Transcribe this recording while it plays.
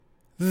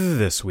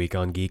This week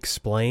on Geek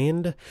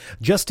Explained,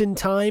 just in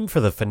time for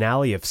the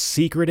finale of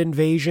Secret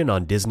Invasion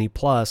on Disney+,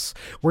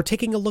 we're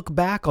taking a look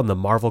back on the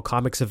Marvel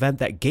Comics event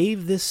that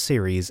gave this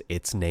series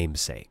its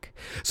namesake.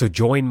 So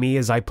join me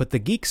as I put the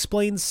Geek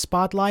Explained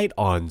spotlight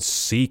on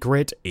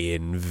Secret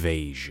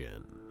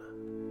Invasion.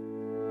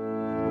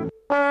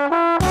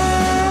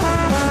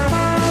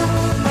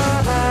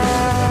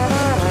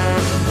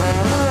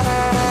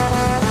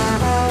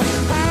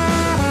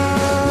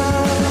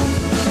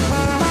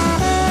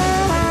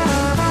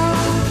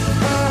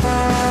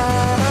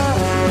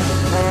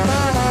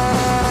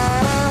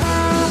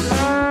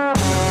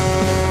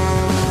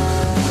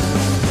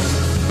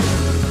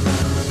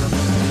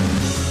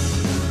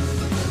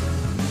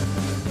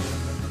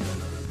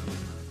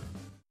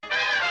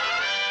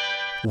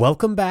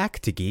 Welcome back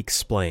to Geek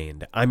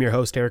Explained. I'm your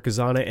host, Eric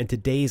Azana, and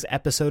today's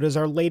episode is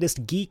our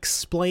latest Geek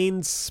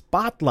Explained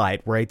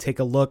Spotlight, where I take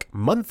a look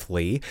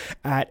monthly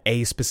at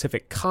a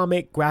specific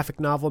comic,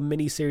 graphic novel,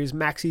 miniseries,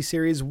 maxi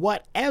series,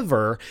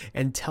 whatever,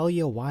 and tell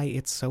you why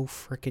it's so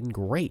freaking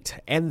great.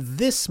 And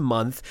this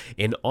month,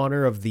 in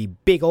honor of the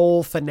big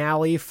ol'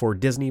 finale for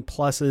Disney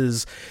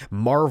Plus's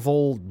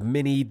Marvel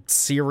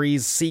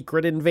mini-series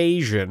Secret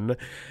Invasion,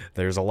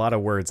 there's a lot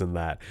of words in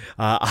that,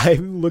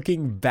 I'm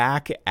looking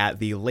back at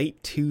the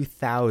late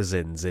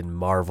 2000s in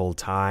Marvel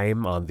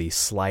time on the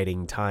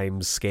sliding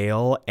time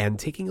scale and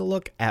taking a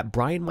look at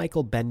Brian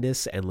Michael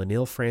Bendis and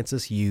Leinil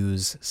Francis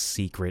Yu's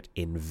Secret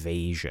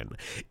Invasion.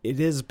 It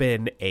has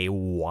been a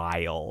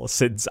while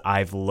since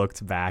I've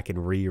looked back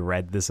and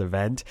reread this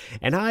event,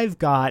 and I've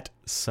got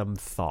some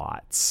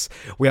thoughts.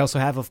 We also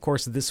have, of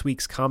course, this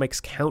week's Comics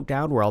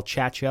Countdown, where I'll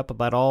chat you up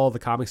about all the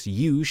comics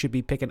you should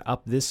be picking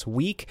up this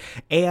week,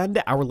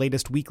 and our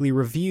latest weekly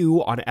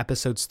review on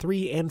episodes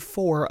 3 and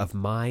 4 of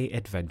My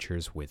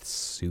Adventures with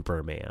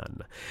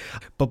Superman.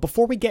 But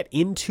before we get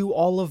into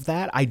all of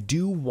that, I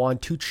do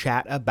want to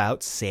chat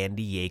about San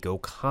Diego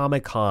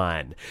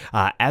Comic-Con.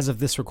 As of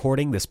this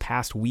recording, this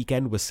past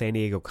weekend was San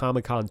Diego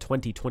Comic-Con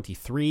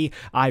 2023.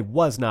 I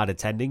was not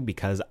attending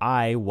because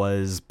I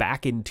was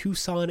back in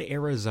Tucson,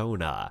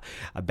 Arizona,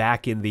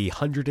 back in the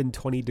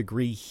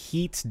 120-degree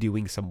heat,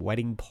 doing some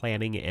wedding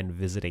planning and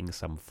visiting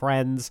some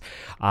friends.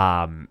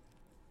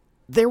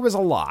 There was a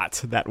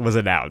lot that was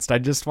announced. I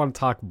just want to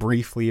talk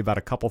briefly about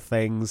a couple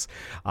things.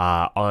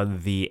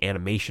 On the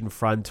animation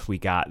front, we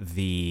got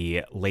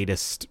the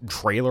latest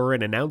trailer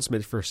and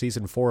announcement for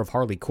season 4 of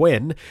Harley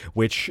Quinn,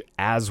 which,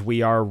 as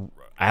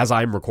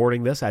I'm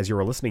recording this, as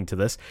you're listening to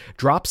this,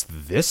 drops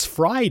this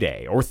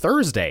Friday, or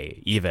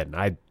Thursday even.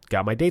 I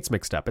got my dates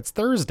mixed up. It's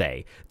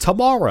Thursday,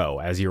 tomorrow,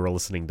 as you were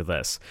listening to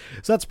this.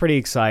 So that's pretty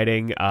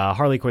exciting.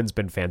 Harley Quinn's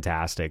been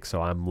fantastic,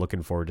 so I'm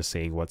looking forward to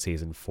seeing what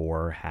season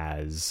 4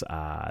 has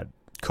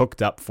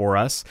cooked up for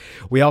us.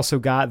 We also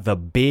got the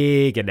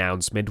big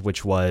announcement,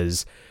 which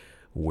was,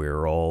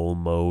 we're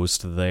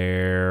almost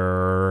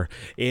there.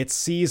 It's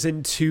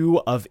season 2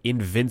 of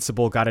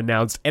Invincible got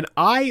announced, and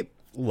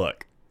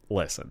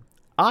listen,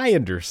 I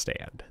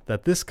understand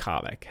that this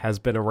comic has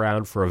been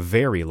around for a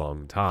very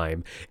long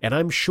time, and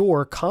I'm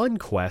sure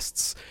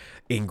Conquest's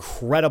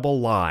incredible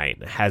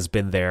line has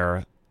been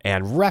there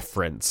and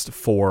referenced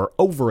for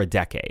over a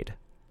decade.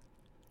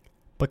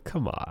 But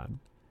come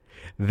on.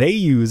 They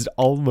used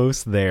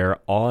Almost There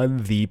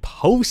on the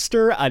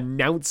poster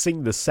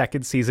announcing the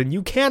second season.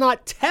 You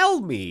cannot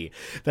tell me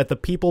that the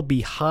people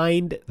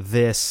behind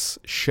this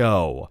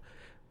show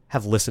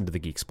have listened to the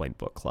Geek Explained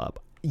Book Club.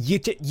 You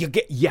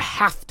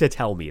have to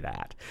tell me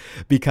that,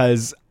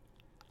 because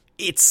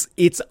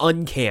it's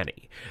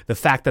uncanny, the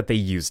fact that they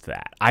used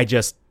that. I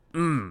just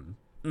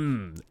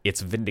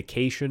it's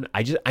vindication.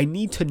 I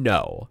need to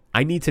know.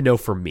 I need to know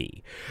for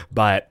me.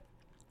 But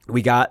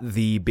we got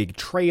the big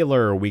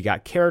trailer, we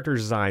got character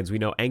designs, we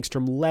know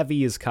Angstrom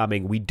Levy is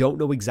coming. We don't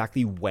know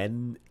exactly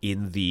when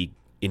in the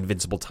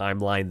Invincible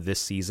timeline this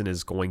season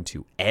is going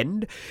to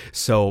end.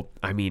 So,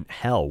 I mean,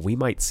 hell, we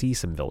might see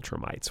some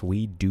Viltrumites.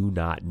 We do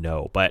not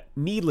know. But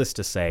needless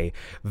to say,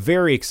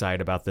 very excited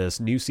about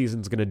this. New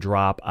season's going to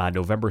drop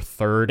November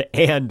 3rd.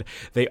 And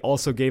they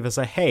also gave us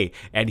a, hey,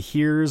 and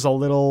here's a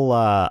little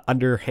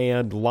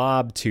underhand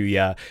lob to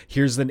you.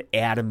 Here's an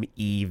Adam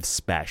Eve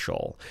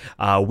special.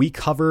 We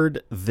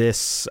covered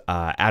this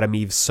Adam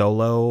Eve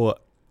solo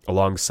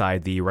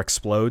alongside the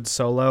Rexplode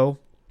solo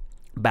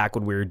back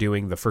when we were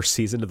doing the first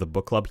season of the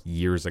book club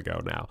years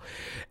ago now.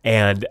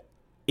 And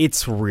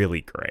it's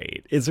really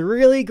great. It's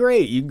really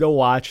great. You can go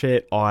watch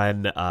it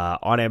on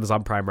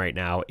Amazon Prime right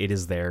now. It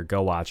is there.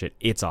 Go watch it.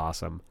 It's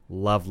awesome.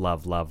 Love,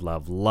 love, love,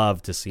 love,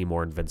 love to see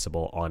more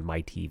Invincible on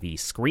my TV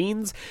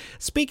screens.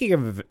 Speaking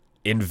of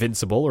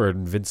Invincible or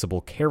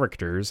Invincible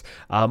characters,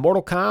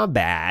 Mortal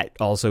Kombat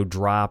also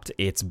dropped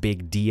its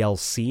big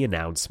DLC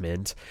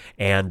announcement,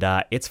 and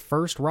its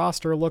first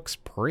roster looks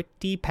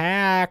pretty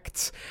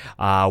packed.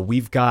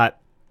 We've got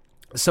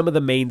some of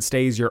the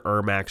mainstays, your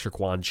Ermacs, your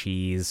Quan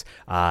Chi's,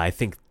 I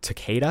think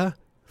Takeda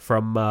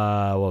from,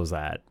 what was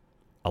that?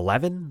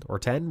 11 or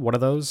 10, one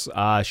of those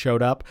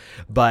showed up.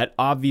 But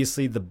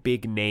obviously the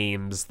big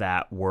names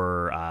that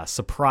were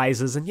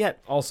surprises, and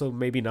yet also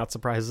maybe not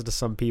surprises to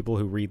some people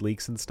who read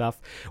leaks and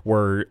stuff,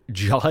 were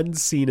John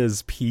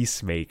Cena's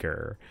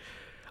Peacemaker,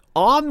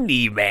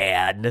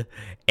 Omni-Man,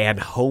 and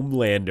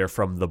Homelander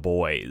from The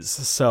Boys.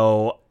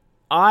 So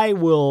I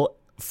will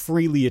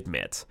freely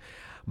admit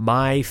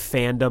my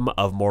fandom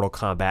of Mortal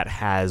Kombat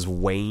has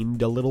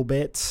waned a little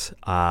bit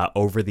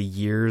over the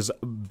years.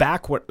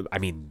 Back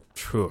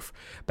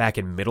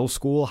in middle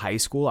school, high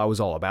school, I was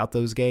all about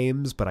those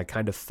games, but I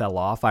kind of fell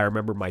off. I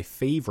remember my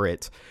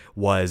favorite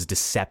was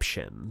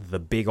Deception, the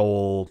big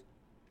old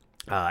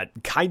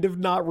kind of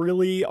not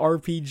really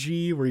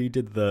RPG where you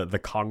did the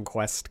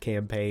Conquest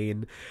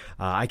campaign.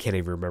 I can't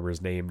even remember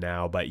his name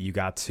now, but you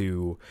got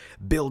to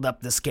build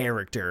up this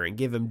character and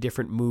give him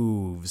different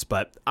moves.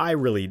 But I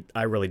really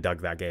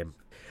dug that game.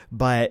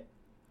 But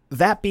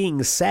that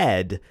being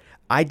said,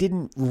 I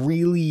didn't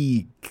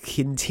really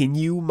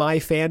continue my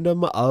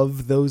fandom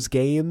of those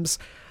games.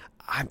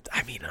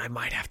 I mean, I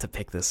might have to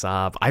pick this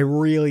up. I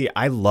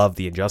love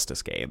the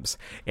Injustice games,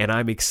 and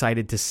I'm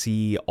excited to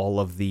see all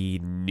of the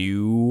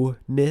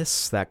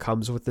newness that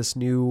comes with this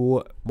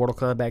new Mortal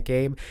Kombat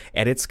game,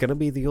 and it's going to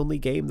be the only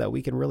game that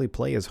we can really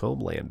play as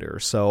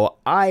Homelander, so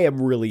I am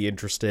really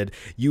interested.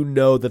 You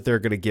know that they're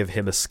going to give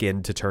him a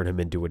skin to turn him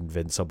into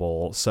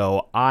invincible,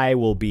 so I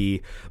will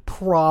be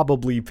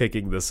probably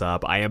picking this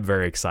up. I am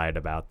very excited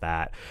about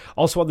that.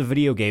 Also on the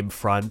video game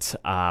front,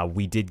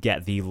 we did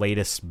get the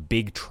latest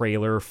big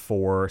trailer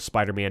for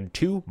Spider-Man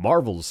 2,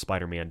 Marvel's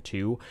Spider-Man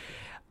 2.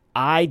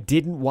 I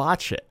didn't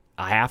watch it.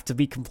 I have to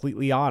be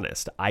completely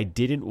honest. I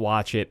didn't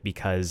watch it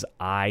because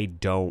I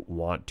don't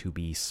want to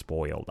be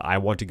spoiled. I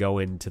want to go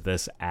into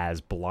this as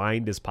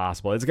blind as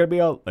possible. It's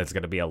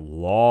gonna be a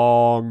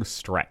long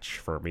stretch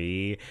for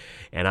me,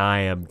 and I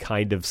am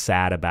kind of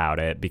sad about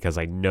it because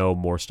I know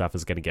more stuff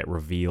is gonna get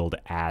revealed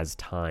as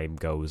time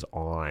goes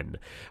on.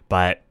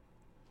 But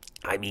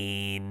I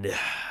mean,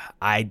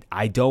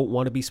 I don't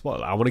want to be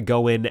spoiled. I want to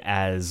go in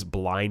as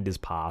blind as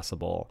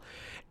possible,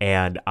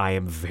 and I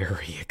am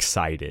very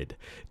excited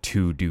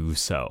to do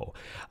so.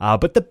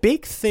 But the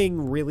big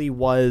thing really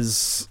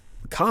was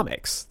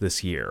comics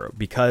this year.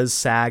 Because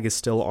SAG is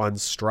still on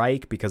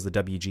strike, because the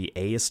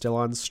WGA is still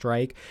on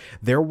strike,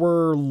 there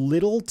were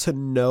little to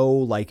no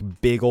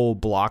like big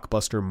old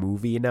blockbuster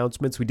movie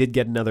announcements. We did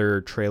get another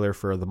trailer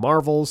for The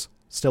Marvels.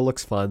 Still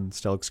looks fun,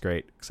 still looks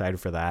great, excited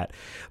for that.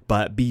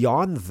 But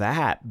beyond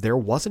that, there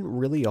wasn't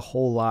really a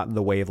whole lot in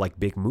the way of like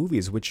big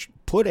movies, which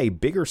put a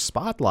bigger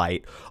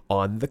spotlight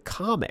on the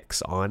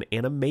comics, on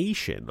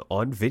animation,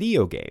 on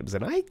video games.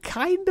 And I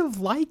kind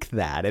of like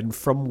that. And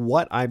from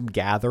what I'm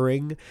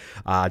gathering,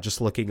 just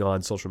looking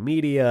on social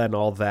media and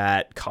all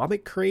that,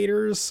 comic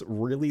creators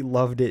really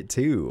loved it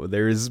too.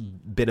 There's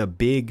been a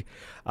big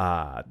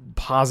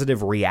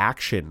positive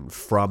reaction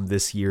from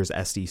this year's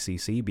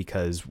SDCC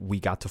because we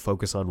got to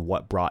focus on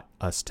what brought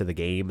us to the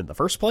game in the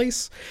first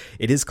place.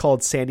 It is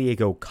called San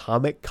Diego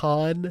Comic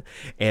Con,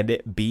 and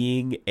it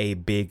being a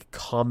big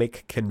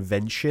comic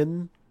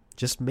convention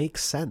just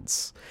makes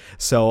sense.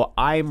 So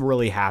I'm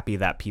really happy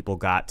that people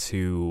got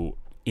to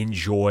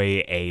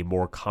enjoy a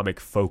more comic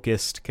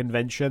focused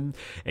convention,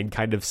 and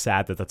kind of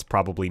sad that that's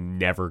probably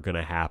never going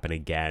to happen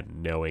again,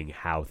 knowing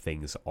how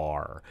things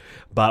are.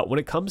 But when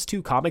it comes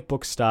to comic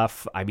book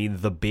stuff, I mean,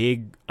 the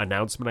big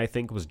announcement I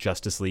think was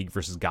Justice League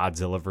versus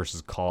Godzilla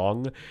versus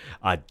Kong.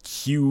 A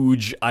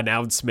huge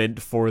announcement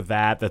for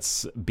that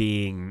that's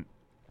being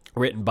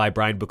written by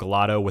Brian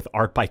Buccellato with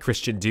art by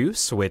Christian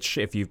Deuce, which,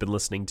 if you've been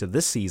listening to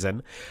this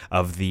season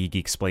of the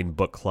Geeksplained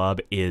Book Club,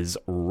 is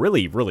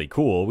really, really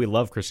cool. We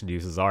love Christian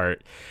Deuce's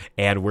art,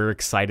 and we're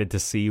excited to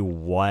see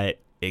what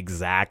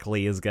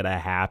exactly is going to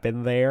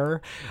happen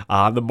there.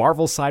 On the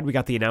Marvel side, we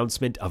got the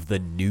announcement of the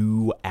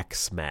new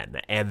X-Men,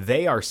 and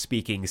they are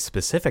speaking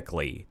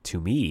specifically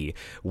to me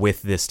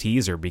with this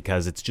teaser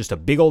because it's just a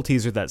big old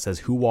teaser that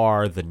says, who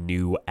are the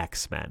new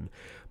X-Men?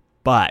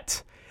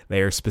 But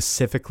they are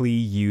specifically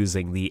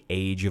using the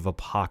Age of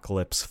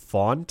Apocalypse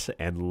font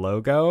and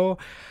logo.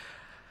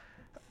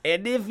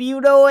 And if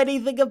you know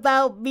anything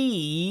about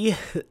me,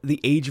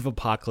 the Age of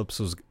Apocalypse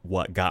was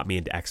what got me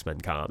into X-Men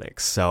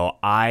comics. So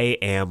I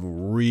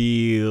am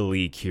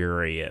really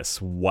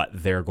curious what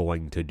they're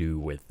going to do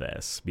with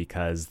this,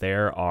 because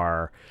there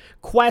are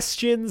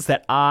questions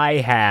that I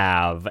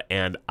have,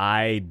 and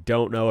I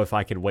don't know if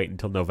I can wait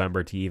until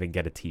November to even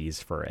get a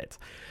tease for it.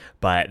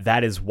 But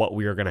that is what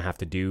we are going to have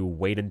to do.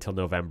 Wait until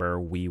November.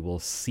 We will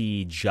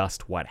see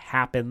just what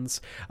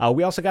happens.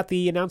 We also got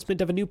the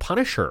announcement of a new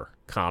Punisher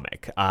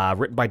comic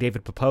written by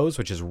David Pepose,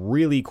 which is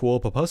really cool.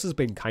 Pepose has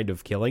been kind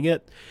of killing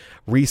it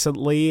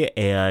recently,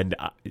 and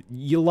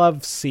you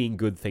love seeing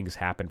good things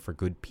happen for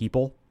good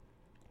people.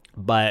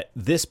 But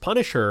this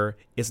Punisher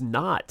is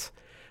not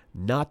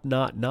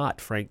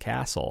Frank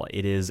Castle.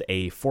 It is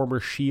a former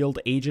S.H.I.E.L.D.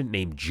 agent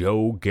named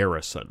Joe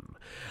Garrison.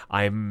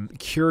 I'm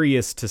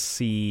curious to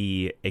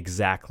see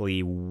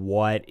exactly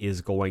what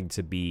is going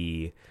to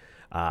be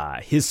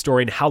his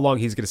story and how long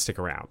he's going to stick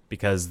around,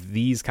 because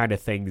these kind of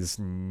things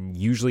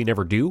usually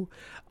never do.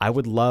 I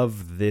would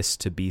love this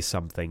to be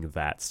something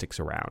that sticks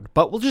around,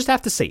 but we'll just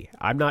have to see.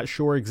 I'm not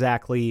sure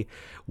exactly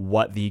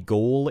what the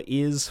goal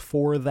is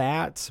for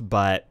that,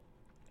 but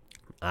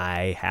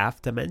I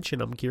have to mention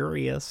I'm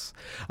curious.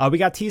 We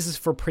got teases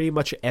for pretty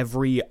much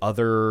every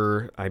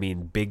other,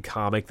 big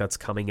comic that's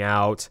coming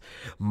out.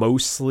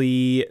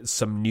 Mostly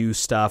some new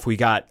stuff. We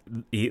got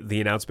the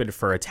announcement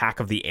for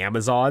Attack of the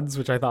Amazons,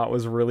 which I thought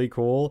was really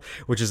cool,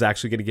 which is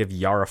actually going to give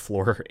Yara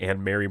Flor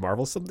and Mary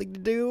Marvel something to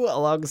do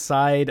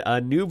alongside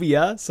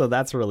Nubia, so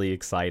that's really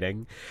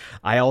exciting.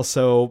 I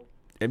also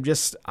am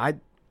I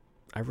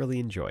really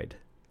enjoyed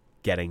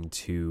getting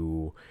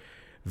to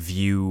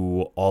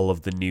view all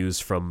of the news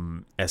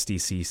from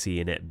SDCC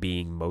and it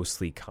being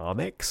mostly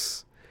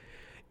comics.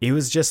 It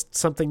was just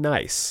something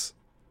nice.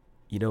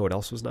 You know what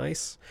else was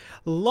nice?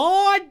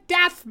 Lord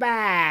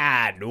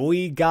Deathman!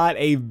 We got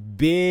a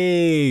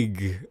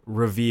big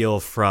reveal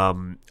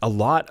from a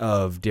lot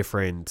of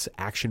different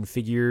action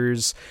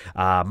figures.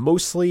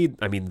 Mostly,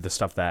 the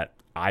stuff that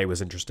I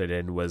was interested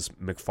in was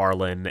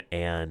McFarlane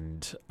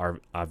and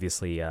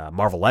obviously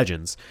Marvel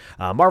Legends.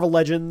 Marvel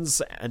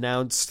Legends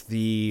announced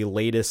the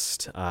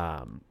latest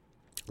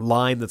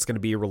line that's going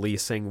to be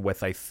releasing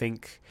with, I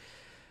think,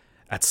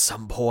 at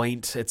some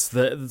point, it's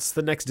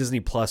the next Disney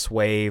Plus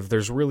wave.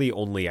 There's really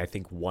only, I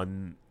think,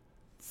 one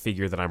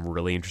figure that I'm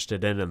really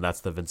interested in, and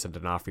that's the Vincent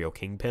D'Onofrio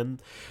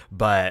Kingpin.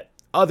 But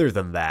other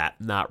than that,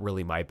 not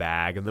really my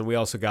bag. And then we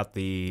also got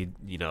the,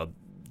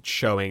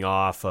 showing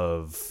off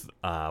of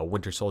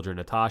Winter Soldier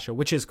Natasha,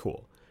 which is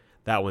cool.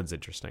 That one's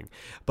interesting.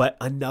 But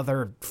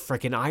another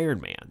freaking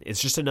Iron Man.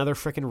 It's just another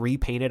freaking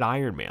repainted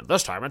Iron Man.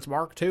 This time it's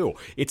Mark II.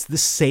 It's the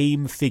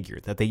same figure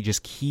that they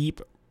just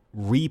keep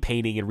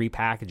repainting and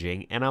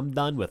repackaging, and I'm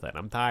done with it.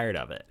 I'm tired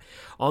of it.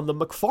 On the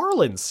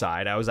McFarlane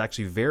side, I was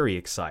actually very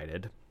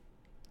excited.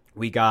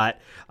 We got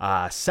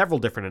several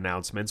different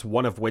announcements,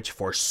 one of which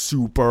for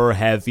super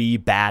heavy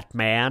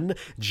Batman,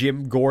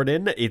 Jim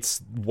Gordon.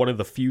 It's one of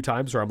the few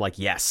times where I'm like,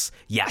 yes,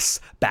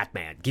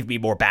 Batman. Give me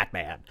more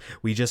Batman.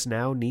 We just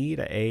now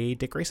need a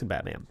Dick Grayson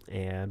Batman,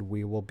 and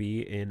we will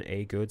be in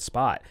a good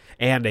spot.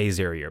 And a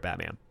Zero-Year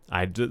Batman.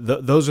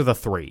 Those are the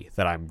three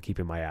that I'm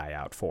keeping my eye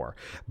out for.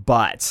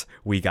 But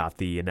we got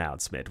the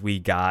announcement. We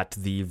got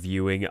the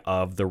viewing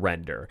of the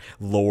render.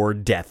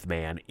 Lord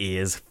Deathman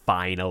is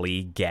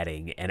finally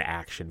getting an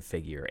action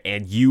figure.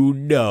 And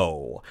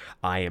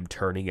I am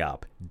turning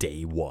up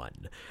day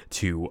one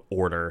to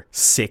order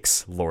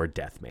 6 Lord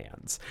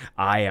Deathmans.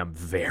 I am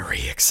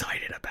very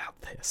excited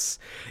about this.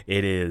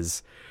 It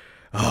is...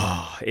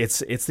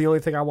 it's the only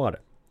thing I wanted.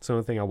 It's the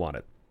only thing I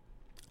wanted.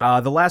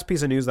 The last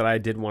piece of news that I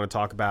did want to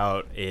talk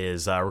about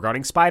is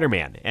regarding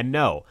Spider-Man. And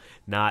no,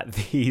 not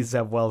the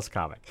Zeb Wells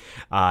comic.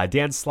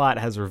 Dan Slott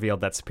has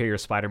revealed that Superior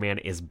Spider-Man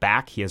is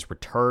back. He has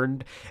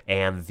returned.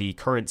 And the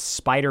current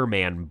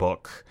Spider-Man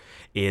book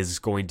is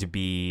going to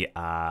be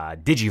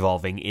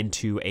digivolving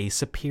into a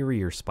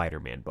Superior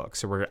Spider-Man book.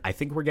 So I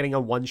think we're getting a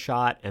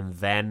one-shot, and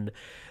then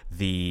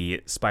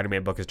the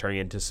Spider-Man book is turning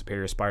into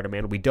Superior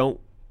Spider-Man.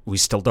 We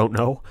still don't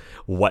know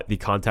what the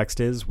context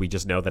is. We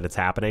just know that it's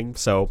happening.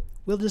 So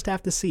we'll just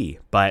have to see.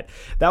 But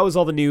that was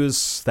all the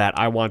news that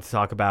I wanted to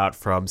talk about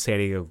from San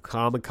Diego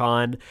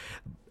Comic-Con.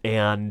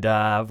 And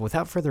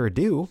without further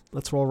ado,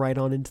 let's roll right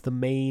on into the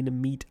main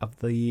meat of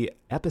the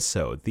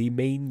episode, the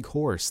main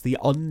course, the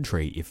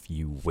entree, if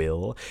you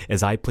will,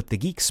 as I put the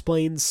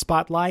Geek-Splained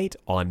spotlight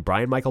on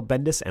Brian Michael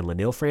Bendis and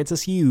Leinil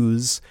Francis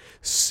Hughes'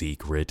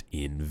 Secret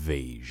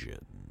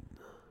Invasion.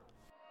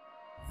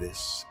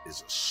 This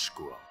is a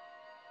Skrull.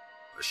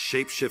 A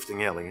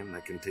shape-shifting alien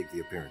that can take the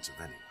appearance of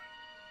anyone.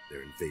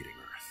 They're invading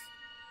Earth.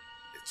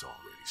 It's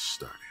already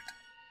started.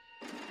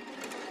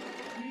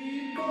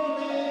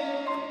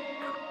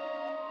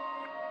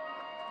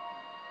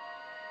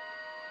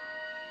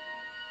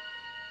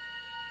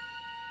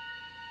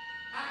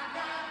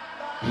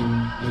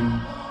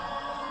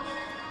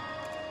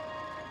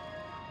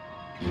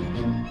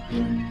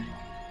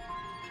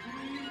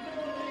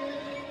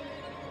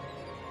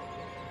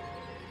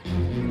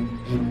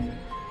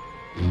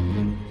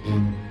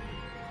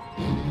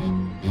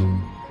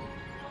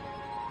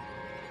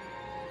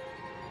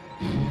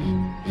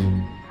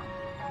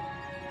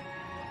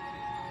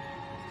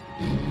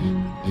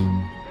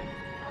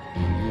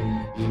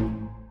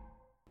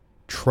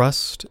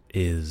 Trust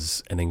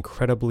is an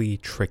incredibly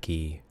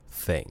tricky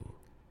thing.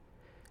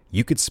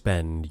 You could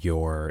spend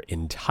your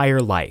entire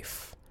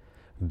life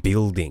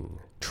building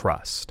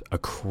trust,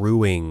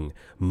 accruing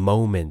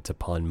moment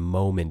upon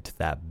moment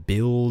that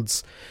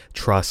builds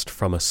trust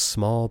from a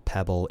small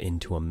pebble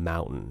into a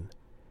mountain.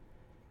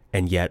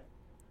 And yet,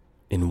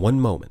 in one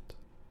moment,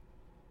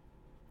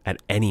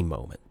 at any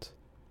moment,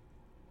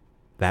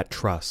 that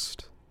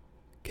trust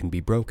can be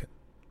broken.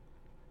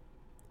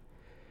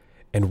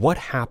 And what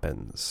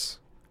happens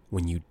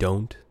when you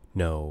don't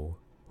know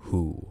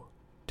who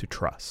to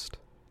trust?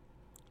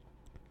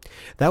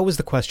 That was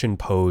the question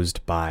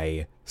posed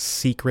by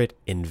Secret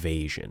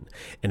Invasion,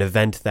 an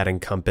event that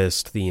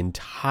encompassed the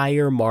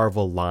entire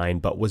Marvel line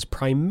but was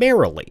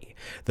primarily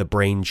the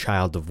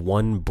brainchild of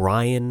one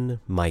Brian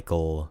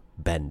Michael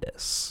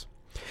Bendis.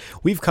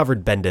 We've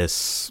covered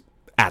Bendis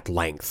at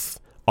length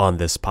on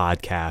this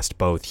podcast,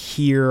 both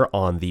here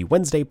on the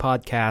Wednesday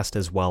podcast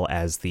as well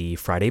as the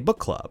Friday Book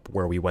Club,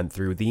 where we went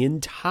through the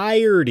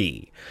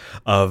entirety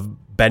of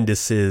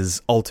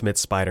Bendis's Ultimate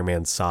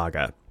Spider-Man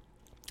saga.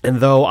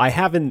 And though I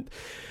haven't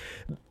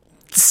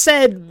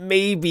said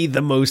maybe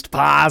the most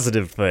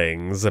positive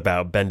things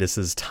about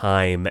Bendis's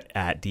time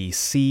at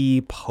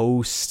DC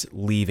post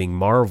leaving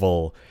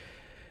Marvel,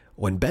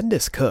 when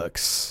Bendis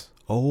cooks,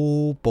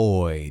 oh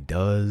boy,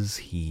 does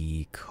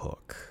he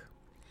cook.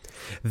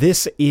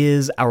 This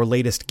is our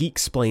latest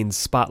Geeksplained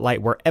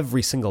Spotlight, where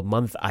every single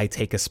month I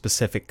take a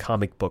specific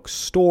comic book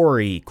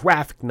story,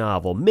 graphic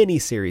novel,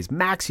 miniseries,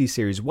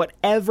 maxi-series,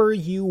 whatever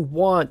you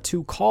want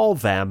to call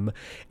them,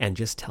 and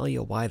just tell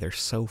you why they're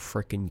so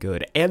freaking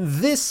good. And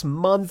this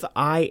month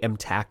I am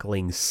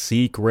tackling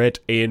Secret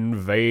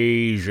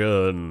Invasion,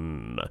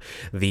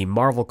 the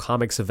Marvel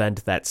Comics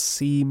event that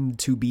seemed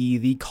to be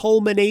the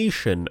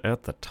culmination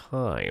at the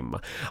time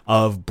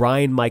of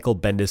Brian Michael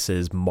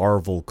Bendis's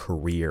Marvel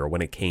career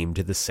when it came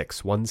to the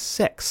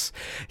 616.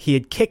 He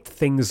had kicked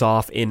things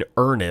off in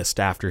earnest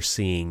after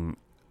seeing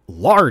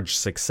large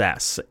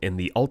success in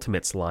the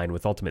Ultimates line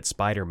with Ultimate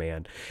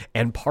Spider-Man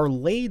and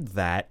parlayed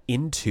that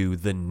into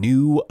the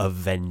New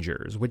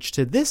Avengers, which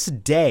to this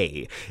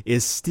day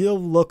is still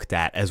looked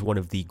at as one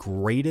of the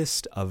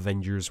greatest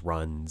Avengers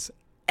runs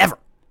ever.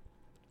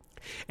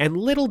 And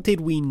little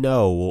did we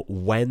know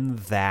when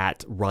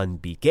that run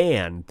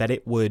began that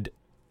it would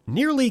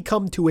nearly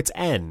come to its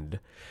end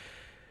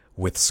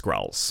with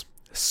Skrulls.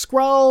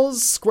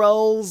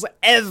 Skrulls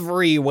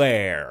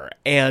everywhere.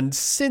 And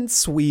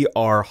since we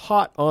are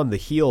hot on the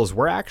heels,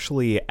 we're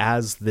actually,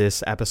 as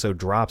this episode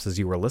drops, as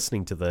you were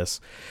listening to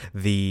this,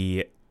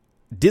 the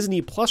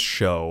Disney Plus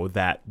show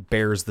that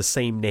bears the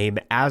same name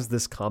as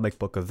this comic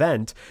book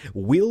event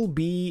will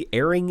be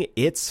airing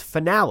its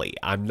finale.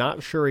 I'm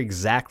not sure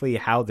exactly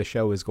how the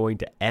show is going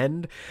to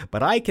end,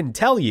 but I can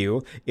tell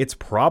you it's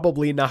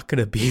probably not going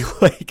to be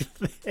like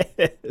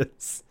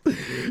this.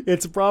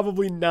 It's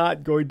probably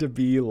not going to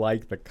be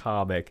like the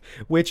comic,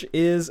 which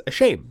is a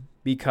shame,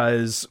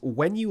 because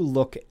when you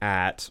look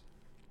at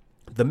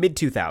the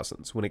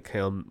mid-2000s, when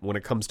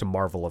it comes to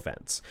Marvel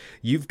events,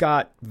 you've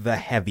got the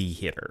heavy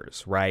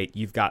hitters, right?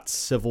 You've got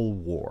Civil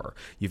War,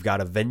 you've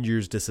got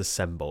Avengers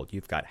Disassembled,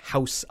 you've got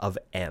House of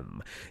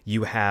M,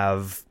 you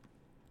have,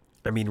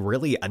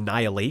 really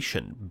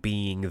Annihilation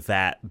being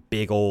that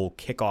big old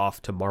kickoff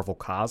to Marvel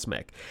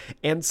Cosmic.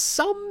 And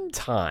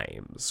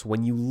sometimes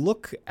when you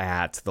look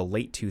at the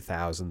late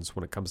 2000s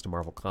when it comes to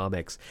Marvel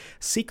Comics,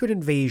 Secret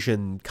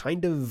Invasion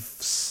kind of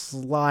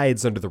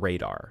slides under the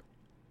radar,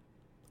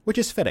 which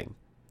is fitting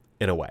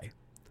in a way.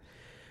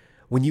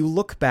 When you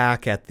look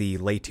back at the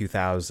late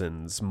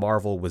 2000s,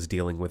 Marvel was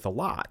dealing with a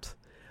lot.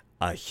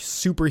 A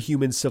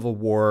superhuman civil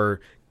war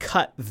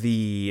cut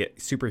the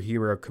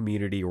superhero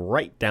community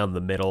right down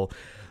the middle,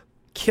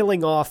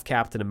 killing off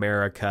Captain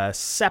America,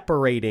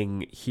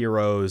 separating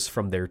heroes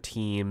from their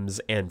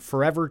teams, and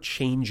forever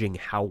changing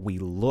how we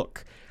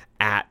look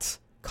at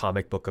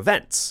comic book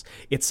events.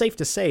 It's safe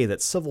to say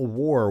that Civil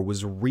War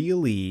was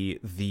really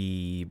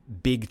the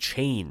big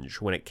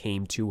change when it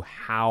came to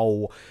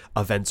how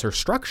events are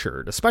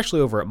structured, especially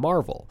over at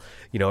Marvel.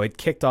 It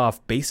kicked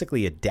off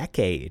basically a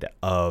decade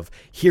of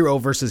hero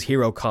versus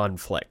hero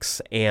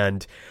conflicts,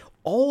 and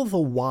all the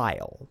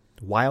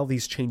while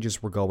these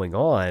changes were going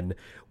on,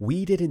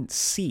 we didn't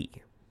see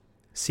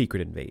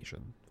Secret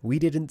Invasion. We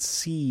didn't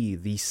see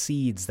the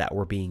seeds that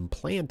were being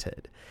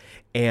planted.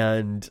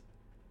 And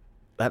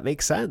that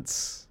makes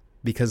sense,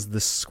 because the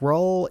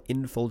Skrull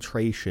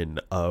infiltration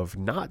of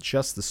not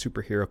just the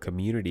superhero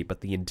community, but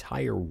the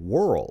entire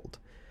world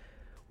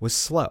was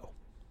slow,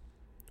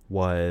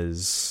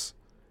 was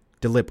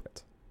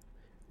deliberate,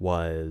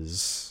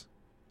 was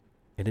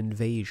an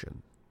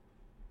invasion.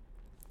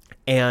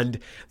 And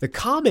the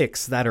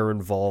comics that are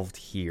involved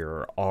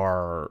here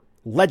are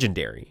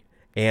legendary.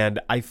 And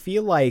I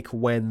feel like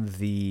when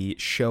the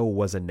show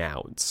was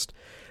announced,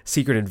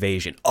 Secret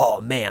Invasion, oh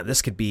man,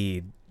 this could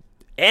be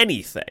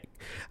anything.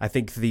 I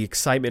think the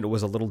excitement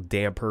was a little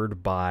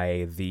dampered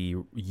by the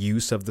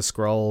use of the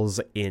Skrulls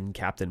in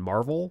Captain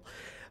Marvel,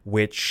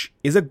 which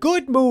is a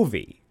good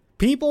movie.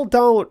 People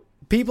don't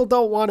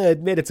want to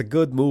admit it's a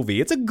good movie.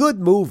 It's a good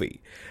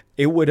movie.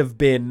 It would have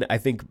been, I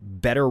think,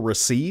 better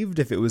received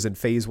if it was in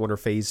Phase 1 or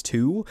Phase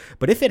 2,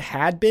 but if it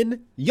had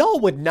been, y'all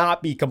would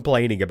not be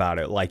complaining about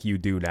it like you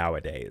do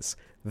nowadays.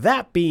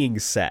 That being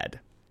said,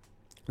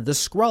 the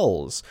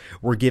Skrulls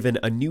were given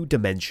a new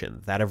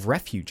dimension, that of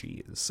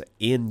refugees,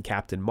 in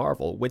Captain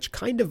Marvel, which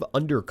kind of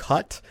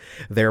undercut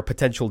their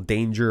potential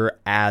danger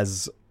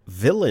as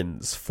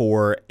villains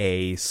for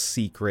a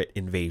Secret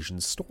Invasion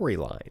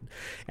storyline.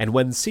 And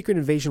when Secret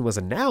Invasion was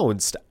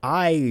announced,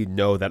 I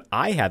know that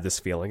I had this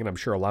feeling, and I'm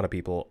sure a lot of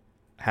people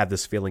had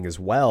this feeling as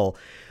well.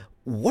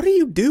 what do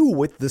you do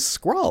with the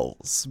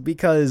Skrulls?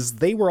 Because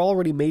they were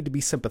already made to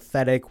be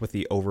sympathetic, with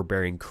the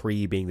overbearing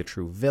Kree being the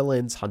true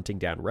villains, hunting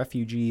down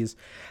refugees.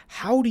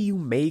 How do you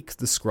make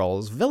the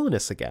Skrulls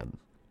villainous again?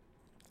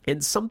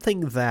 And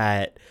something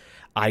that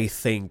I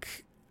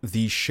think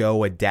the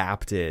show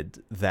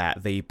adapted,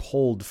 that they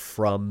pulled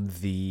from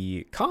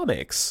the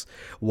comics,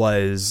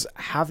 was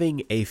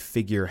having a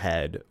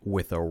figurehead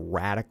with a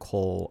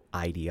radical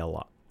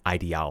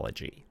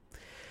ideology,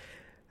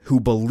 who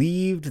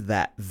believed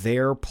that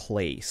their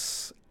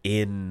place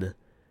in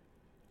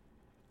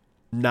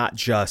not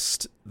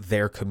just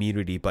their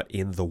community, but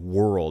in the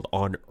world,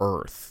 on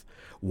Earth,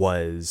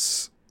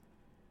 was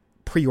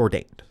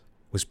preordained,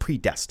 was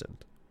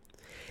predestined.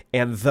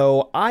 And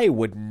though I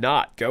would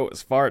not go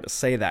as far to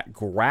say that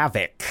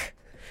Gravik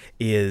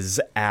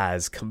is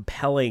as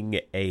compelling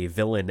a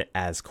villain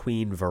as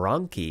Queen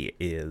Veranke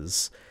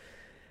is,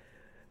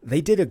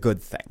 they did a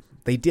good thing.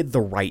 They did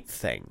the right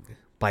thing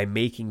by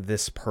making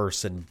this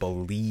person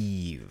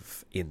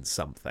believe in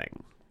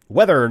something.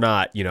 Whether or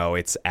not,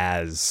 it's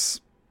as,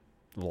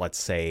 let's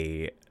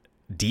say,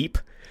 deep.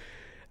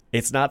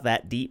 It's not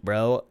that deep,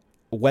 bro.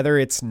 Whether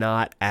it's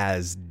not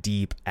as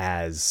deep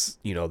as,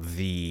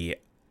 the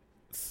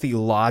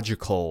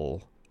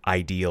theological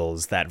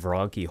ideals that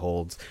Veranke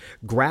holds,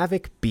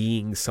 Gravik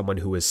being someone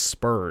who is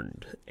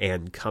spurned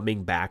and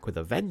coming back with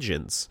a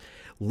vengeance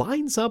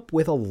lines up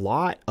with a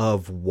lot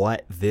of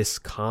what this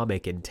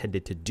comic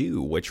intended to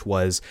do, which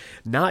was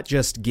not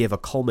just give a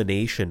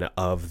culmination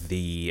of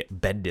the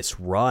Bendis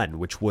run,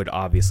 which would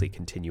obviously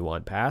continue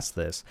on past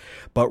this,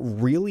 but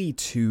really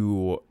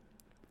to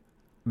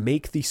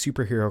make the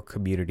superhero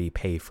community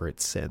pay for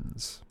its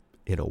sins,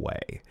 in a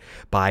way,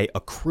 by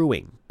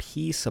accruing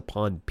piece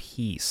upon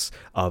piece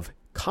of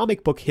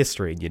comic book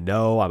history. And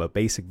I'm a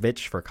basic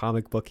bitch for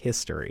comic book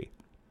history.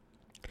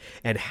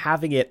 And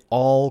having it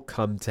all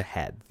come to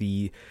head.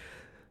 The,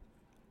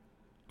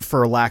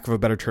 for lack of a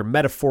better term,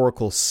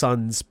 metaphorical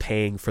sons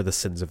paying for the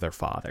sins of their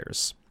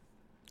fathers.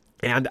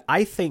 And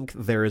I think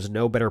there is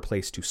no better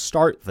place to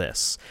start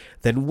this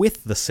than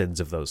with the sins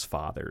of those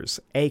fathers,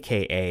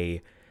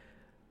 aka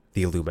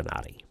the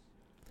Illuminati.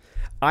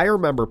 I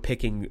remember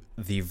picking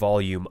the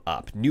volume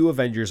up, New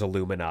Avengers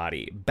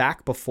Illuminati,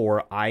 back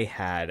before I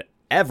had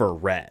ever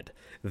read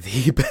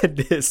the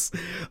Bendis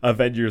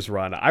Avengers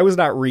run. I was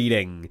not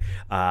reading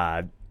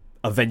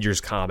Avengers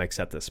comics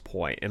at this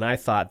point, and I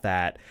thought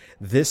that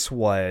this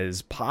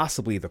was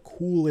possibly the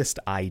coolest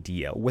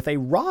idea, with a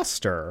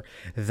roster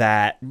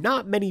that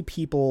not many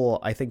people,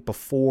 I think,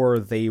 before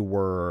they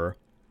were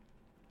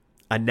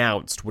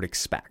announced would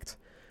expect.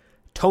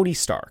 Tony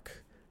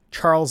Stark,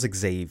 Charles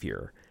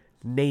Xavier,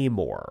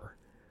 Namor,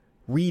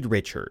 Reed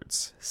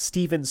Richards,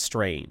 Stephen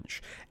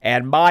Strange,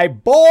 and my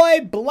boy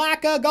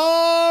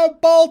Blackagar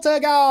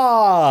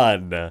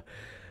Boltagon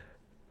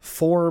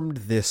formed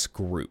this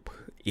group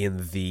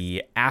in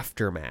the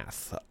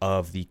aftermath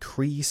of the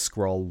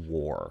Kree-Skrull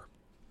War,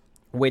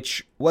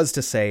 which was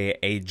to say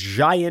a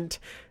giant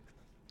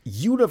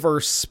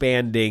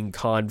universe-spanning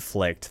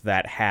conflict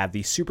that had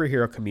the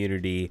superhero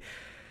community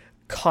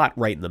caught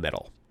right in the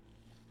middle.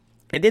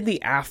 And in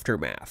the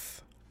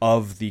aftermath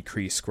of the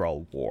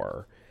Kree-Skrull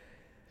War,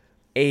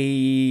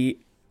 a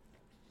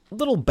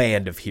little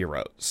band of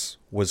heroes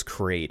was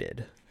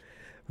created.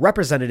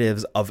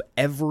 Representatives of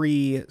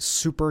every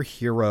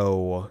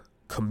superhero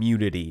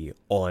community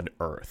on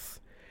Earth.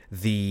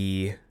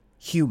 The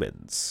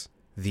humans,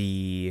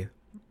 the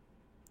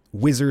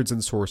wizards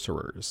and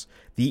sorcerers,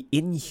 the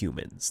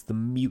Inhumans, the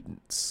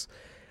mutants.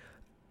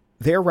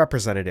 Their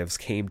representatives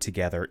came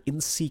together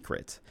in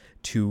secret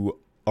to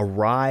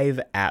arrive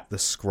at the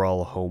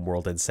Skrull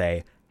homeworld and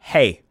say,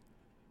 hey,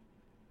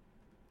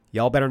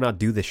 y'all better not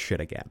do this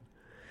shit again.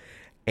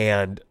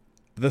 And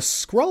the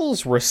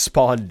Skrulls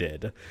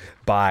responded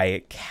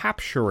by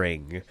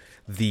capturing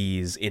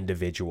these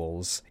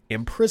individuals,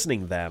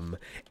 imprisoning them,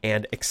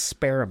 and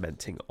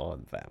experimenting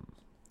on them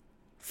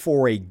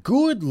for a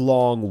good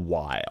long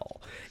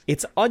while.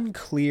 It's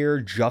unclear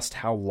just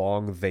how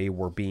long they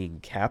were being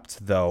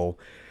kept, though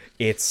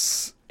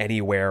it's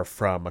anywhere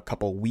from a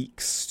couple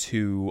weeks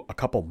to a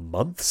couple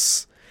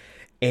months.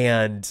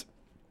 And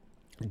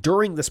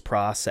during this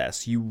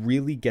process, you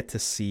really get to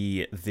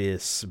see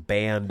this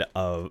band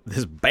of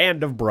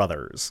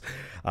brothers.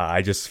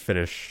 I just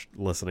finished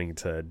listening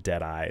to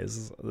Dead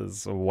Eyes. This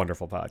is a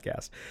wonderful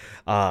podcast.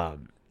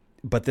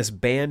 But this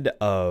band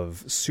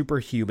of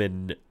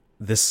superhuman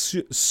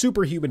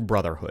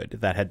brotherhood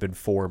that had been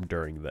formed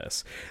during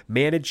this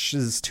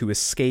manages to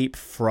escape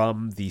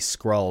from the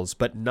Skrulls,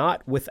 but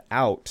not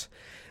without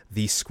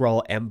the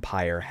Skrull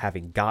Empire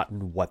having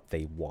gotten what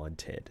they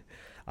wanted.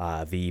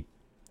 The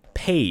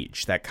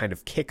page that kind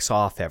of kicks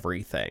off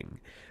everything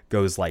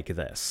goes like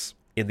this.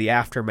 In the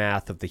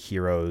aftermath of the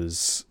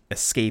heroes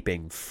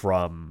escaping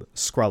from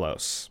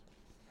Skrullos,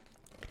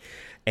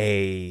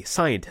 a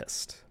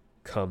scientist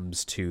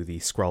comes to the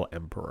Skrull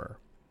Emperor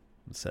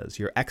and says,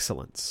 "Your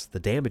Excellence, the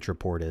damage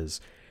report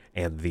is..."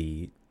 And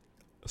the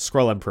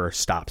Skrull Emperor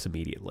stops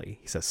immediately.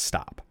 He says,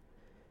 "Stop.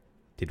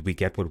 Did we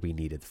get what we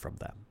needed from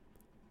them?"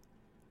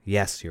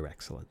 Yes, Your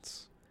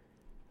Excellence.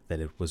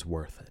 Then it was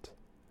worth it.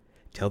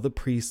 Tell the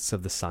priests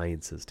of the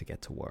sciences to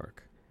get to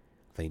work.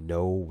 They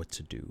know what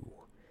to do.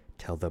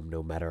 Tell them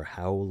no matter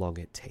how long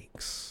it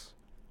takes,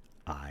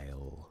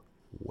 I'll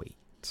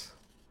wait.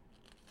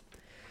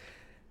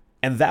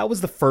 And that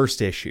was the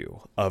first issue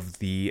of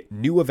the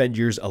New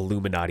Avengers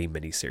Illuminati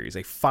miniseries,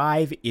 a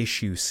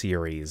 5-issue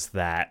series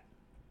that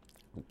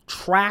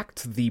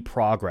tracked the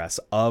progress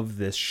of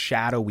this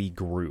shadowy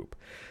group,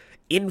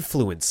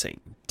 influencing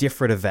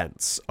different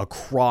events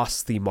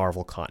across the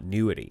Marvel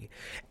continuity.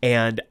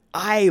 And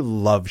I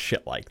love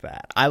shit like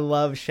that. I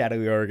love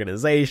shadowy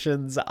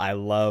organizations. I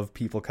love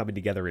people coming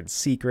together in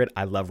secret.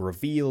 I love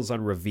reveals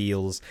on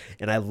reveals.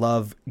 And I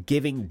love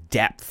giving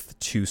depth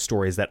to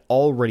stories that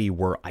already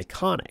were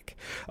iconic.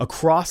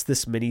 Across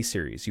this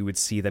miniseries, you would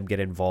see them get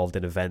involved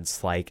in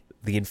events like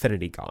the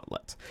Infinity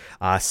Gauntlet,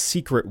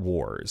 Secret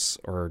Wars,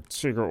 or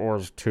Secret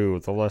Wars 2,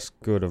 the less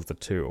good of the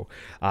two,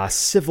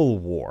 Civil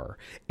War.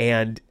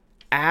 And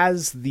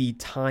as the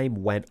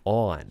time went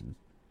on,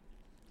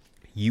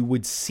 you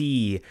would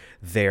see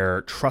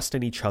their trust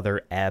in each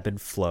other ebb and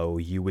flow.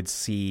 You would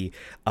see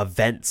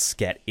events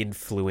get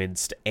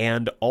influenced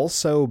and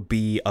also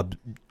be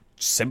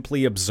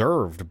simply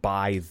observed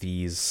by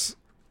these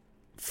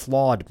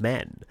flawed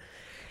men.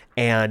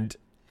 And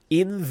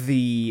in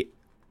the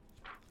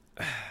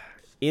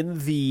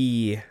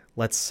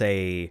let's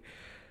say,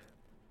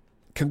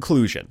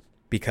 conclusion,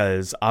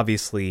 because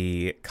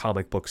obviously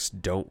comic books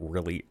don't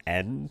really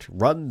end,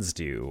 runs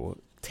do,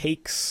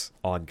 takes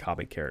on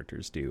comic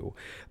characters do,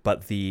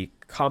 but the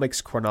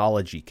comics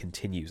chronology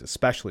continues,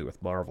 especially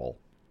with Marvel.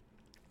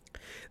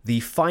 The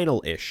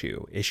final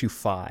issue, issue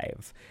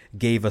 5,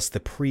 gave us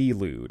the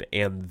prelude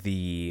and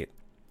the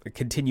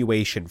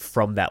continuation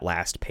from that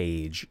last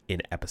page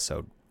in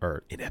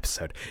part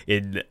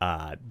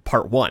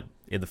 1.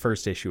 In the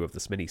first issue of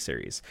this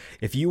miniseries.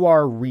 If you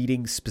are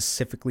reading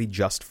specifically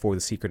just for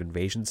the Secret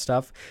Invasion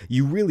stuff,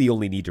 you really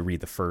only need to read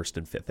the 1st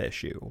and 5th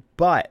issue.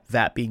 But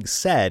that being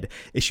said,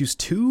 issues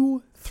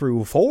 2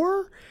 through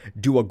 4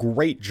 do a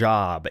great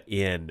job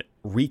in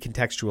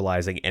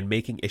recontextualizing and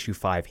making issue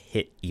 5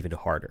 hit even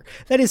harder.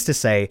 That is to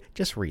say,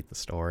 just read the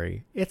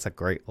story. It's a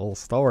great little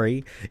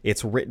story.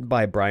 It's written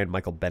by Brian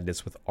Michael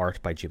Bendis with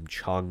art by Jim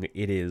Chung.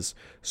 It is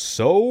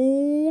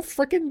so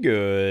freaking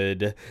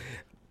good.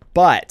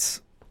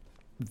 But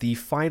the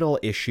final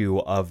issue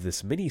of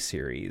this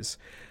miniseries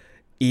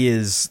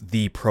is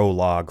the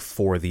prologue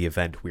for the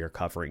event we are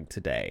covering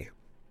today.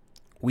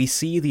 We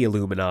see the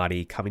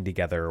Illuminati coming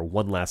together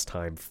one last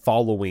time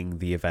following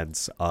the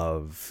events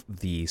of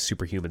the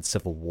superhuman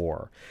Civil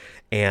War.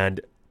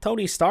 And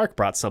Tony Stark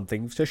brought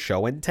something to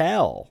show and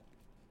tell.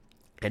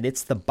 And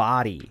it's the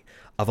body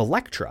of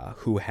Elektra,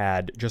 who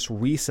had just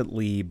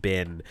recently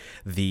been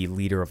the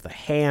leader of the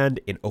Hand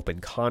in open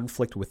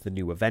conflict with the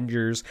New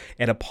Avengers,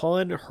 and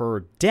upon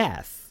her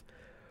death,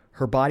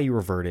 her body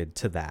reverted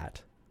to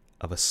that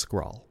of a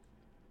Skrull.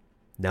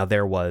 Now,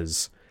 there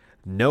was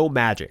no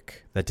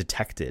magic that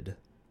detected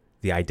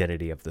the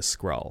identity of the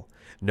Skrull,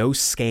 no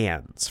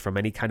scans from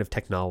any kind of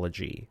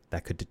technology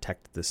that could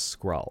detect this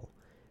Skrull,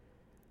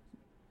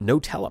 no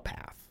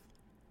telepath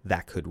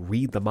that could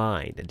read the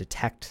mind and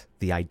detect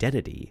the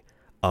identity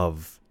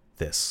of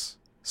this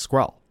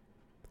Skrull.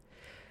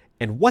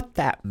 And what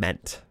that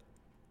meant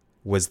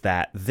was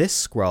that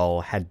this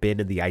Skrull had been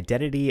in the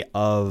identity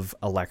of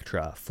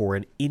Elektra for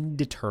an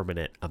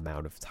indeterminate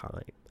amount of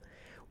time.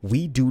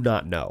 We do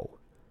not know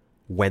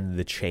when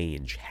the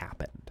change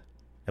happened.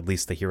 At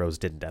least the heroes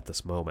didn't at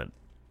this moment.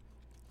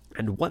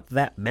 And what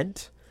that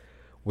meant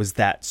was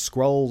that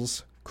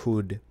Skrulls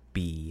could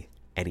be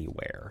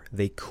anywhere.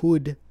 They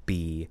could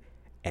be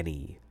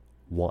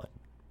anyone.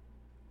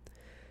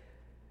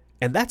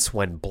 And that's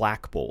when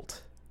Black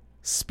Bolt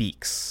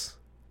speaks.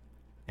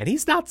 And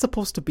he's not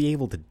supposed to be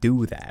able to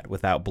do that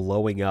without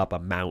blowing up a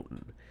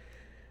mountain.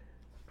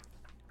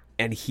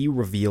 And he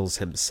reveals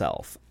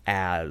himself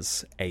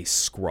as a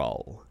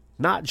Skrull.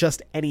 Not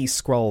just any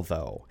Skrull,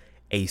 though.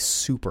 A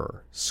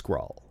super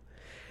Skrull.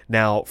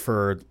 Now,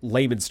 for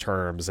layman's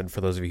terms, and for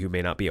those of you who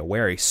may not be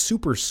aware, a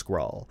super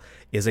Skrull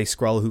is a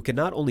Skrull who can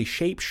not only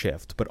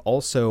shapeshift, but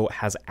also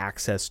has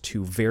access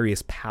to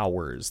various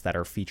powers that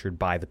are featured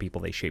by the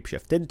people they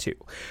shapeshift into.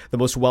 The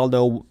most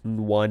well-known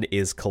one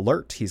is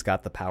Kalurt. He's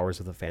got the powers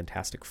of the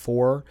Fantastic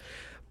Four.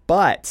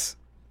 But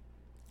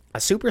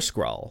a super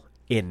Skrull,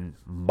 in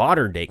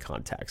modern-day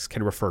context,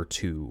 can refer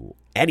to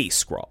any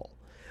Skrull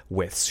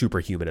with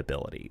superhuman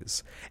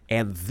abilities.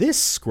 And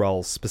this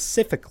Skrull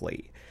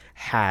specifically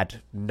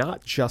had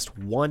not just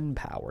one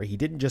power. He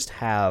didn't just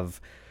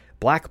have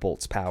Black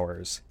Bolt's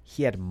powers,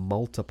 he had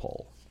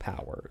multiple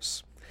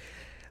powers.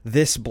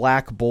 This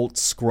Black Bolt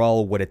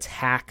Skrull would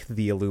attack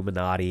the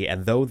Illuminati,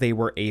 and though they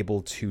were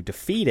able to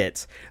defeat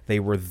it, they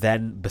were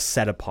then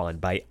beset upon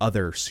by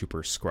other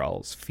super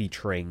Skrulls,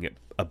 featuring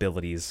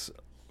abilities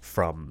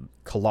from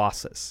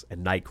Colossus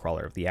and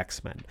Nightcrawler of the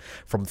X-Men,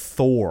 from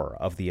Thor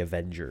of the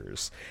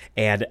Avengers.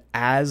 And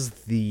as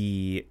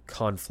the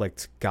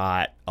conflict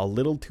got a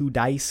little too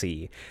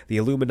dicey, the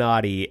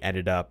Illuminati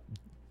ended up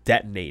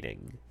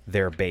detonating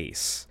their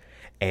base,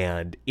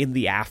 and in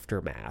the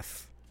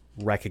aftermath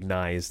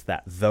recognized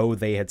that though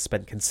they had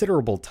spent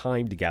considerable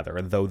time together,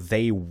 and though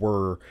they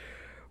were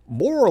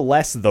more or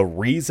less the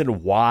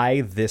reason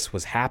why this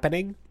was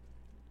happening,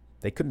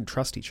 they couldn't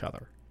trust each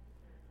other.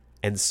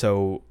 And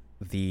so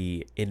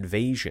the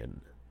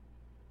invasion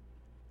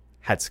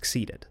had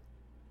succeeded.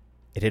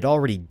 It had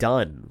already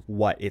done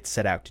what it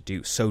set out to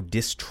do, sow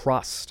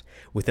distrust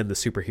within the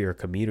superhero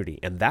community.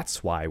 And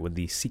that's why when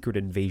the Secret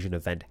Invasion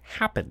event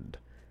happened,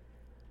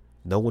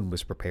 no one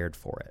was prepared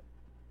for it.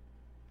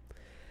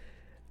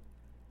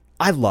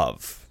 I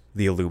love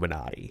the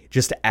Illuminati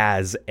just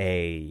as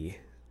a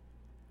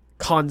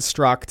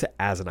construct,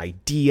 as an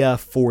idea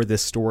for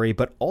this story,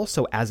 but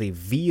also as a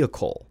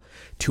vehicle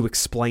to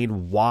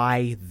explain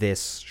why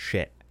this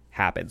shit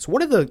happens.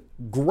 One of the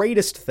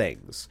greatest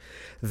things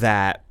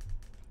that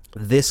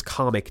this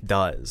comic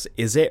does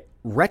is it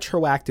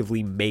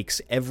retroactively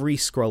makes every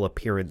Skrull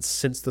appearance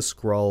since the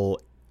Skrull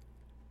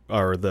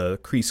or the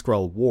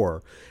Kree-Skrull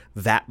War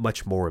that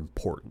much more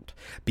important,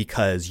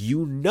 because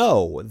you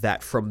know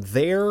that from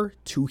there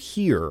to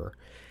here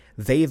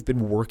they've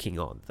been working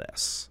on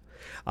this.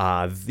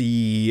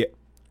 I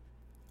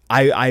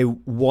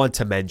want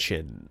to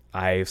mention,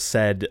 I've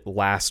said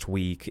last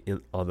week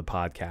on the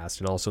podcast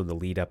and also in the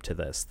lead up to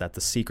this, that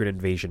the Secret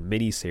Invasion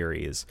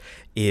miniseries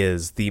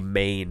is the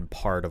main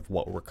part of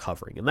what we're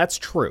covering. And that's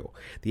true.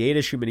 The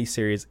 8-issue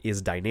miniseries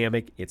is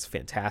dynamic. It's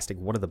fantastic.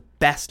 One of the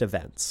best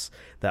events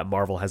that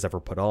Marvel has ever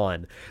put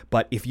on.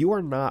 But if you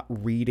are not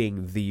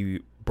reading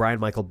the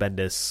Brian Michael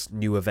Bendis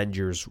New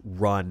Avengers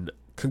run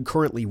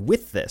concurrently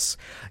with this,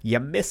 you're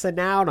missing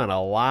out on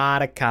a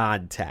lot of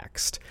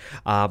context.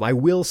 I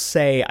will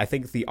say, I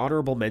think the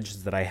honorable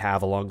mentions that I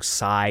have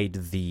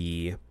alongside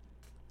the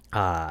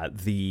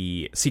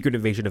Secret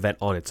Invasion event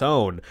on its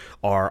own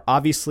are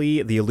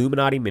obviously the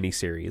Illuminati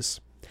miniseries,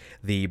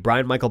 the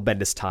Brian Michael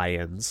Bendis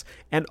tie-ins,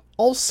 and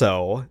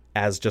also,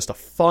 as just a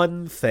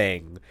fun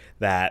thing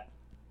that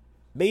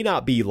may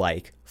not be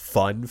like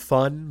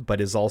fun, but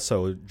is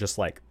also just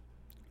like,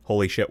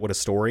 holy shit, what a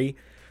story,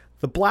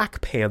 the Black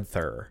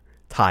Panther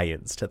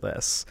tie-ins to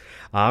this.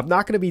 I'm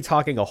not going to be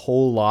talking a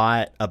whole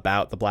lot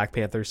about the Black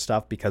Panther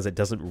stuff because it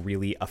doesn't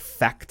really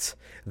affect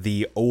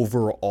the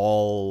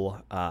overall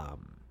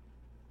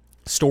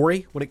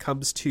story when it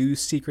comes to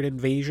Secret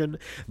Invasion,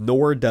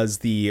 nor does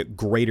the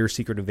greater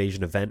Secret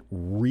Invasion event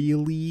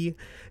really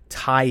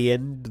tie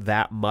in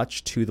that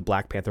much to the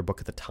Black Panther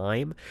book at the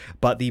time.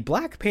 But the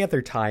Black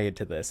Panther tie-in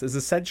to this is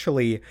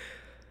essentially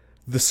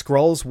the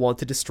Skrulls want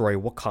to destroy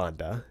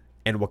Wakanda,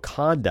 and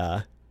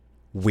Wakanda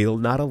will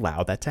not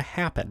allow that to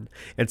happen.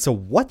 And so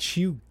what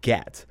you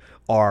get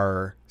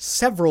are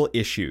several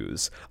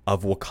issues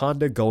of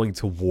Wakanda going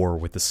to war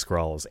with the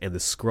Skrulls, and the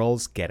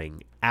Skrulls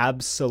getting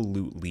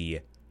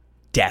absolutely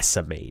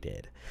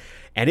decimated.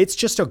 And it's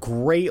just a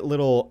great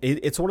little,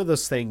 it's one of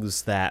those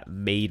things that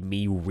made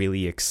me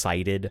really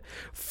excited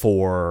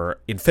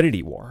for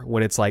Infinity War,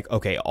 when it's like,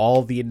 okay,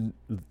 all the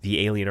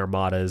alien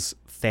armadas,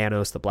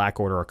 Thanos, the Black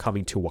Order, are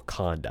coming to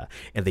Wakanda,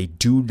 and they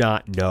do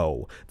not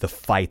know the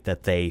fight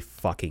that they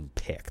fucking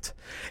picked.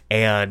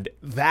 And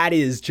that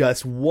is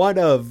just one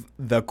of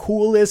the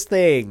coolest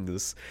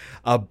things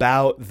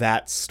about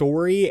that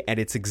story, and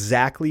it's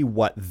exactly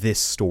what this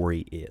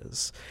story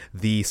is.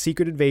 The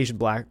Secret Invasion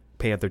Black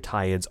Panther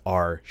tie-ins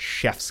are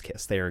chef's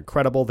kiss. They are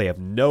incredible. They have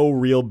no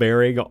real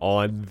bearing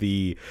on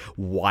the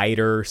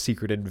wider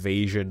Secret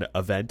Invasion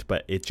event,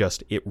 but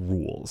it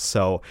rules.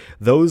 So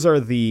those are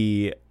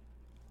the,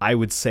 I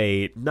would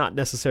say, not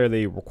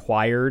necessarily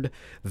required,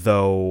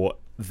 though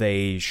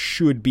they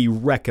should be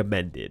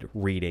recommended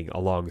reading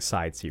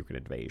alongside Secret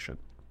Invasion.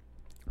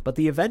 But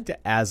the event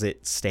as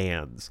it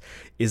stands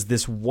is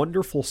this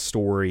wonderful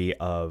story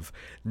of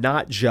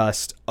not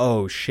just,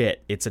 oh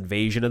shit, it's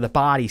Invasion of the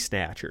Body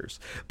Snatchers,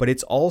 but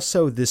it's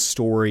also this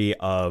story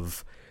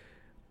of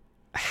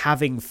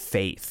having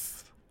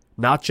faith,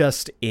 not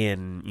just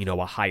in,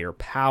 a higher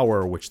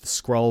power, which the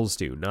Skrulls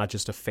do, not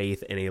just a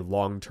faith in a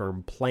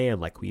long-term plan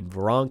like Queen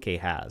Veranke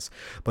has,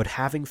 but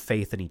having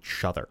faith in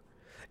each other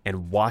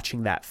and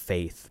watching that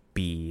faith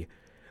be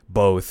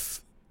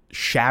both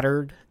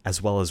shattered as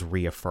well as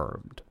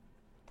reaffirmed.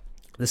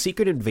 The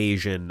Secret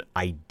Invasion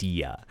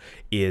idea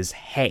is,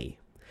 hey,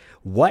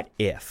 what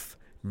if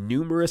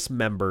numerous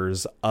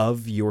members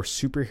of your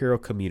superhero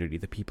community,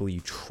 the people you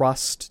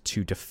trust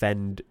to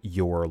defend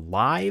your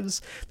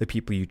lives, the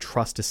people you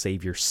trust to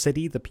save your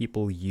city, the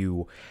people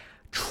you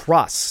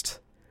trust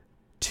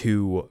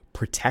to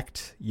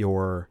protect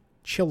your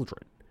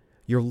children,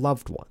 your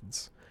loved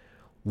ones,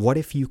 what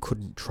if you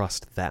couldn't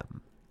trust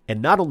them?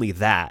 And not only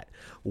that,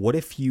 what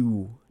if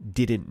you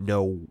didn't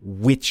know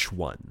which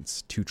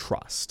ones to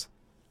trust?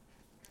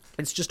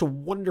 It's just a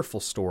wonderful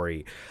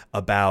story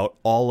about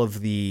all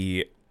of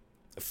the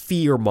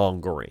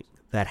fear-mongering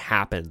that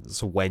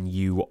happens when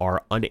you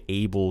are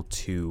unable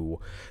to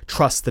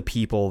trust the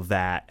people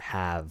that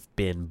have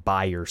been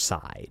by your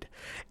side.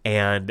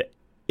 And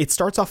it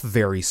starts off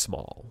very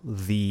small.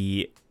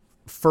 The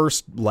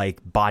first like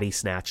body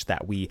snatch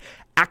that we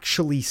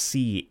actually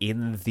see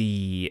in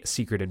the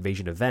Secret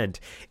Invasion event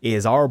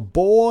is our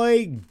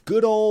boy,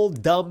 good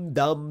old Dum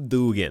Dum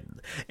Dugan.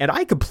 And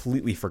I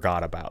completely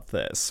forgot about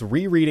this.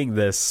 Rereading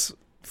this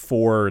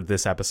for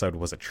this episode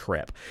was a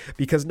trip,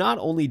 because not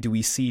only do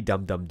we see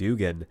Dum Dum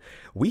Dugan,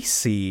 we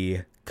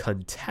see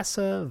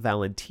Contessa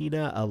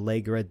Valentina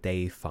Allegra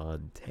de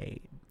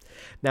Fontaine.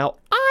 Now,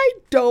 I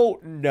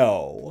don't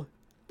know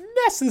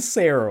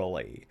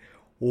necessarily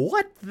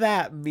what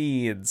that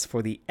means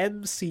for the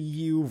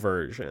MCU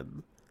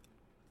version,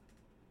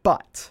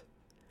 but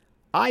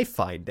I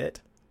find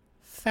it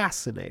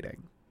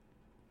fascinating.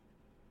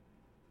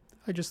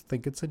 I just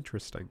think it's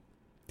interesting.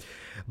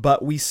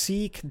 But we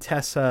see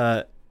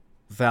Contessa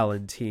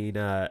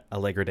Valentina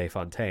Allegra de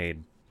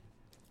Fontaine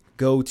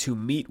go to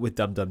meet with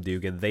Dum Dum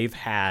Dugan. They've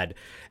had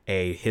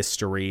a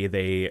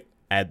history.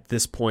 At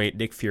this point,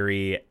 Nick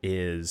Fury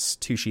is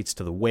 2 sheets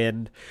to the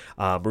wind.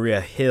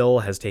 Maria Hill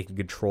has taken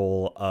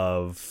control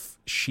of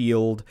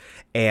S.H.I.E.L.D.,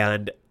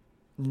 and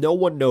no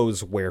one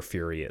knows where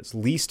Fury is,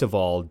 least of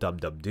all Dum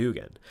Dum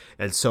Dugan.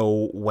 And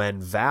so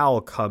when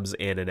Val comes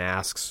in and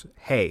asks,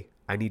 hey,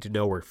 I need to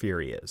know where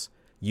Fury is.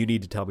 You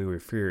need to tell me where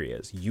Fury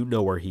is. You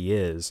know where he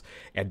is.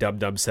 And Dum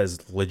Dum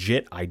says,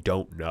 legit, I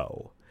don't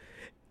know.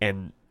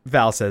 And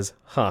Val says,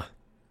 huh,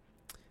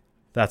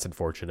 that's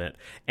unfortunate.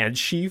 And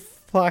she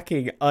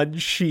fucking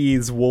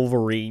unsheathes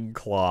Wolverine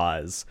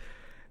claws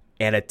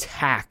and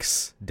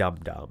attacks Dum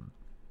Dum.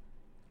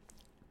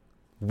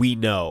 We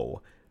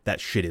know that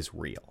shit is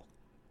real.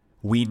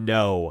 We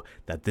know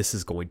that this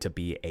is going to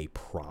be a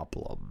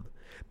problem,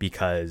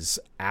 because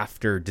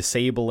after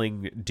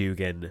disabling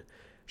Dugan,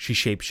 she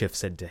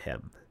shapeshifts into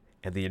him,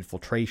 and the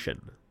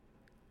infiltration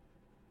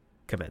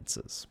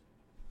commences.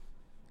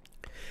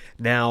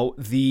 Now,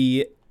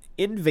 the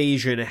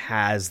invasion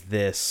has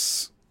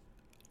this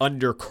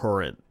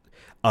undercurrent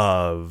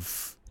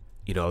of,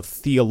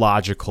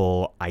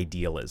 theological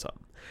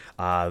idealism.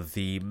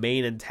 The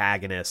main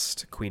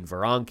antagonist, Queen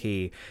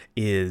Veranke,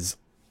 is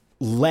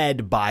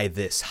led by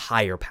this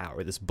higher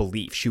power, this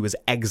belief. She was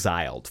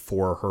exiled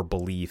for her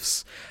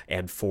beliefs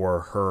and for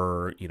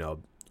her,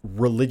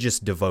 religious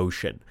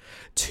devotion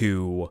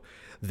to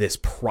this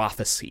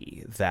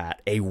prophecy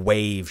that a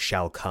wave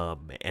shall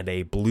come and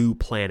a blue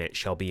planet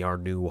shall be our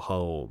new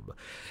home.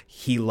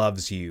 He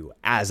loves you,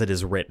 as it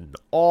is written.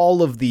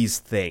 All of these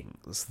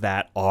things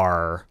that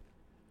are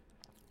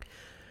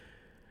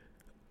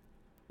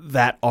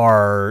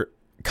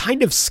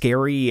kind of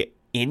scary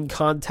in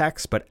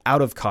context, but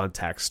out of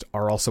context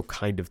are also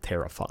kind of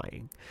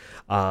terrifying.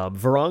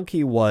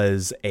 Veranke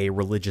was a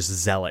religious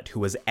zealot who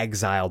was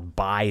exiled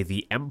by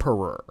the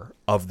Emperor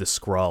of the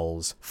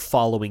Skrulls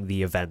following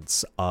the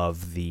events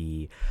of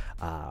the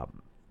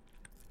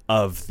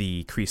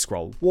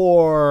Kree-Skrull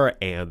War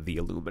and the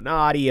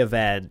Illuminati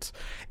event.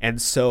 And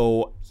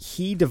so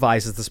he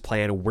devises this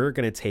plan. We're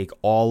going to take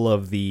all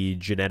of the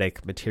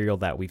genetic material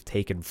that we've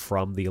taken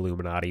from the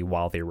Illuminati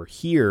while they were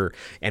here,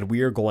 and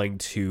we are going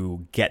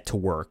to get to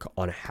work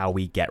on how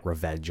we get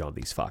revenge on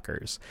these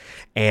fuckers.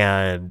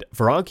 And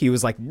Veranke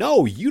was like,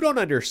 no, you don't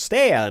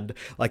understand.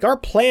 Like, our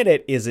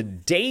planet is in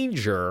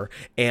danger,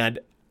 and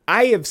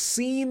I have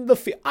seen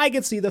I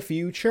can see the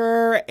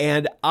future,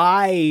 and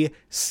I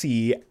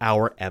see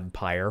our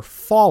empire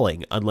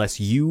falling unless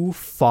you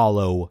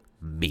follow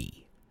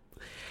me.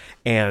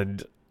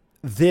 And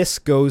this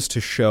goes to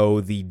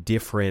show the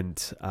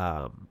different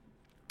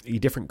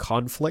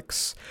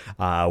conflicts.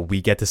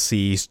 We get to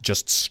see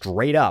just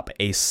straight up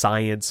a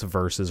science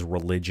versus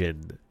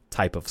religion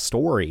type of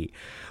story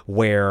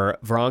where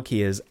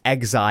Veranke is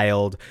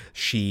exiled.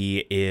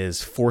 She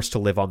is forced to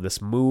live on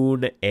this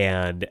moon,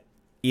 and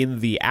in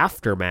the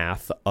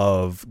aftermath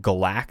of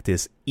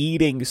Galactus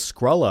eating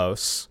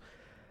Skrullos,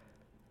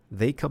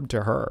 they come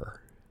to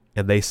her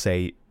and they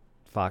say,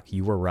 fuck,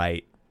 you were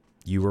right.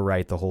 You were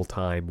right the whole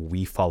time.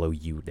 We follow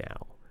you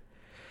now.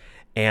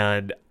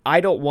 And I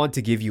don't want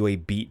to give you a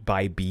beat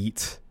by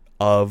beat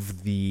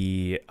of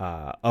the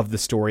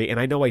story, and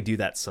I know I do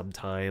that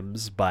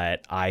sometimes,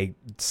 but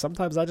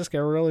sometimes I just get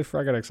really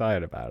fucking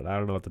excited about it. I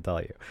don't know what to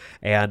tell you.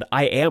 And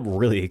I am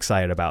really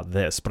excited about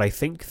this, but I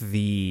think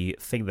the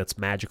thing that's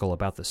magical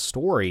about the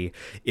story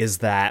is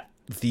that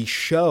the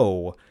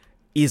show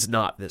is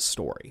not this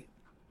story.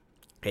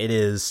 It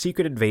is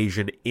Secret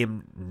Invasion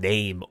in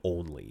name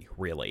only,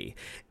 really.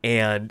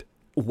 And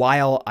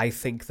while I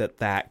think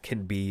that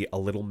can be a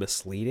little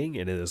misleading,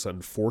 and it is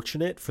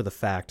unfortunate for the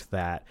fact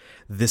that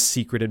this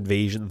Secret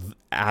Invasion,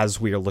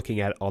 as we are looking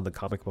at on the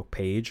comic book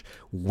page,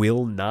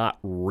 will not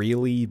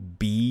really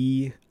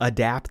be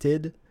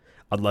adapted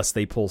unless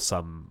they pull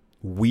some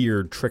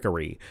weird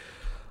trickery.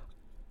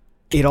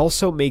 It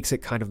also makes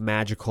it kind of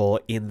magical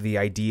in the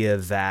idea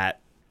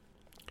that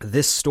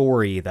this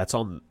story that's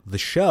on the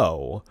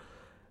show,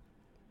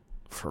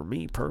 for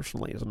me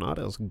personally, is not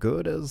as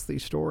good as the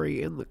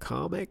story in the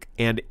comic.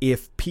 And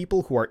if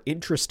people who are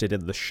interested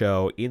in the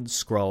show, in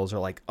Skrulls, are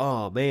like,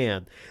 oh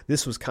man,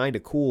 this was kind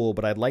of cool,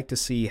 but I'd like to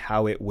see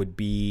how it would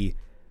be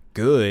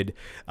good,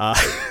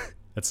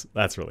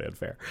 that's really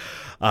unfair.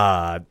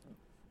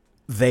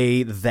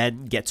 they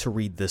then get to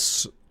read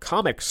this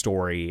comic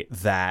story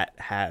that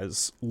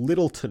has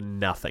little to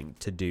nothing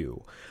to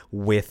do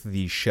with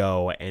the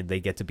show, and they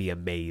get to be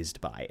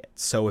amazed by it.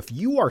 So if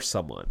you are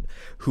someone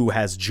who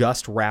has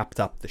just wrapped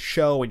up the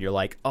show and you're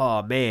like,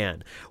 oh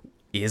man,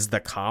 is the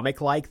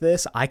comic like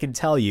this? I can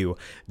tell you,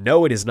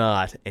 no, it is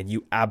not, and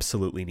you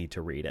absolutely need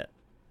to read it.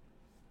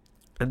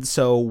 And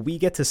so we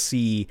get to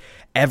see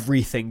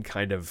everything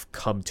kind of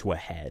come to a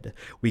head.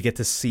 We get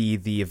to see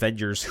the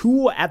Avengers,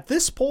 who at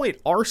this point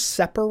are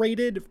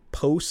separated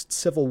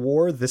post-Civil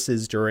War. This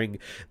is during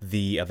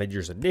the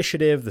Avengers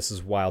Initiative. This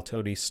is while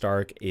Tony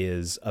Stark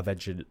is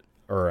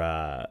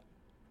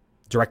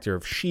Director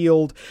of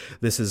S.H.I.E.L.D.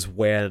 This is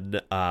when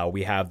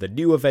we have the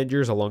new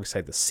Avengers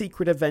alongside the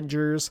Secret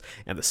Avengers,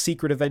 and the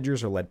Secret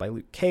Avengers are led by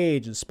Luke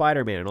Cage and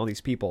Spider-Man and all these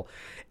people.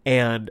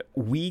 And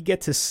we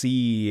get to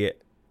see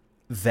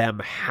them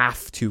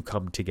have to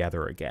come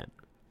together again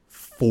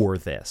for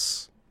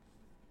this.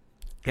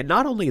 And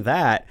not only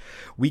that,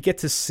 we get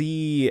to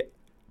see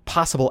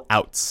possible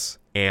outs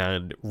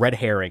and red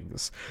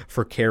herrings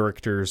for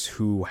characters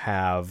who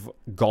have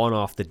gone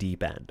off the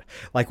deep end.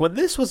 Like when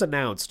this was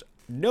announced,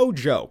 no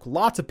joke,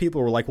 lots of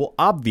people were like, well,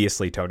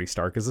 obviously Tony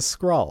Stark is a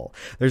Skrull.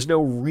 There's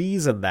no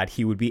reason that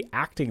he would be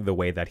acting the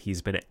way that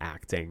he's been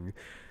acting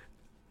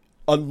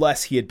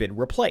unless he had been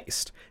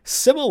replaced.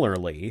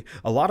 Similarly,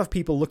 a lot of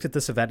people looked at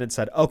this event and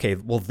said, okay,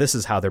 well, this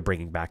is how they're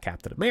bringing back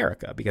Captain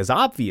America, because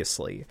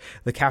obviously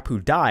the Cap who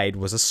died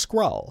was a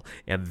Skrull,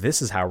 and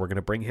this is how we're going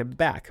to bring him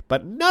back.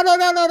 But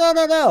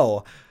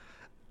no.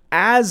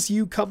 As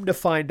you come to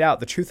find out,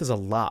 the truth is a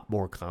lot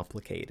more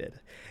complicated.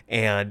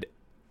 And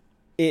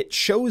it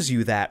shows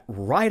you that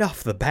right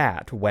off the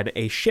bat, when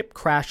a ship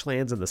crash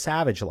lands in the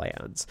Savage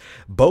Lands,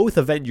 both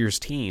Avengers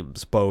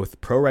teams, both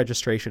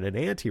pro-registration and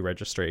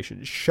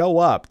anti-registration, show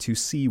up to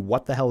see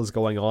what the hell is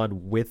going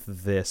on with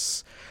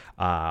this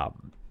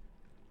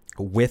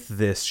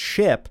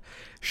ship.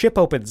 Ship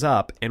opens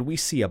up, and we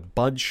see a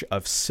bunch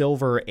of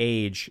Silver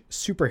Age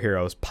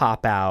superheroes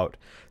pop out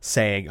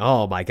saying,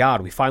 oh my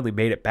god, we finally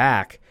made it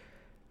back.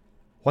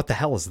 What the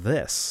hell is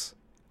this?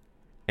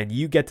 And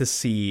you get to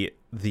see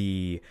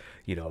the,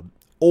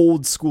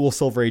 old school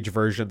Silver Age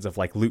versions of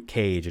like Luke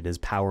Cage and his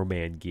Power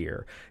Man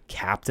gear,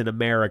 Captain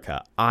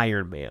America,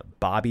 Iron Man,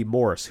 Bobby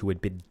Morse, who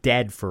had been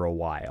dead for a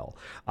while.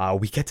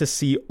 We get to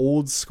see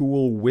old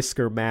school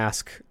Whisker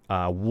Mask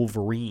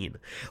Wolverine.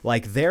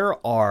 Like, there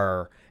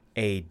are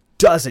a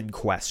dozen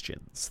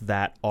questions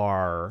that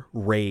are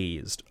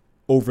raised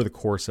over the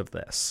course of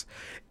this.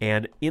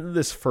 And in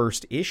this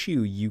first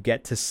issue, you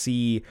get to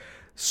see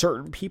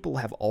certain people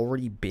have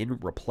already been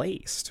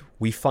replaced.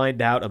 We find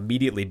out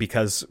immediately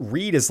because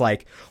Reed is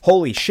like,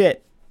 holy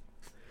shit,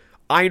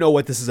 I know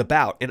what this is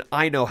about, and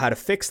I know how to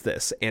fix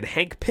this. And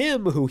Hank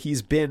Pym, who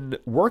he's been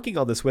working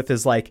on this with,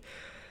 is like,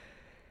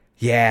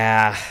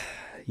 yeah,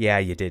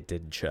 you did,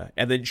 didn't you?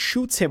 And then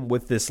shoots him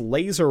with this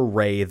laser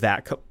ray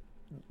that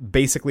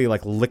basically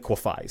like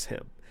liquefies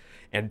him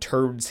and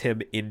turns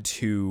him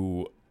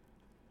into,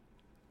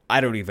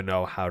 I don't even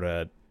know how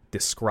to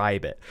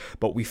describe it,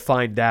 but we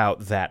find out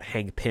that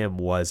Hank Pym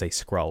was a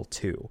Skrull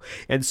too.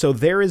 And so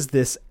there is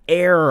this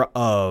air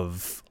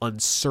of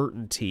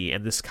uncertainty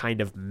and this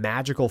kind of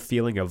magical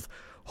feeling of,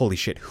 holy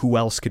shit, who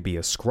else could be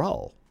a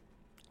Skrull?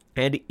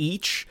 And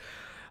each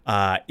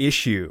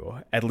issue,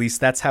 at least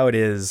that's how it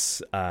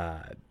is,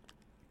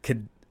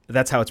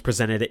 that's how it's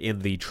presented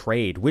in the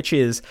trade, which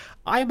is,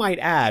 I might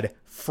add,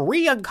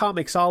 free on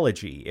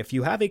Comixology. If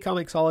you have a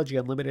Comixology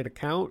Unlimited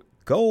account,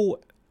 go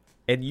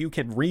and you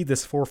can read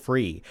this for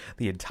free,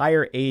 the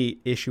entire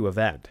 8-issue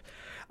event.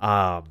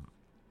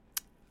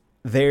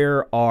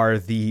 There are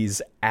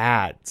these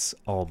ads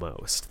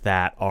almost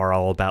that are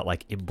all about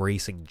like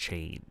embracing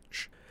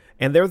change.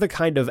 And they're the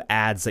kind of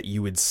ads that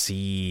you would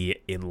see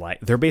in like,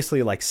 they're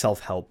basically like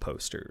self-help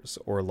posters,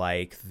 or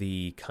like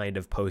the kind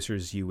of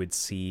posters you would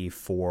see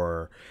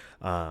for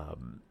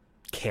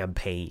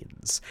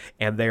campaigns.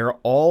 And they're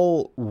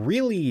all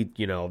really,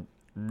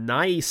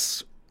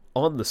 nice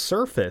on the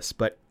surface,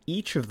 but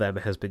each of them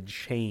has been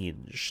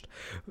changed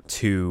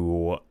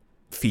to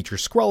feature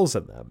Skrulls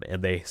in them,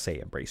 and they say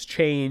embrace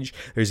change.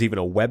 There's even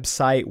a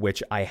website,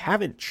 which I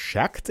haven't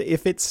checked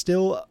if it's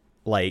still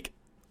like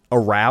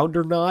around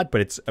or not,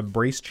 but it's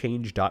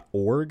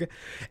embracechange.org.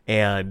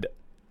 And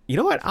you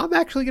know what? I'm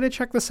actually going to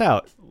check this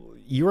out.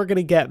 You are going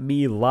to get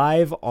me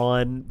live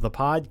on the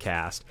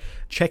podcast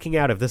checking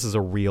out if this is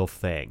a real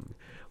thing.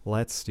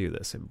 Let's do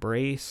this.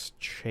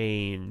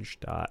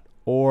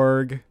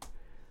 Embracechange.org.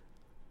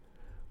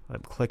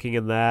 I'm clicking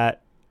in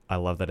that. I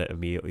love that it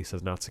immediately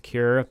says not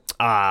secure.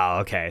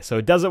 Okay. So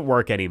it doesn't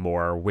work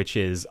anymore, which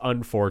is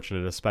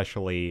unfortunate,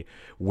 especially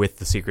with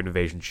the Secret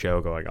Invasion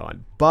show going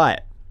on.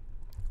 But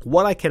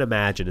what I can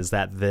imagine is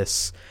that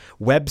this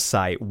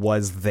website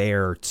was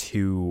there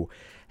to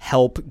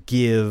help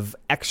give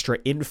extra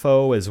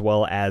info as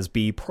well as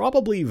be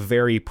probably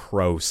very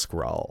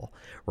pro-Skrull,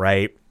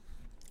 right?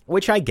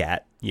 Which I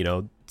get.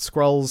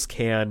 Skrulls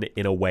can,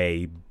 in a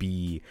way,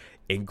 be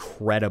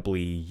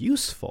incredibly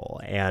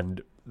useful,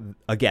 and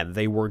again,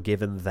 they were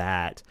given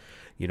that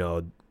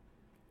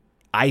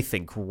I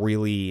think,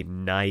 really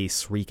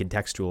nice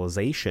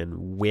recontextualization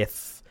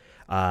with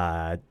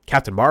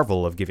Captain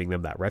Marvel of giving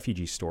them that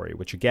refugee story,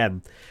 which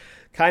again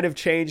kind of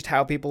changed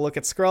how people look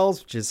at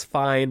Skrulls, which is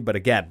fine, but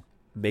again,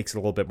 makes it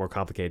a little bit more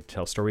complicated to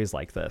tell stories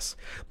like this.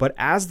 But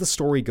as the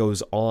story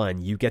goes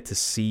on, you get to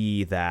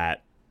see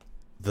that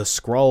the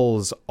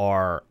Skrulls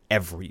are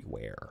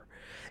everywhere.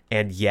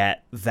 And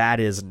yet that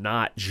is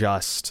not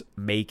just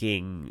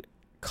making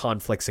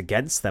conflicts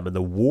against them and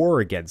the war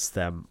against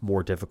them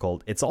more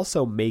difficult. It's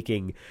also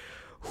making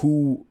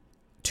who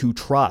to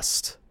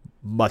trust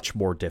much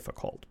more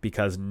difficult,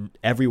 because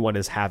everyone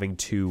is having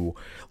to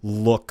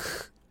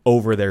look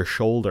over their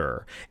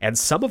shoulder, and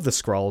some of the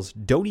Skrulls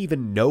don't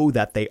even know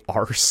that they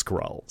are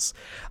Skrulls.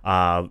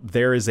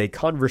 There is a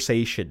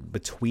conversation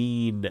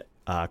between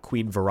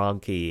Queen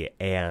Veranke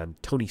and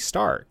Tony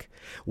Stark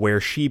where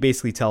she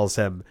basically tells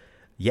him,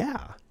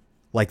 yeah,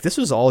 like, this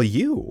was all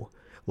you.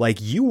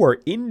 Like, you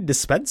were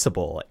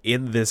indispensable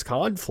in this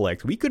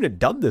conflict. We couldn't have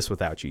done this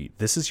without you.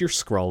 This is your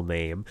Skrull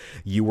name.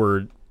 You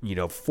were,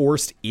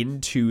 forced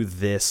into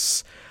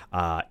this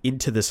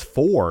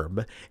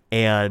form,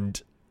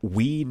 and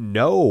we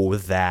know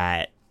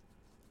that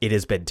it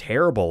has been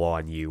terrible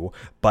on you,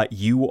 but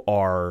you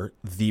are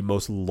the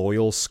most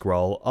loyal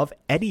Skrull of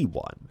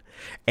anyone.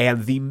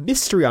 And the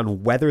mystery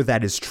on whether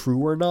that is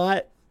true or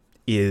not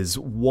is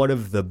one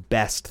of the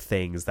best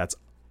things that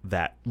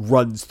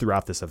runs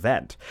throughout this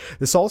event.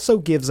 This also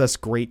gives us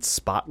great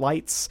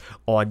spotlights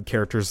on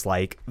characters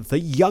like the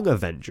Young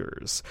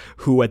Avengers,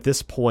 who at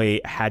this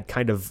point had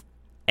kind of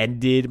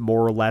ended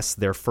more or less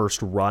their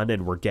first run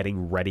and were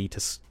getting ready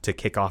to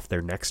kick off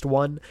their next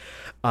one.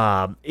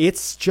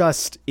 It's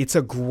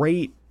a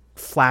great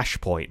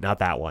flashpoint, not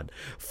that one,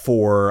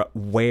 for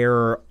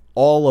where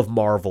all of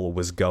Marvel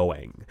was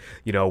going.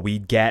 We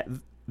get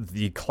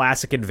the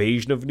classic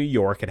invasion of New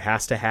York. It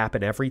has to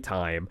happen every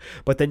time.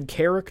 But then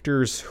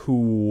characters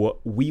who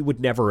we would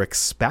never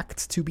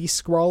expect to be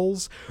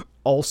Skrulls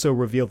also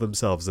reveal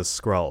themselves as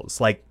Skrulls.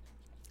 Like,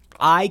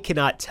 I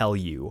cannot tell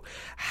you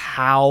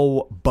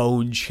how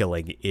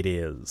bone-chilling it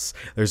is.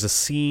 There's a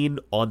scene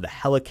on the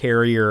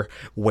helicarrier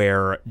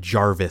where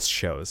Jarvis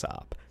shows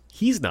up.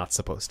 He's not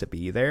supposed to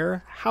be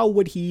there. How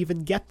would he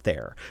even get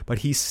there? But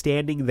he's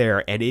standing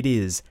there, and it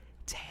is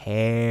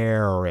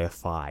terrifying.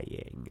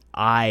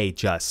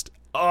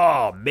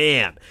 Oh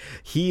man,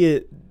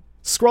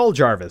 Skrull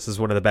Jarvis is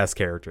one of the best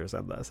characters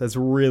in this. It's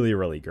really,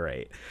 really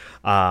great.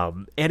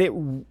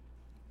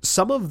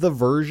 Some of the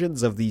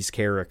versions of these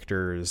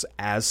characters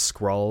as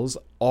Skrulls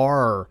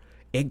are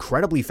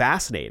incredibly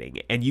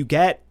fascinating, and you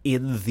get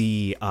in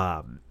the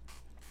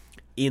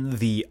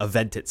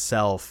event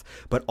itself,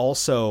 but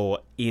also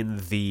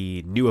in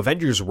the New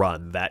Avengers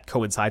run that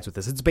coincides with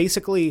this. It's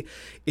basically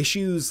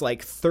issues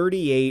like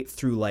 38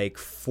 through like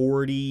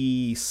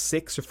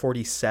 46 or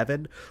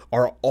 47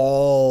 are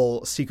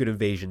all Secret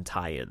Invasion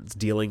tie-ins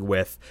dealing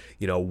with,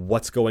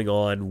 what's going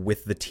on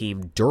with the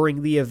team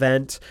during the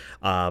event,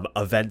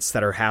 events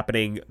that are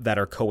happening that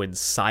are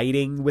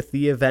coinciding with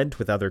the event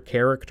with other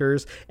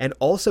characters, and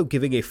also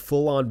giving a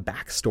full-on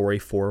backstory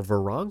for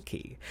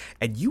Veranke.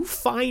 And you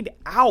find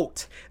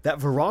out that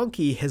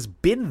Veranke has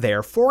been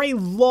there for a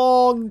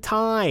long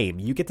time.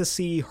 You get to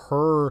see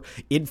her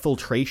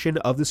infiltration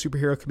of the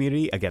superhero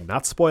community. Again,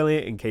 not spoiling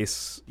it in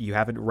case you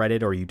haven't read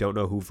it or you don't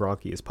know who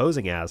Veranke is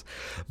posing as,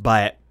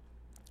 but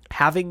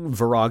having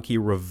Veranke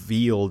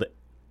revealed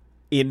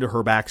in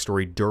her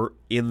backstory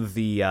in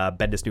the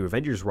Bendis New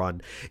Avengers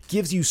run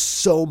gives you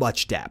so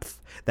much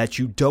depth that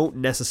you don't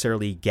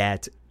necessarily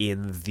get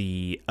in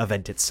the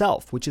event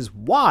itself, which is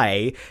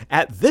why,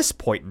 at this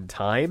point in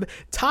time,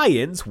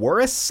 tie-ins were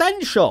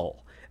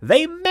essential.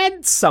 They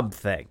meant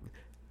something.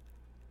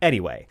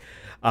 Anyway,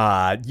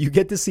 you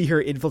get to see her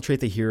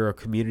infiltrate the hero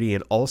community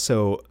and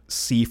also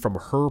see from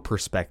her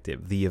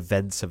perspective the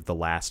events of the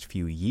last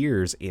few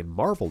years in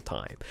Marvel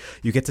time.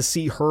 You get to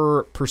see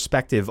her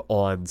perspective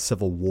on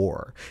Civil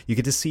War. You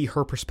get to see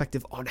her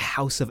perspective on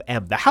House of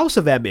M. The House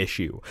of M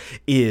issue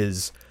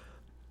is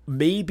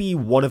maybe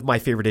one of my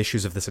favorite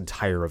issues of this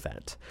entire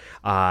event.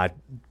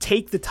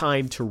 Take the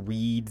time to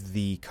read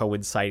the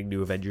coinciding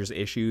New Avengers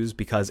issues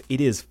because it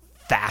is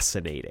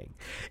fascinating.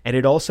 And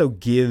it also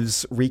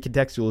gives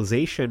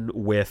recontextualization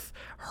with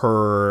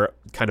her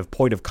kind of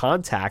point of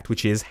contact,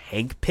 which is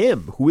Hank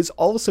Pym, who is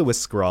also a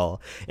Skrull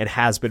and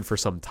has been for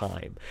some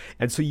time.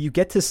 And so you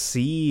get to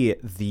see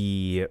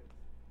the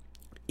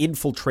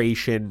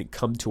infiltration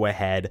come to a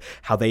head,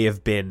 how they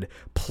have been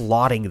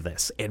plotting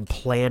this and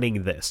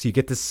planning this. You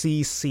get to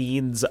see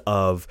scenes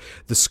of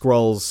the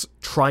Skrulls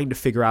trying to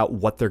figure out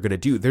what they're going to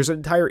do. There's an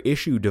entire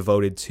issue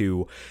devoted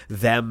to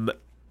them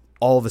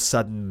all of a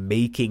sudden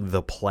making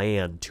the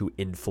plan to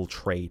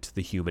infiltrate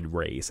the human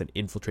race and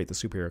infiltrate the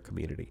superhero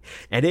community.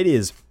 And it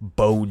is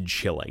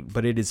bone-chilling,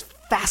 but it is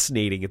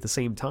fascinating at the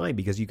same time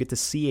because you get to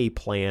see a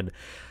plan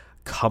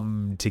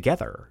come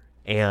together.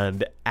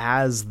 And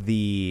as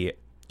the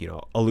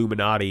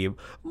Illuminati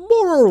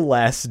more or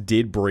less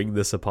did bring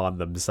this upon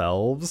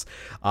themselves,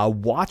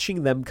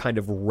 watching them kind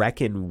of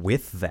reckon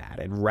with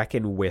that and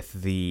reckon with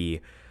the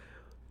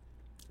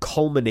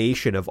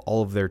culmination of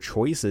all of their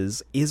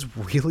choices is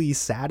really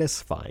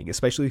satisfying,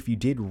 especially if you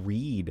did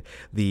read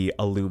the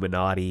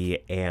Illuminati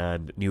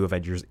and New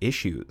Avengers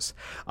issues.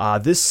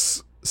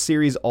 This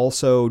series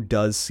also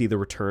does see the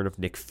return of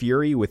Nick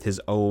Fury with his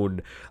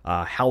own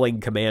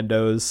Howling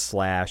Commandos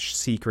 /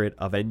 Secret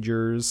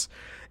Avengers.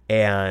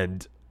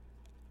 And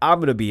I'm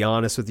going to be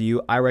honest with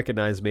you, I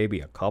recognize maybe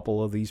a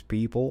couple of these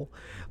people.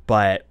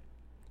 But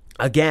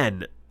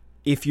again,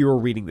 if you're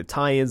reading the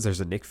tie-ins,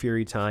 there's a Nick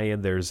Fury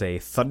tie-in, there's a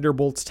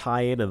Thunderbolts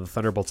tie-in, and the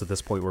Thunderbolts at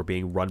this point were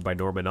being run by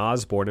Norman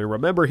Osborn. And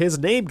remember his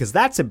name, because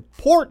that's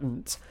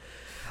important.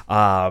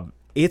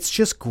 It's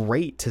just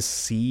great to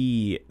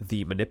see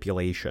the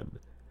manipulation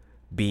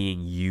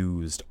being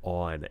used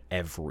on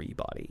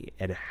everybody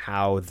and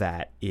how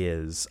that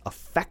is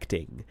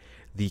affecting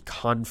the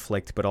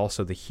conflict, but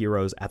also the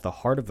heroes at the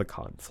heart of the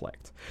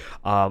conflict.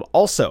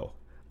 Also,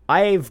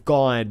 I've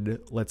gone,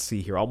 let's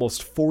see here,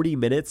 almost 40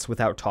 minutes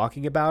without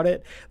talking about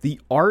it. The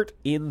art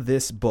in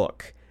this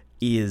book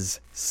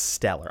is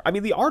stellar. I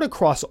mean, the art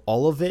across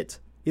all of it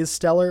is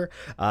stellar.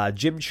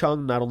 Jim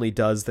Chung not only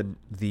does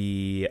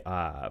the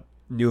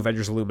New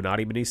Avengers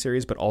Illuminati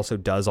miniseries, but also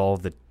does all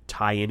of the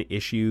tie-in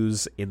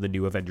issues in the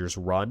New Avengers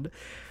run.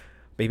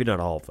 Maybe not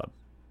all of them.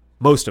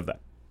 Most of them.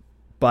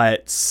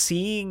 But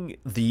seeing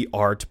the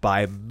art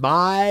by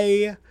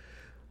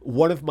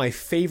one of my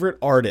favorite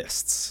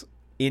artists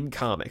in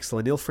comics,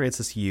 Leinil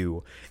Francis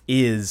Yu,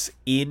 is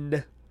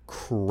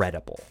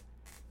incredible.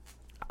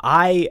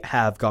 I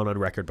have gone on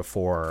record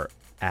before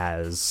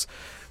as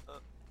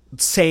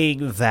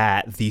saying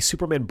that the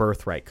Superman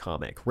Birthright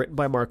comic, written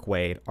by Mark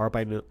Waid, art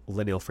by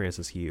Leinil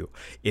Francis Yu,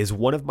 is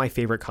one of my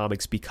favorite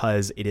comics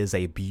because it is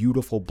a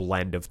beautiful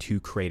blend of two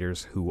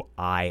creators who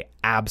I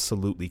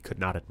absolutely could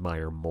not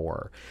admire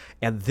more.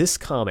 And this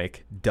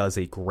comic does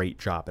a great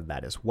job in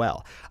that as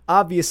well.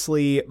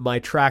 Obviously, my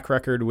track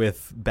record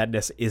with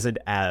Bendis isn't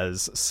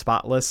as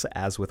spotless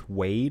as with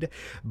Waid,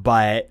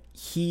 but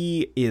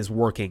he is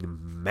working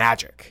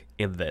magic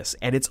in this,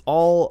 and it's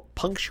all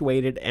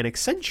punctuated and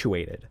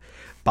accentuated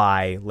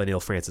by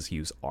Leinil Francis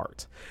Yu's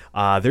art.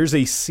 There's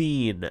a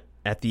scene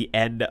at the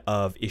end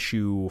of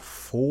issue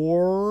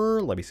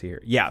 4, let me see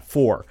here. Yeah,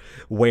 4,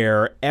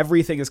 where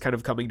everything is kind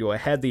of coming to a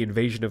head. The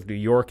invasion of New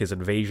York is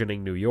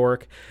invasioning New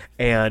York,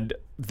 and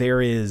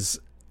there is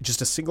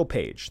just a single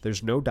page.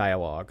 There's no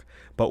dialogue,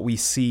 but we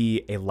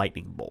see a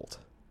lightning bolt.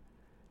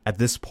 At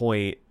this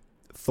point,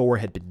 Thor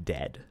had been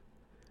dead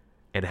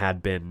and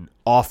had been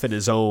off in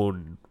his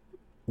own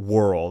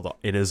world,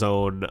 in his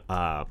own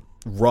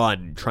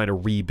run, trying to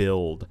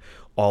rebuild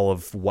all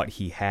of what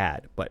he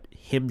had. But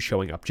him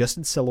showing up just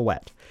in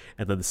silhouette,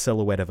 and then the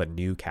silhouette of a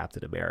new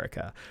Captain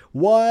America,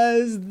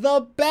 was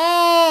the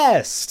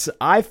best.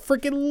 I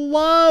freaking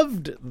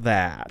loved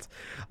that.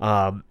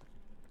 And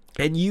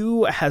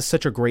Yu has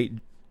such a great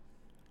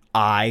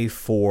eye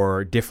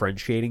for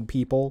differentiating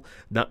people,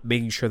 not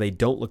making sure they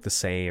don't look the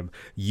same,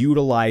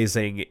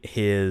 utilizing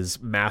his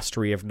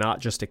mastery of not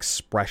just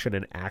expression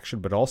and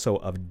action, but also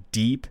of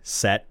deep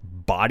set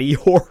body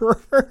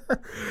horror.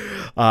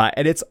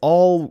 And it's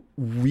all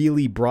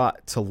really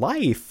brought to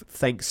life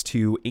thanks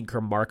to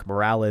inker Mark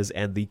Morales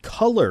and the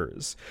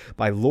colors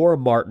by Laura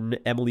Martin,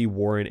 Emily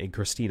Warren, and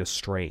Christina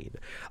Strain.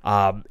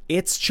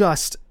 It's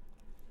just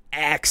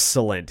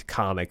excellent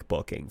comic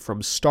booking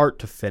from start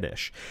to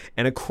finish.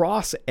 And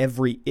across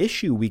every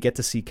issue, we get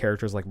to see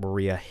characters like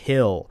Maria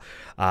Hill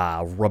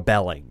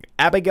rebelling.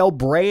 Abigail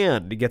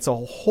Brand gets a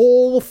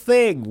whole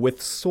thing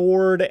with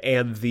Sword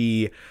and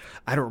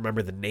I don't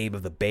remember the name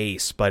of the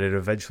base, but it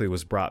eventually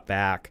was brought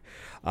back.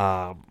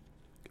 Her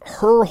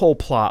whole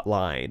plot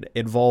line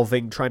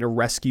involving trying to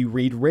rescue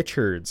Reed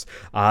Richards,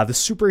 the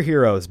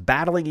superheroes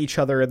battling each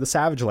other in the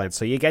Savage Land.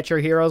 So you get your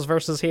heroes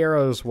versus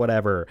heroes,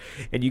 whatever.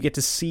 And you get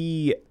to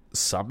see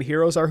some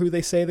heroes are who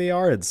they say they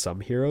are, and some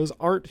heroes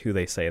aren't who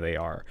they say they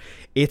are.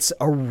 It's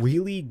a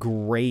really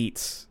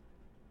great,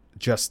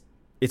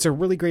 it's a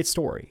really great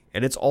story.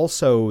 And it's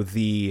also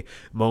the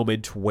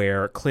moment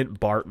where Clint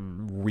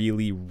Barton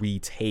really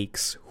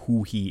retakes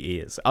who he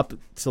is. Up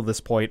till this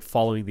point,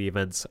 following the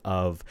events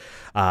of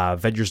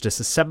Avengers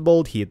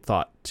Disassembled, he had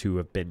thought to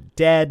have been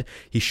dead.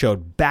 He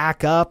showed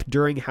back up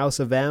during House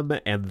of M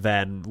and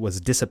then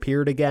was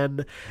disappeared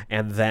again.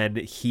 And then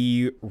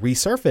he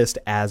resurfaced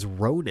as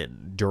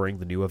Ronin during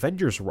the New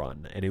Avengers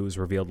run. And it was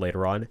revealed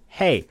later on,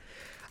 hey,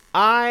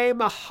 I'm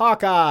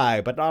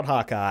Hawkeye, but not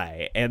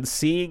Hawkeye. And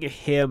seeing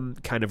him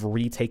kind of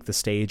retake the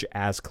stage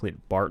as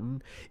Clint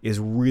Barton is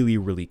really,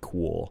 really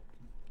cool.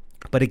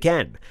 But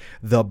again,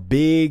 the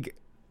big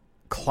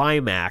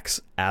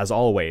climax, as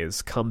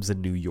always, comes in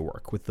New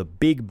York with the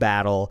big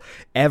battle.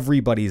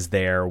 Everybody's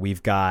there.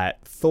 We've got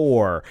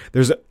Thor.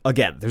 There's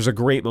a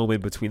great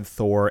moment between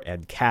Thor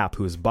and Cap,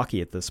 who is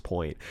Bucky at this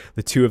point.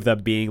 The two of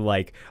them being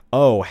like,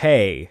 oh,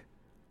 hey,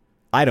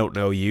 I don't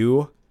know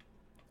you.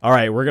 All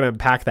right, we're going to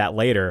unpack that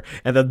later.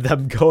 And then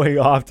them going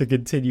off to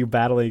continue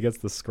battling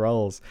against the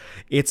Skrulls.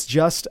 It's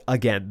just,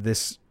 again,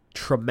 this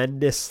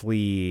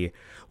tremendously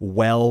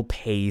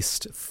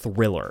well-paced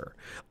thriller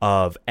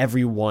of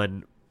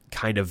everyone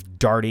kind of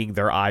darting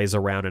their eyes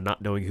around and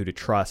not knowing who to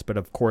trust, but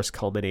of course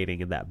culminating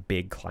in that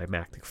big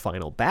climactic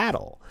final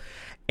battle.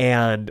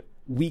 And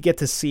we get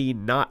to see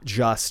not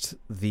just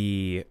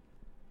the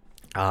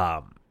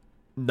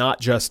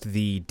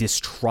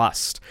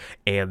distrust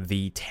and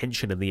the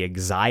tension and the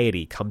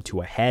anxiety come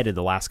to a head in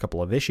the last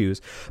couple of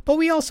issues, but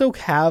we also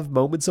have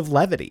moments of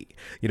levity.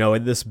 You know,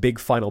 in this big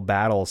final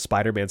battle,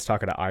 Spider-Man's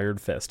talking to Iron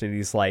Fist, and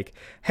he's like,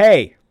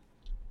 hey,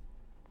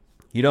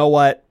 you know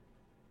what?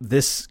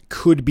 This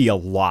could be a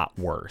lot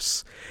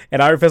worse.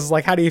 And Iron Fist is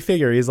like, how do you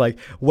figure? He's like,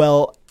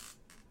 well,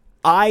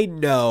 I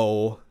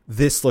know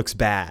this looks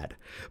bad,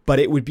 but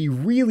it would be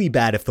really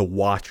bad if the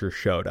Watcher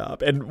showed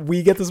up. And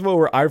we get this moment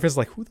where Iron Fist is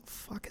like, who the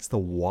fuck is the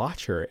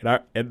Watcher?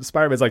 And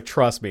Spider-Man's like,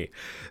 trust me,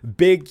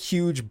 big,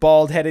 huge,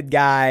 bald-headed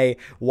guy,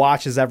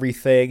 watches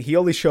everything. He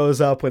only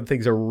shows up when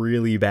things are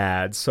really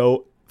bad.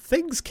 So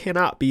things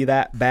cannot be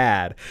that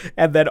bad.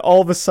 And then all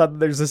of a sudden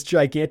there's this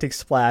gigantic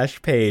splash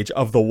page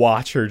of the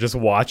Watcher just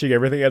watching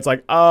everything. It's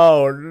like,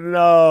 oh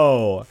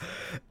no.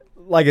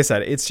 Like I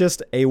said, it's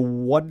just a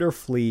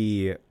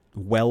wonderfully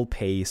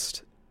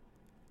well-paced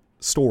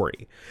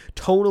story.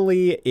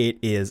 Tonally, it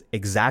is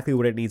exactly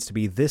what it needs to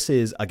be. This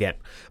is, again,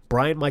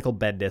 Brian Michael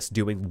Bendis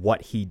doing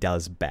what he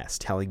does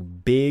best,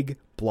 telling big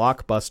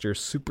blockbuster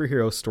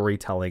superhero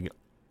storytelling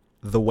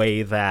the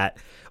way that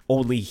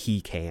only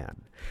he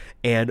can.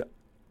 And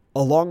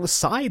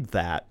alongside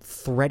that,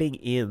 threading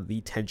in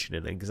the tension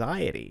and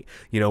anxiety.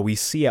 You know, we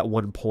see at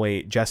one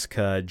point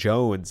Jessica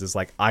Jones is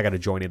like, I gotta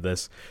join in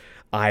this.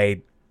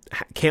 I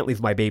can't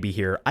leave my baby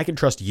here. I can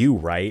trust you,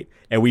 right?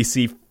 And we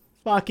see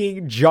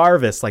fucking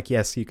Jarvis like,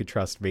 yes, you could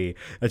trust me.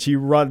 And she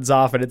runs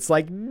off and it's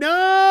like,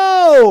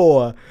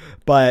 no!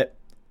 But,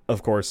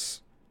 of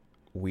course,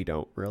 we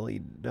don't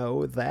really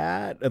know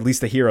that. At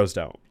least the heroes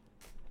don't.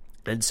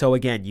 And so,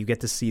 again, you get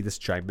to see this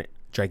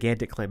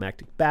gigantic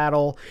climactic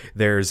battle.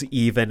 There's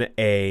even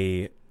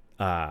a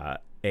fail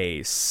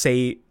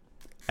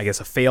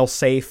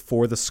safe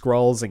for the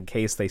Skrulls in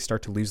case they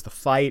start to lose the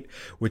fight,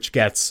 which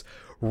gets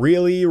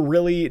really,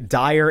 really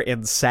dire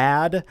and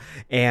sad.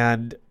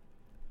 And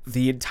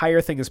the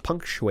entire thing is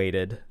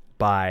punctuated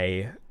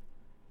by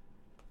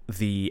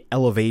the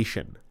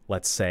elevation,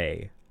 let's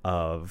say,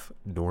 of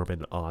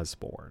Norman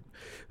Osborn,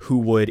 who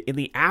would, in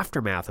the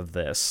aftermath of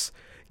this,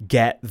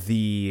 get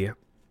the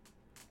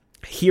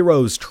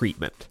hero's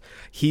treatment.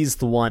 He's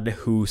the one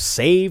who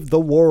saved the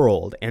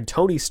world, and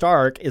Tony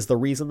Stark is the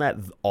reason that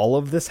all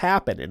of this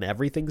happened and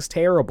everything's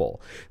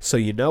terrible. So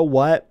you know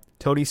what,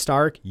 Tony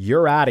Stark,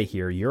 you're out of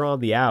here. You're on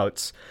the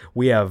outs.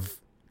 We have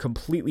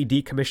completely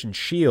decommissioned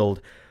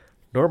S.H.I.E.L.D.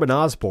 Norman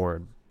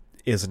Osborn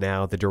is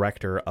now the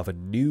director of a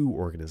new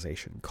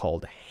organization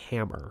called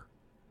Hammer.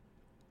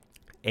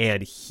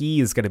 And he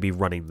is going to be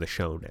running the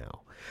show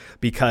now.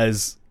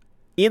 Because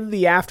in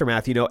the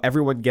aftermath, you know,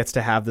 everyone gets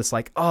to have this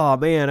like, oh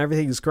man,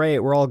 everything's great.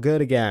 We're all good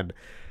again.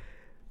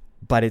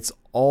 But it's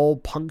all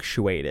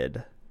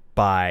punctuated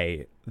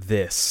by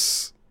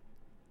this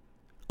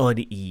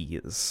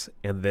unease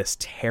and this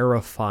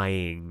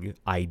terrifying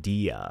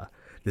idea,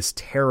 this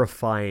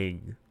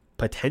terrifying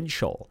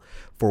potential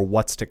for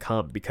what's to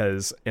come.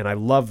 Because, and I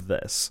love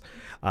this,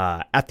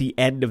 at the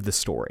end of the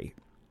story,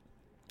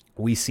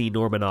 we see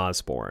Norman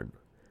Osborn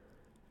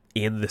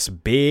in this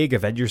big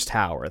Avengers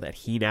Tower that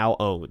he now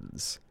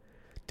owns,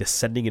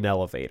 descending an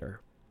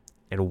elevator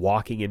and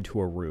walking into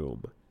a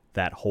room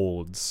that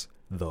holds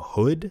the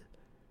Hood,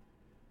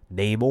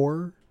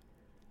 Namor,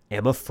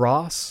 Emma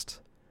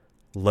Frost,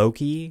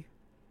 Loki,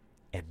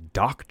 and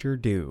Doctor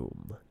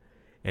Doom.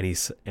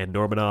 And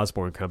Norman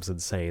Osborn comes in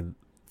saying,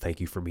 thank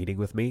you for meeting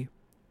with me.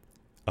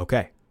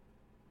 Okay,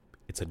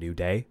 it's a new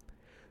day,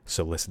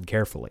 so listen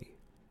carefully.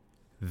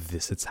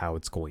 This is how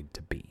it's going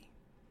to be.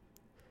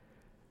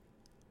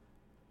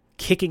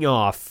 Kicking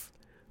off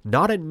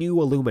not a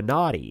new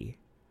Illuminati,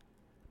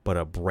 but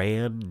a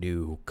brand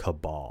new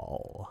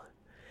Cabal.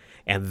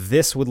 And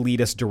this would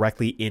lead us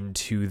directly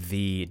into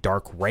the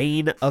Dark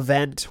Reign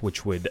event,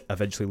 which would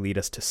eventually lead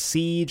us to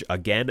Siege.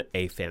 Again,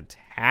 a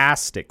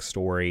fantastic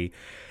story.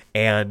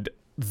 And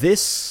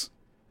this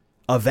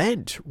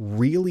event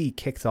really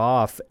kicked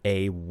off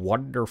a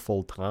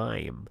wonderful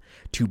time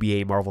to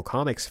be a Marvel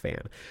Comics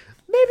fan.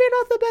 Maybe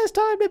not the best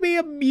time to be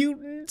a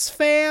Mutants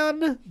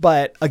fan,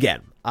 but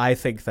again, I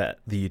think that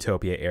the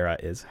Utopia era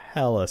is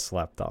hella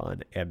slept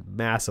on and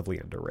massively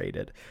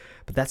underrated.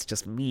 But that's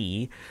just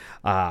me.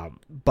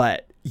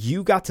 But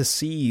you got to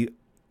see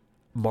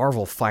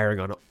Marvel firing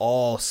on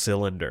all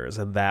cylinders,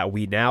 and that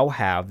we now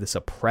have this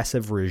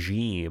oppressive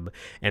regime,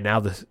 and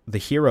now the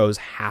heroes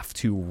have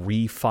to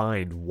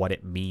refine what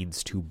it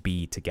means to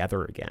be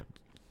together again.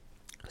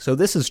 So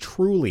this is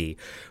truly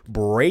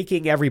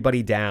breaking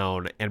everybody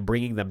down and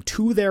bringing them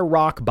to their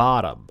rock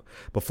bottom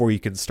before you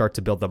can start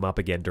to build them up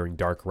again during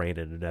Dark Reign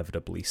and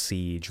inevitably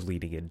Siege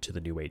leading into the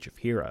New Age of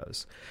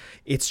Heroes.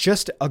 It's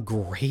just a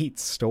great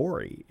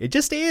story. It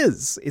just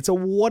is. It's a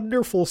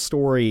wonderful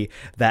story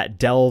that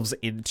delves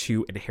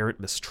into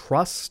inherent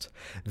mistrust,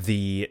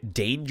 the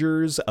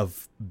dangers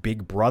of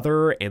Big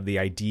Brother and the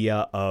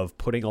idea of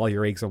putting all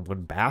your eggs in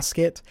one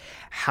basket,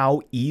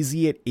 how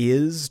easy it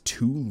is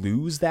to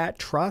lose that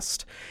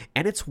trust.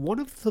 And it's one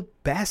of the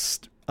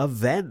best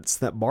events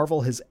that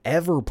Marvel has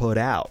ever put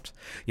out.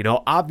 You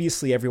know,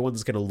 obviously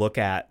everyone's going to look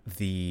at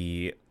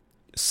the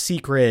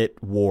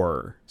Secret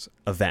Wars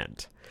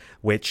event,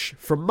 which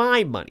for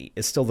my money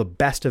is still the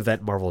best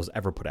event Marvel has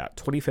ever put out.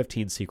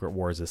 2015 Secret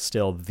Wars is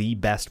still the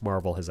best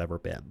Marvel has ever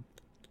been.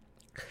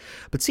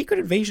 But Secret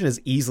Invasion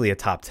is easily a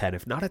top 10,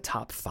 if not a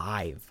top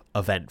 5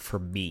 event for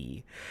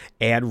me.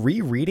 And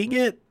rereading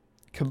it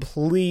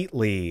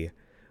completely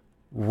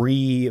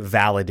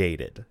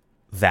revalidated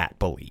that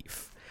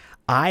belief.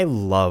 I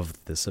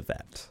loved this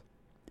event.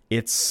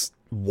 It's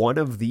one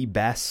of the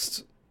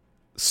best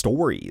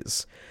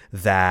stories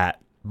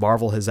that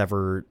Marvel has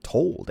ever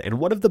told, and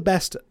one of the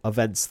best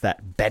events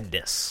that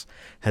Bendis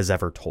has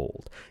ever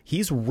told.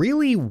 He's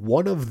really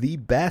one of the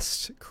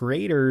best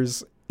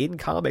creators in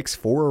comics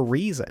for a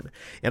reason.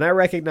 And I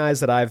recognize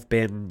that I've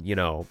been,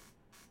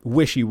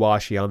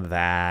 wishy-washy on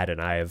that,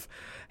 and I've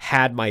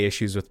had my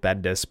issues with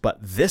Bendis, but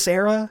this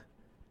era,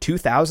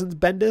 2000s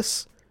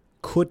Bendis,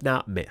 could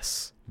not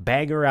miss.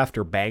 Banger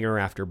after banger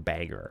after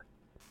banger.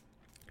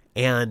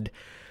 And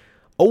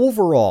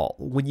overall,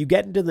 when you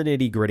get into the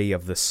nitty-gritty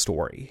of this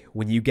story,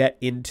 when you get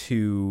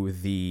into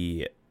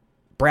the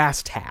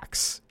brass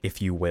tacks,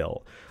 if you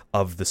will,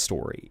 of the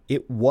story,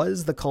 it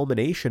was the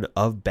culmination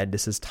of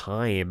Bendis'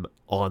 time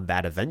on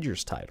that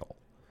Avengers title.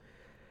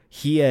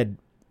 He had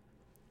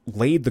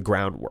laid the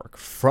groundwork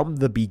from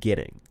the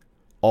beginning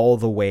all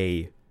the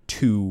way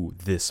to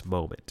this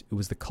moment. It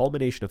was the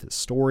culmination of his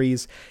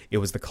stories. It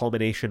was the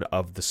culmination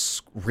of the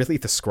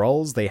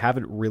Skrulls. They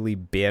haven't really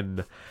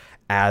been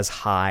as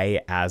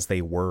high as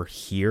they were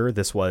here.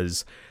 This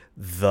was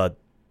the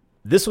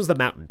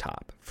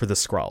mountaintop for the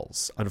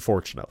Skrulls,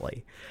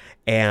 unfortunately.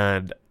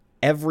 And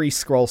every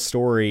Skrull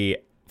story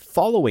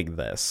following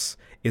this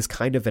is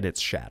kind of in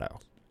its shadow.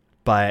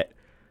 But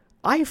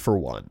I, for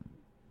one,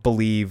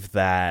 believe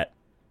that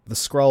the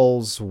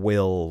Skrulls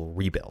will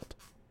rebuild.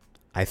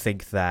 I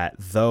think that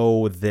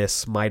though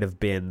this might have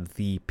been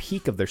the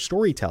peak of their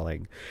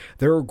storytelling,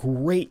 there are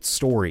great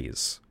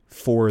stories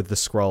for the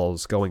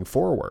Skrulls going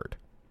forward.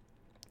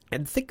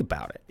 And think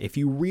about it. If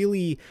you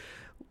really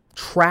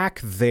track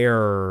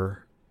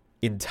their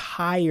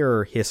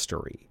entire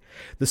history,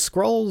 the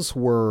Skrulls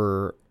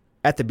were,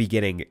 at the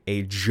beginning,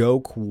 a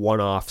joke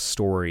one-off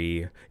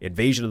story,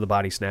 Invasion of the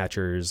Body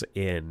Snatchers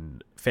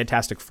in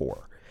Fantastic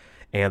Four.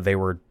 And they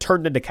were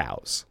turned into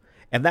cows.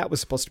 And that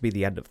was supposed to be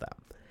the end of them.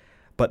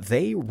 But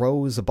they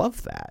rose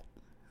above that.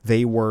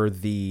 They were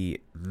the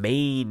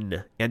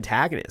main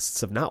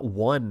antagonists of not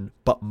one,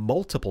 but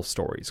multiple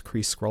stories.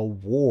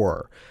 Kree-Skrull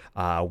War.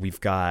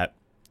 We've got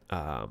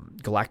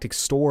Galactic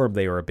Storm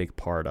they were a big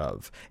part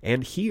of.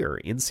 And here,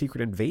 in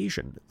Secret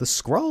Invasion, the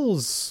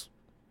Skrulls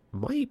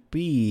might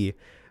be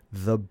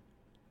the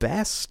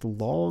best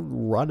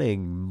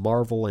long-running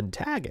Marvel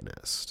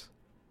antagonist,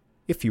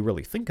 if you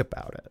really think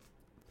about it.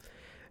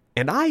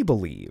 And I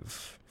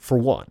believe, for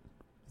one,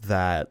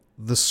 that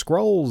the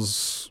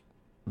Skrulls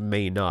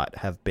may not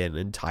have been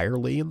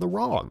entirely in the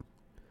wrong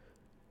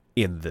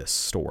in this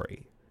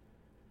story.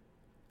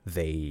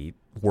 They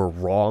were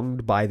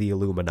wronged by the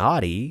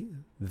Illuminati.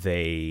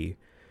 They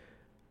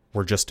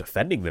were just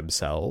defending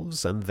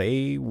themselves, and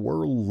they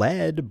were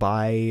led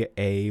by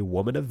a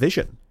woman of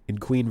vision in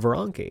Queen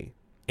Veranke.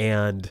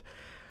 And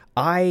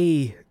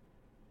I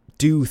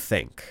do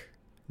think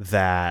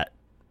that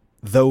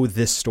though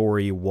this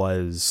story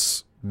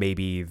was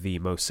maybe the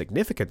most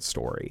significant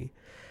story,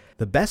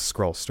 the best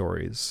Skrull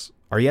stories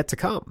are yet to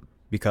come.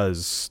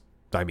 Because,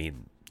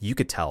 you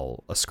could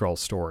tell a Skrull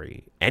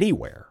story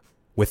anywhere,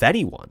 with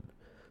anyone.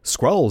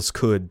 Skrulls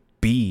could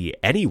be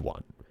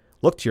anyone.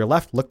 Look to your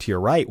left, look to your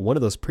right, one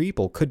of those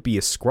people could be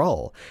a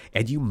Skrull,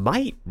 and you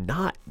might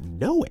not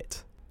know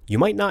it. You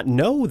might not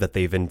know that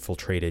they've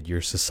infiltrated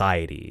your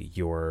society,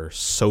 your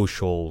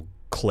social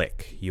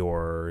clique,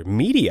 your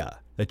media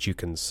that you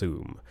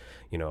consume,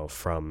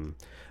 from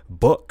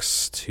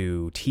books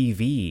to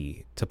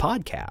TV to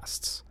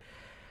podcasts.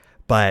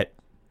 But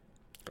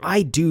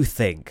I do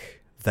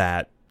think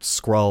that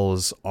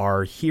Skrulls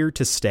are here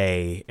to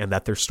stay, and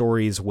that their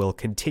stories will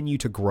continue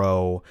to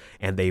grow,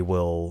 and they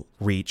will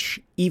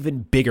reach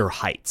even bigger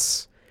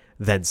heights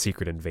than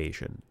Secret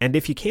Invasion. And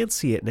if you can't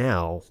see it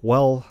now,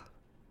 well,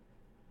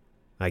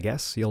 I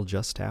guess you'll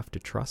just have to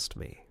trust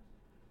me.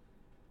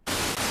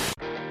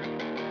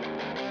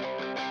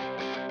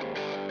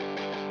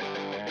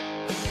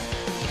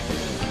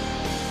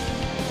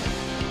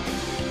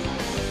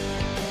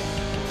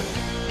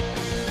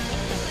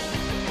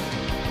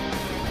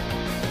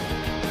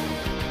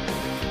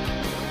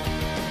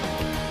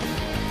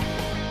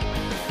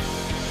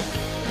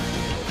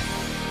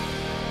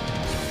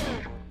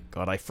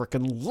 God, I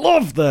freaking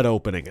love that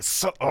opening. It's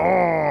so,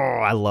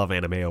 I love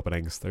anime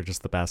openings. They're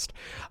just the best.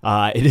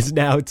 It is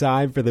now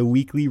time for the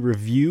weekly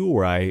review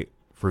where I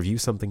review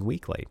something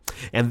weekly.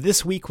 And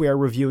this week we are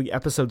reviewing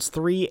episodes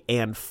 3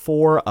 and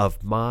 4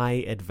 of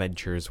My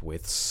Adventures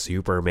with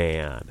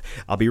Superman.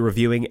 I'll be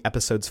reviewing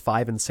episodes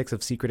 5 and 6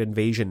 of Secret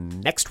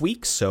Invasion next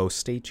week, so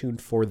stay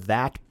tuned for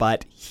that.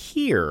 But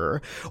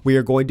here we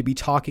are going to be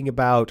talking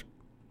about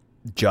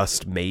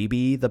just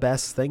maybe the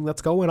best thing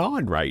that's going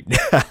on right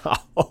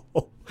now.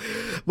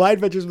 My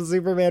Adventures with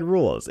Superman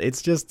rules.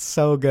 It's just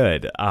so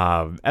good.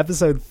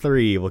 Episode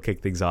 3, we'll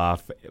kick things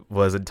off,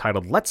 was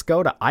entitled Let's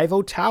Go to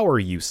Ivo Tower,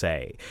 You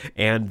Say.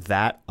 And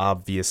that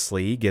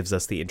obviously gives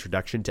us the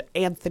introduction to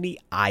Anthony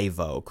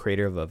Ivo,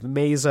 creator of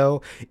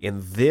Amazo.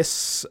 In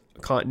this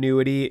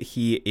continuity,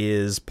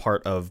 he's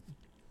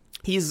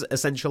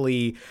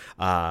essentially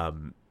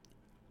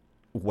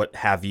what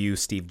have you,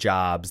 Steve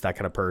Jobs, that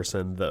kind of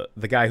person,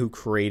 the guy who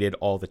created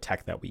all the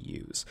tech that we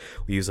use.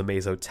 We use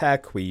Amazo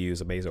tech, we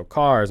use Amazo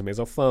cars,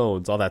 Amazo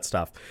phones, all that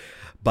stuff.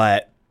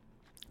 But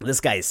this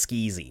guy is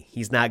skeezy.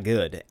 He's not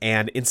good.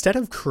 And instead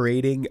of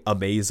creating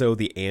Amazo,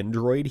 the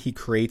android, he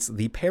creates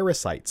the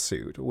Parasite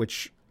suit,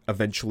 which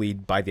eventually,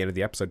 by the end of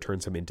the episode,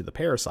 turns him into the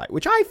Parasite,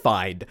 which I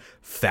find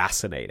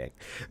fascinating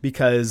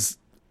because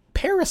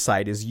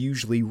Parasite is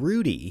usually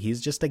Rudy. He's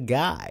just a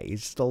guy.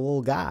 He's just a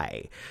little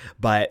guy.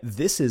 But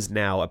this is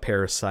now a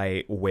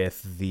Parasite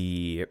with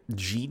the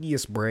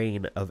genius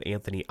brain of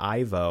Anthony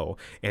Ivo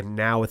and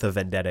now with a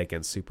vendetta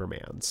against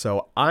Superman.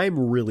 So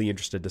I'm really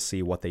interested to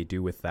see what they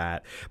do with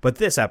that. But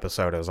this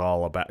episode is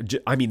all about,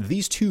 I mean,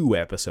 these two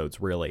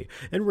episodes really,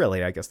 and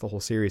really, I guess the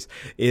whole series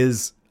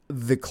is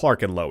the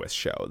Clark and Lois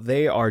show.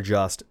 They are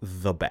just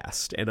the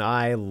best. And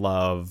I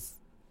love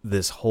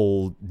this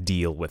whole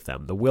deal with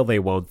them. The will they,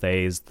 won't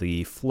they's,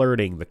 the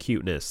flirting, the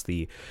cuteness,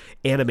 the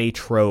anime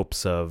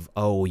tropes of,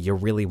 oh, you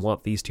really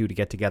want these two to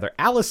get together.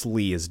 Alice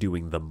Lee is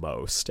doing the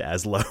most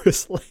as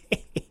Lois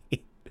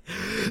Lane.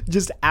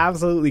 Just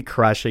absolutely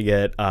crushing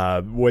it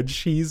when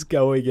she's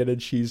going in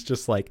and she's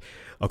just like,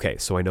 okay,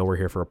 so I know we're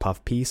here for a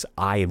puff piece.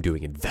 I am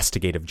doing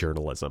investigative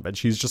journalism. And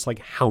she's just like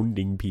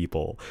hounding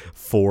people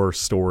for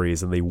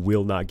stories and they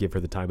will not give her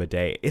the time of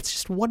day. It's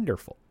just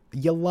wonderful.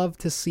 You love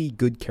to see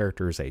good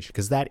characterization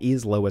because that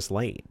is Lois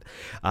Lane.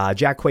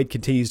 Jack Quaid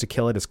continues to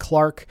kill it as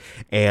Clark,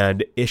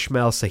 and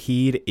Ishmael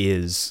Saeed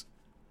is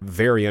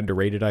very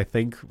underrated, I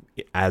think,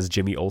 as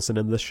Jimmy Olsen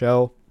in the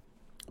show.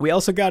 We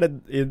also got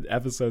in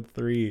episode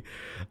 3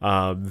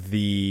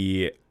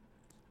 the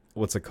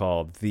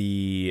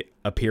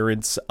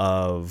appearance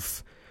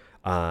of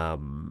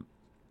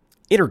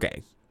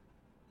Intergang.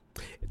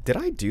 Did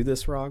I do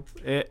this wrong?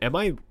 Am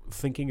I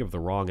thinking of the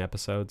wrong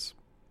episodes?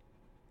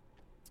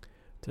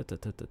 I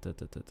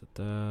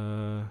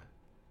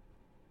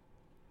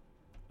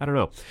don't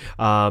know.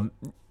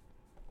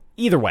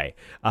 Either way,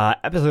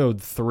 episode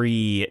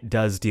 3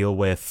 does deal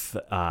with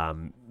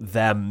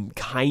them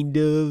kind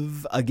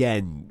of,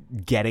 again,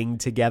 getting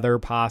together,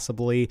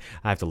 possibly.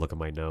 I have to look at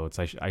my notes.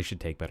 I should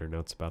take better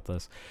notes about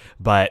this.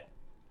 But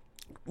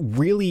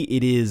really,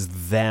 it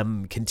is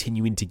them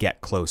continuing to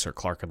get closer,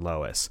 Clark and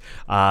Lois.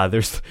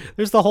 There's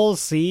the whole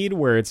scene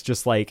where it's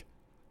just like,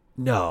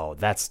 no,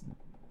 that's...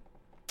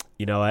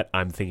 You know what?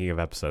 I'm thinking of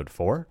episode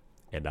 4,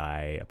 and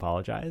I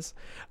apologize.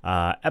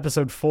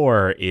 Episode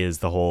 4 is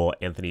the whole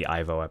Anthony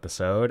Ivo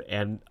episode,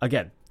 and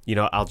again,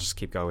 I'll just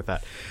keep going with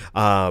that.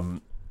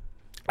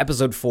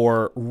 Episode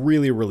 4,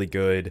 really, really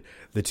good.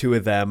 The two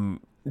of them.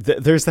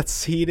 There's that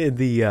scene in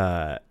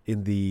the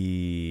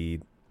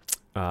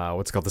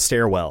what's it called, the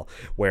stairwell,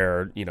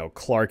 where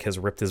Clark has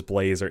ripped his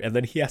blazer and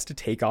then he has to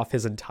take off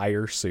his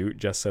entire suit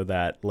just so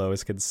that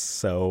Lois can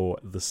sew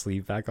the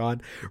sleeve back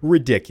on.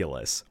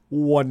 Ridiculous.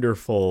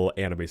 Wonderful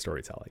anime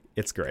storytelling.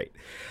 It's great.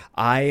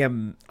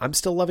 I'm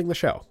still loving the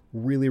show.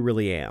 Really,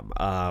 really am.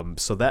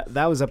 So that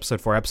was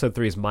episode 4. Episode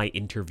 3 is My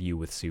Interview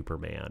with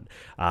Superman,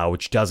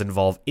 which does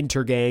involve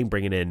Intergang,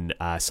 bringing in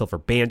Silver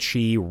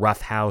Banshee,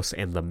 Roughhouse,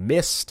 and The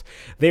Mist.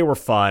 They were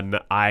fun.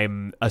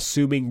 I'm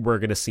assuming we're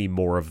going to see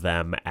more of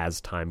them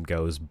as time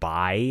goes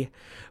by,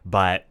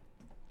 but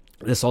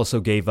this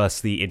also gave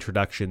us the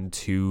introduction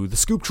to the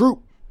Scoop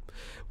Troop,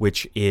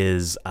 which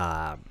is...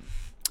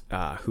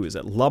 who is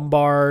it?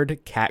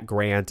 Lombard, Cat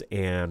Grant,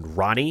 and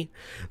Ronnie.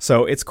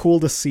 So it's cool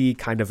to see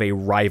kind of a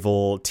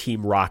rival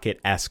Team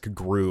Rocket-esque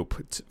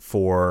group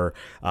for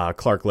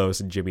Clark, Lois,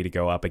 and Jimmy to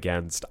go up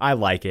against. I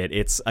like it.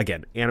 It's,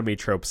 again, anime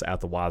tropes out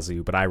the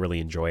wazoo, but I really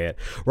enjoy it.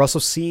 We're also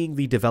seeing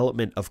the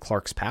development of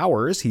Clark's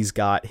powers. He's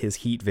got his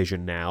heat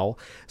vision now.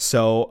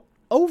 So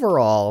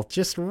overall,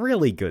 just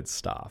really good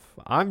stuff.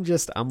 I'm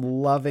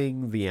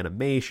loving the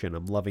animation.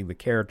 I'm loving the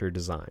character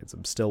designs.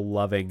 I'm still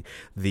loving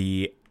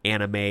the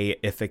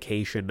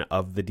anime-ification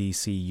of the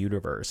DC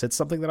universe. It's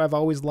something that I've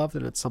always loved,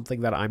 and it's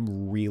something that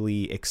I'm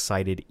really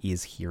excited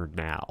is here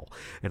now.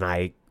 And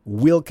I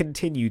will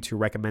continue to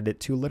recommend it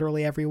to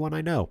literally everyone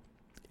I know.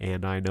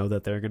 And I know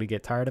that they're going to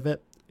get tired of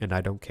it, and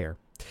I don't care.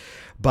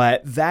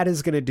 But that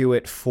is going to do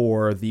it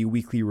for the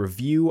weekly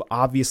review.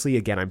 Obviously,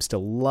 again, I'm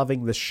still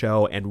loving the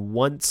show, and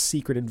once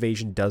Secret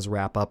Invasion does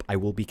wrap up, I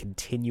will be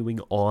continuing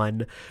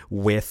on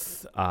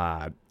with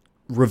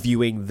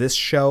reviewing this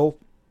show.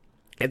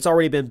 It's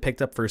already been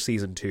picked up for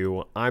season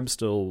 2. I'm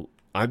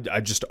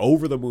just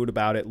over the moon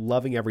about it,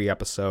 loving every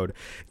episode.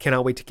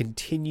 Cannot wait to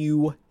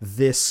continue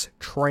this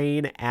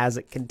train as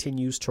it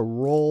continues to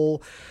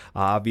roll.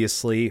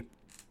 Obviously,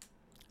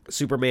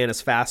 Superman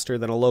is faster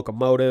than a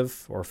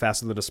locomotive, or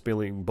faster than a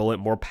speeding bullet,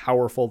 more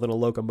powerful than a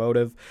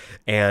locomotive,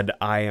 and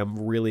I am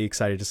really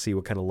excited to see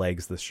what kind of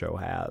legs this show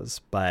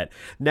has. But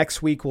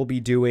next week we'll be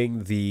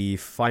doing the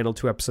final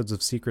 2 episodes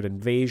of Secret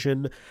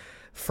Invasion.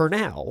 For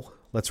now,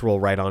 let's roll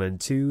right on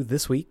into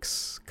this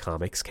week's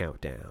Comics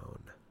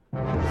Countdown.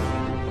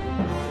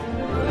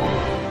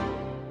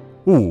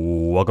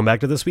 Welcome back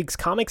to this week's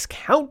Comics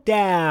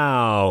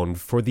Countdown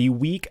for the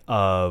week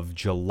of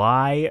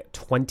July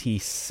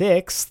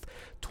 26th,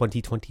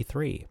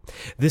 2023.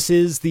 This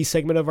is the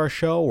segment of our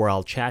show where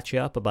I'll chat you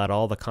up about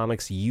all the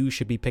comics you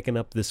should be picking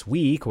up this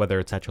week, whether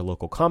it's at your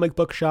local comic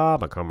book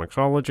shop, a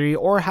Comixology,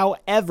 or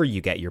however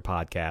you get your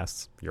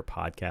comics.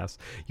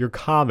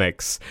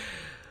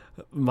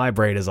 My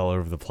brain is all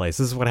over the place.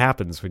 This is what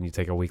happens when you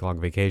take a week-long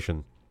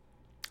vacation.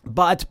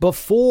 But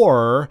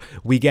before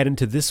we get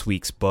into this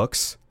week's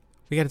books,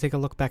 we got to take a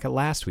look back at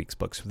last week's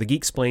books for the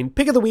Geek-Splained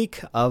Pick of the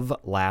Week of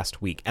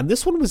last week. And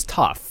this one was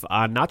tough,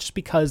 not just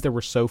because there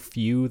were so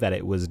few that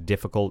it was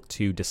difficult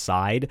to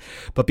decide,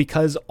 but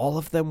because all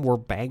of them were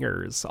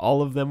bangers.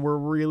 All of them were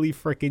really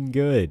freaking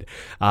good.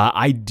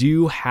 I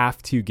do have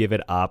to give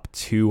it up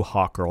to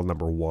Hawkgirl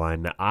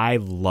 #1. I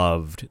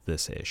loved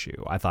this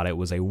issue. I thought it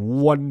was a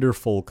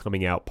wonderful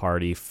coming out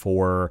party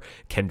for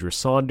Kendra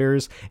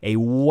Saunders, a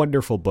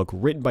wonderful book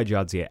written by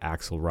Jadzia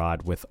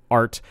Axelrod with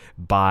art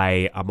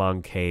by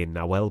Amanke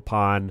Nawelpan.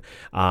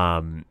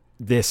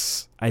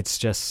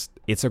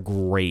 It's a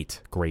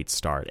great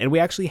start. And we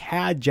actually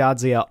had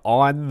Jadzia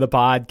on the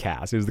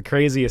podcast. It was the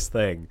craziest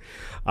thing.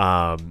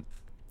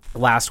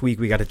 Last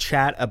week, we got to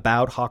chat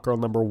about Hawkgirl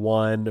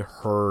 #1,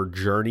 her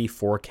journey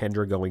for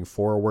Kendra going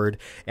forward,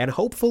 and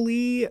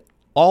hopefully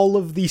all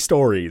of the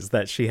stories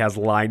that she has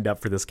lined up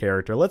for this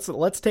character.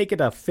 Let's take it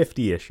to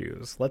 50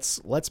 issues.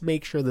 Let's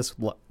make sure this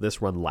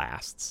run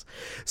lasts.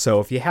 So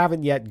if you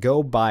haven't yet,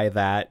 go buy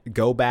that.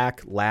 Go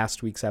back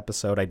last week's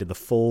episode. I did the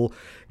full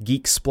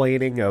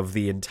geek-splaining of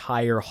the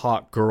entire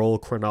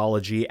Hawkgirl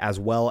chronology, as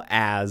well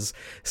as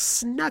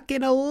snuck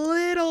in a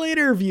little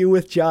interview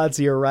with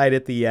Jadzia right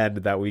at the end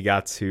that we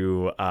got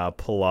to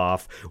pull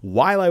off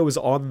while I was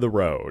on the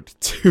road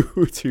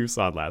to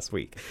Tucson last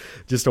week.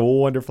 Just a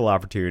wonderful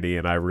opportunity,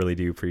 and I really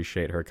do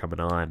appreciate her coming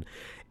on.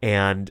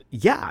 And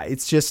yeah,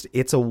 it's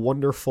a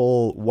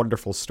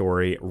wonderful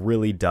story.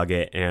 Really dug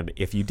it. And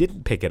if you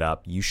didn't pick it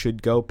up, you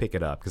should go pick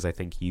it up, because I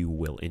think you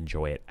will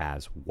enjoy it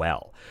as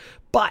well.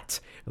 But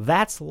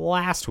that's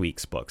last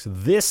week's books.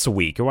 This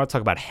week, I want to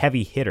talk about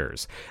heavy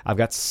hitters. I've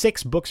got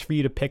 6 books for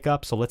you to pick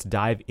up, so let's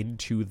dive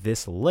into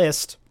this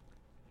list.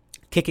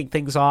 Kicking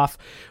things off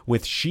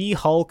with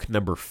She-Hulk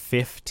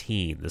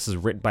 #15. This is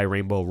written by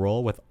Rainbow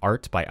Rowell with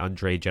art by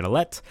Andre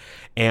Genelette.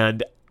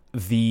 And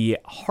the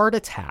heart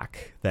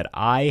attack that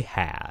I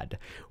had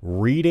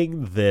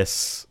reading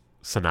this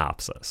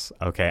synopsis,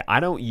 okay, I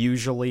don't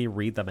usually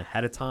read them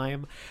ahead of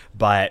time,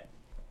 but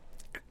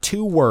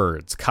 2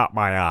 words caught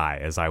my eye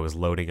as I was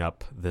loading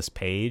up this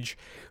page.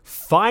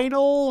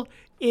 Final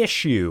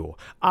issue.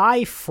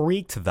 I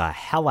freaked the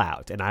hell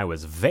out, and I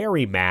was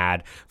very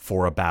mad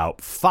for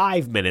about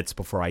 5 minutes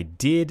before I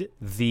did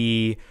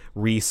the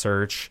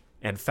research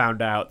and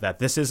found out that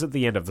this isn't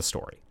the end of the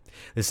story.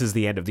 This is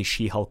the end of the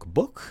She-Hulk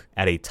book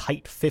at a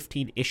tight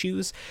 15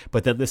 issues,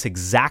 but then this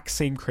exact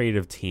same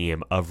creative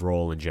team of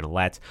Rowell and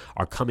Genelette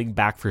are coming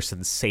back for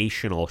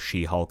Sensational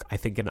She-Hulk, I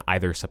think in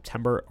either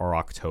September or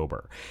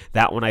October.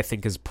 That one I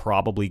think is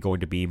probably going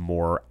to be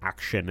more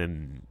action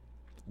and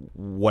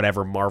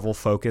whatever Marvel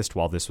focused,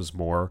 while this was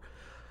more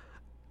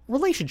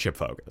relationship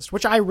focused,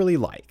 which I really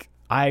like.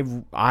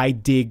 I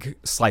dig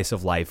slice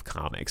of life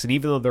comics, and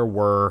even though there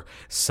were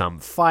some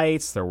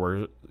fights, there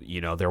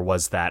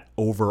was that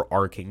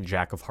overarching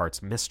Jack of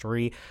Hearts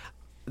mystery,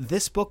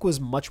 this book was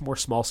much more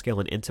small scale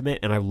and intimate,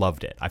 and I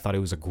loved it. I thought it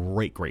was a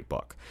great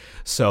book.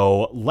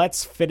 So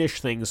let's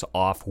finish things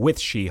off with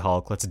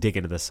She-Hulk. Let's dig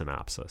into the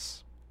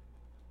synopsis.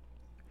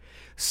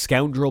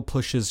 Scoundrel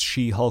pushes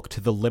She-Hulk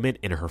to the limit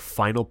in her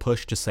final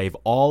push to save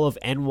all of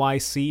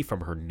NYC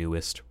from her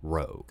newest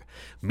rogue.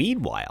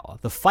 Meanwhile,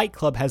 the Fight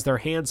Club has their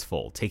hands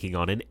full, taking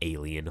on an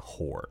alien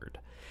horde.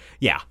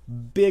 Yeah,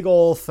 big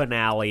ol'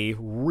 finale.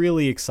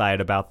 Really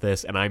excited about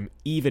this, and I'm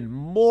even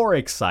more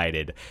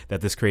excited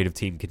that this creative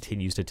team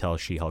continues to tell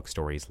She-Hulk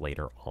stories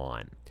later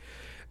on.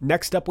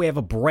 Next up, we have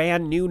a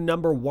brand new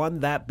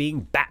 #1, that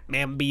being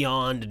Batman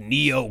Beyond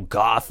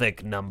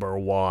Neo-Gothic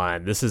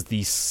 #1. This is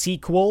the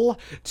sequel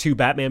to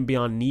Batman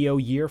Beyond Neo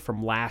Year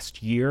from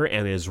last year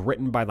and is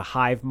written by the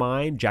Hive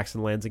Mind,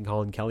 Jackson Lanzing,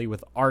 Colin Kelly,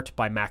 with art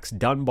by Max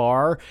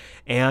Dunbar.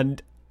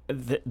 And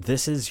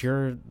this is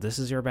your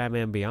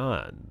Batman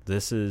Beyond.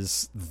 This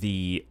is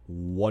the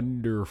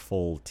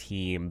wonderful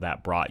team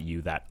that brought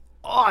you that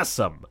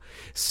awesome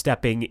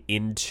stepping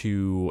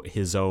into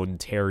his own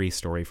Terry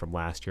story from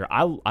last year.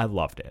 I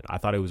loved it. I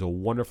thought it was a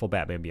wonderful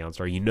Batman Beyond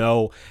story. You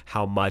know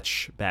how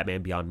much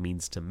Batman Beyond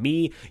means to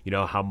me. You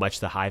know how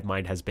much the Hive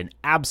Mind has been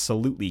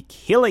absolutely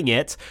killing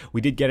it. We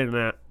did get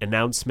an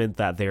announcement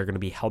that they're going to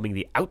be helming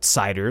the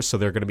Outsiders, so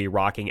they're going to be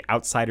rocking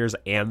Outsiders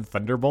and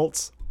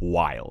Thunderbolts.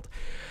 Wild.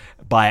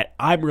 But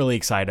I'm really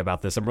excited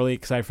about this. I'm really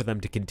excited for them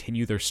to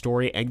continue their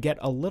story and get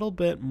a little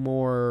bit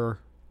more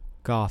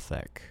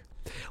gothic.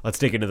 Let's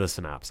dig into the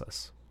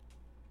synopsis.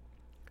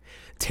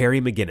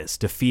 Terry McGinnis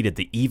defeated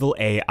the evil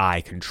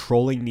AI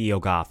controlling Neo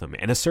Gotham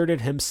and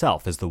asserted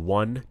himself as the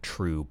one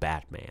true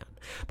Batman.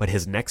 But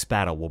his next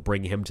battle will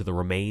bring him to the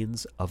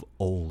remains of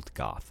old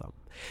Gotham.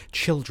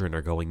 Children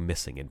are going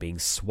missing and being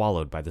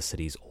swallowed by the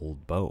city's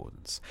old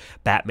bones.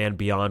 Batman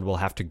Beyond will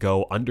have to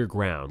go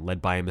underground, led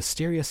by a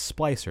mysterious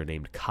splicer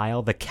named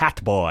Kyle the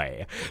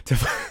Catboy,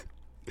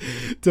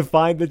 to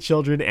find the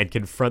children and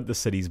confront the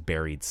city's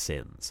buried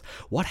sins.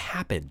 What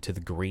happened to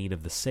the green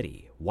of the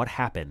city? What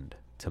happened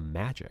to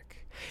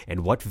magic?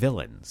 And what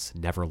villains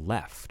never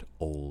left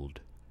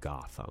old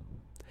Gotham?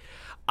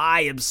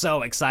 I am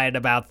so excited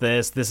about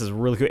this. This is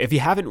really cool. If you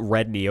haven't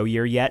read Neo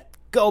Year yet,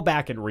 go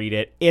back and read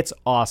it. It's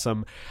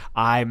awesome.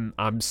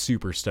 I'm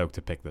super stoked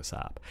to pick this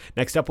up.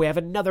 Next up, we have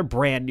another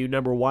brand new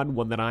 #1,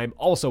 one that I'm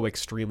also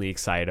extremely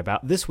excited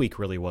about. This week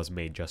really was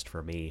made just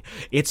for me.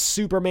 It's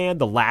Superman: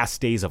 The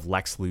Last Days of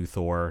Lex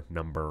Luthor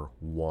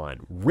 #1,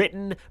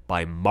 written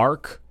by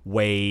Mark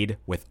Waid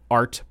with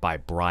art by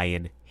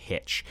Brian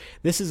Hitch.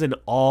 This is an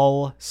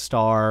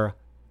all-star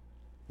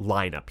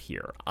lineup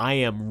here. I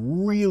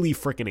am really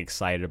freaking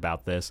excited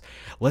about this.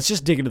 Let's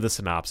just dig into the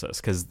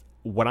synopsis, because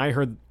when I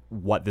heard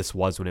what this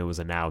was when it was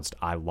announced,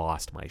 I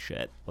lost my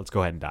shit. Let's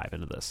go ahead and dive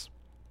into this.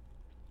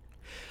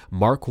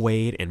 Mark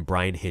Waid and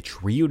Brian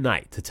Hitch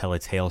reunite to tell a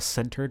tale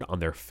centered on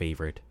their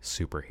favorite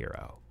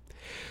superhero.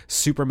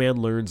 Superman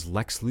learns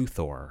Lex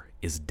Luthor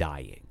is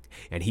dying,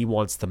 and he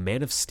wants the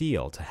Man of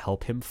Steel to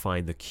help him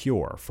find the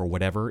cure for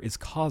whatever is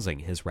causing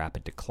his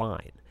rapid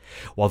decline.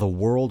 While the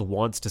world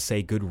wants to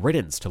say good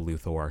riddance to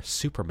Luthor,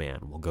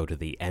 Superman will go to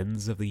the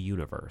ends of the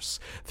universe,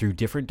 through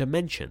different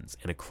dimensions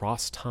and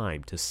across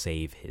time to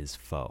save his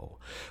foe.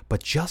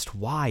 But just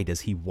why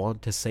does he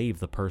want to save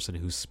the person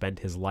who's spent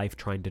his life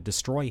trying to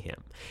destroy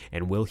him?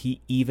 And will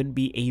he even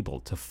be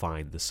able to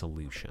find the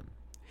solution?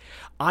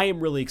 I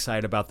am really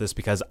excited about this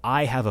because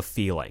I have a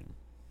feeling,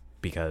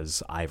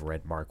 because I've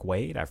read Mark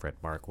Waid, I've read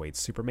Mark Waid's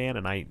Superman,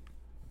 and I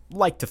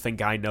like to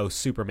think I know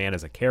Superman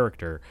as a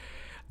character,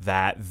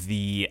 that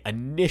the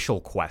initial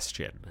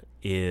question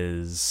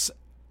is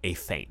a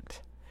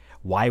feint.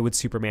 Why would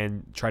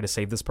Superman try to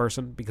save this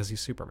person? Because he's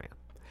Superman.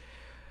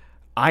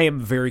 I am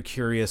very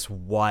curious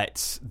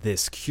what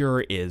this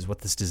cure is, what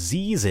this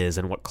disease is,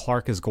 and what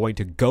Clark is going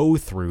to go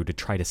through to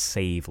try to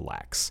save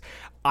Lex.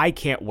 I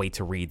can't wait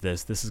to read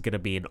this. This is going to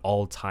be an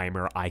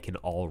all-timer, I can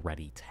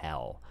already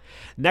tell.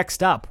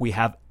 Next up, we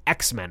have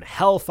X-Men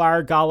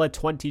Hellfire Gala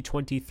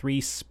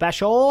 2023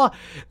 special.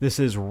 This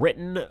is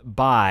written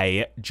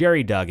by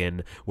Jerry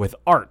Duggan with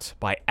art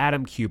by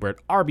Adam Kubert,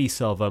 R.B.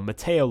 Silva,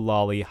 Matteo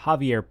Lolli,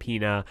 Javier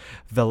Pina,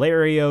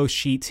 Valerio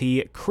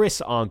Schiti,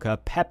 Chris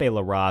Anka, Pepe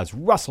Larraz,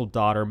 Russell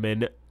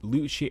Dodderman,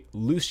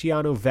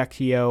 Luciano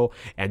Vecchio,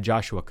 and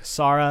Joshua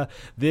Cassara.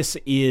 This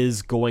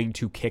is going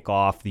to kick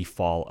off the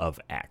Fall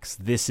of X.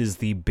 This is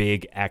the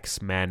big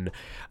X-Men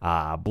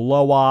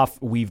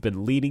blow-off. We've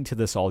been leading to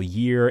this all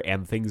year,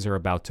 and things are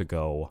about to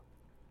go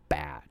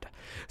bad.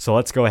 So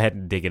let's go ahead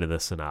and dig into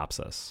the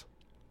synopsis.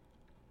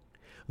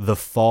 The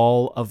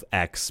Fall of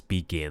X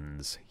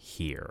begins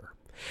here.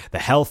 The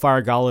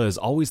Hellfire Gala is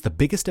always the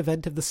biggest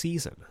event of the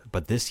season,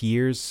 but this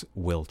year's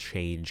will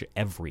change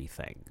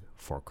everything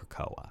for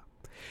Krakoa.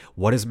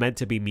 What is meant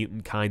to be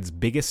Mutantkind's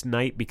biggest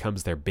night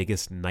becomes their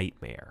biggest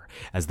nightmare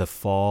as the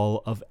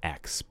Fall of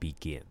X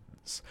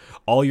begins.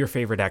 All your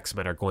favorite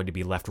X-Men are going to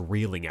be left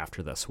reeling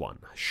after this one.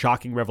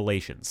 Shocking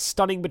revelations,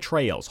 stunning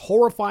betrayals,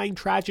 horrifying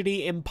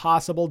tragedy,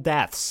 impossible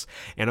deaths,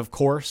 and of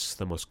course,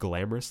 the most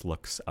glamorous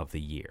looks of the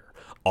year.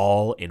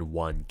 All in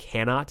one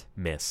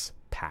cannot-miss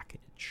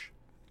package.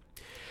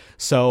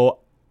 So,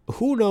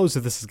 who knows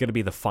if this is going to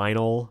be the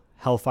final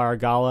Hellfire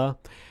Gala?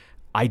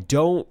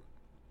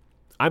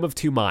 I'm of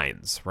two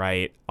minds,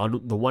 right? On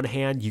the one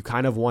hand, you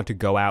kind of want to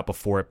go out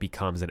before it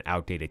becomes an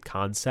outdated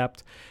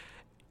concept.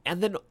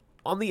 And then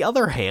on the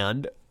other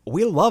hand,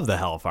 we love the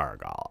Hellfire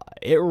Gala.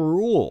 It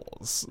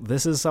rules.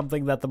 This is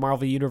something that the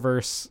Marvel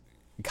Universe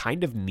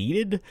kind of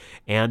needed,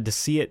 and to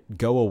see it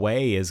go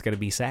away is going to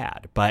be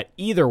sad. But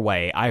either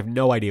way, I have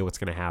no idea what's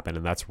going to happen,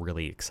 and that's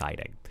really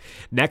exciting.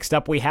 Next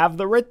up, we have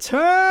the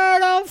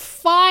return of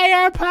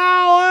Firepower!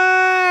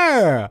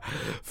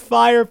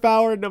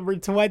 Firepower number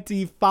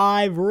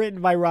 25,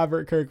 written by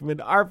Robert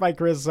Kirkman, art by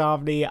Chris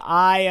Samnee.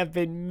 I have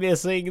been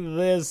missing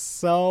this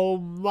so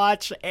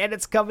much, and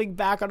it's coming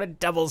back on a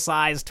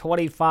double-sized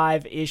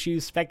 25-issue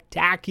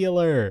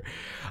spectacular.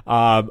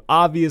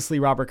 Obviously,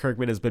 Robert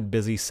Kirkman has been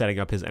busy setting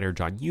up his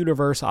Energon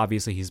universe.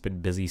 Obviously, he's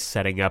been busy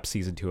setting up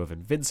Season 2 of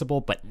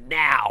Invincible, but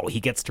now he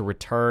gets to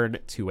return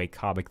to a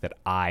comic that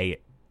I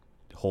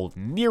hold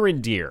near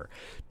and dear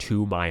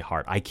to my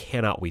heart. I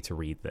cannot wait to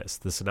read this.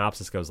 The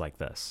synopsis goes like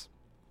this.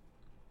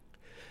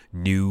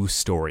 New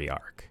story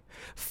arc.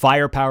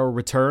 Firepower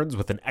returns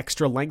with an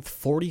extra-length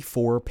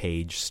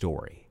 44-page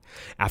story.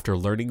 After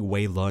learning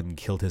Wei Lun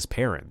killed his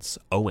parents,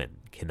 Owen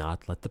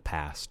cannot let the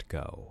past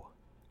go.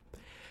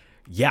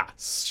 Yeah,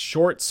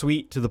 short,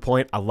 sweet, to the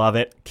point. I love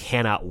it.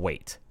 Cannot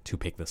wait to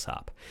pick this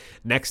up.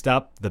 Next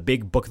up, the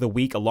big book of the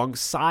week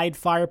alongside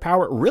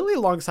Firepower, really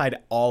alongside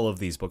all of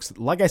these books.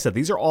 Like I said,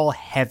 these are all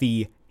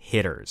heavy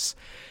hitters.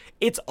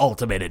 It's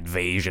Ultimate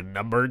Invasion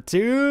number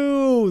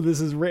 2. This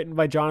is written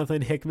by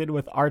Jonathan Hickman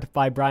with art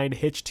by Brian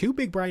Hitch. 2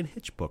 big Brian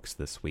Hitch books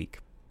this week.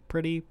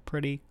 Pretty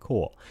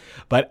cool.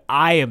 But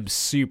I am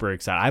super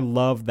excited. I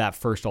love that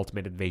first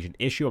Ultimate Invasion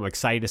issue. I'm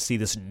excited to see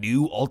this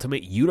new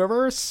Ultimate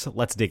Universe.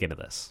 Let's dig into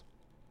this.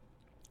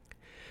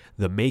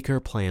 The Maker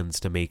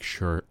plans to make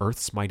sure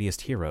Earth's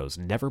mightiest heroes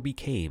never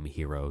became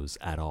heroes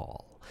at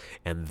all,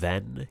 and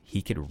then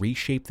he can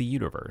reshape the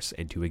universe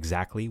into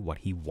exactly what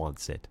he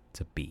wants it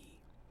to be.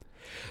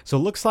 So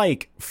it looks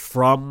like,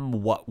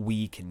 from what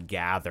we can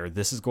gather,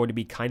 this is going to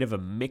be kind of a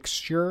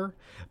mixture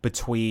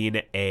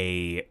between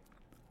a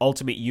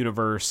Ultimate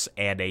Universe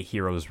and a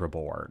Heroes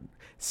Reborn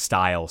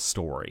style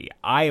story.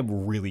 I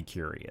am really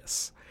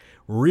curious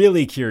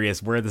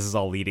where this is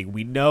all leading.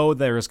 We know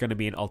there's going to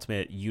be an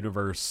Ultimate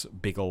Universe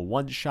big ol'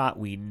 one-shot.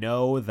 We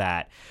know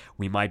that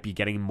we might be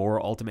getting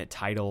more Ultimate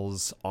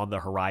titles on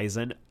the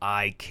horizon.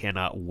 I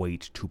cannot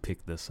wait to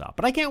pick this up.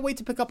 But I can't wait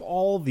to pick up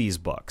all these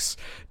books.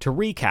 To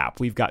recap,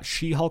 we've got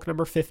She-Hulk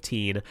number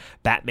 15,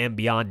 Batman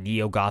Beyond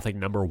Neo-Gothic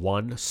number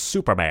 1,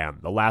 Superman,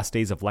 The Last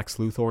Days of Lex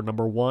Luthor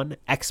number 1,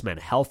 X-Men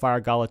Hellfire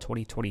Gala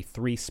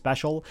 2023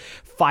 special,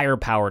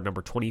 Firepower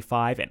number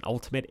 25, and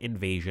Ultimate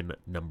Invasion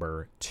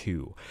number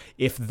 2.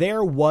 If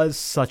there was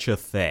such a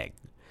thing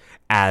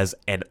as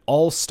an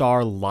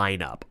all-star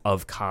lineup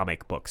of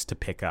comic books to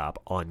pick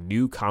up on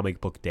New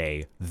Comic Book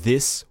Day,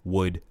 this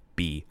would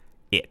be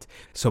it.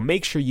 So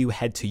make sure you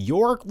head to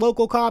your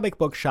local comic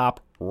book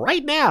shop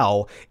right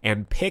now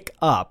and pick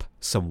up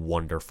some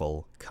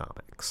wonderful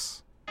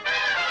comics.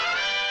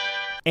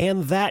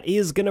 And that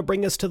is going to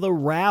bring us to the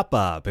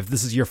wrap-up. If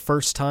this is your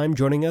first time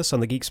joining us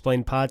on the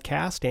Geeksplained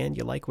podcast and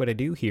you like what I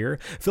do here,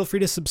 feel free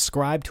to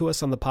subscribe to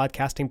us on the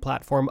podcasting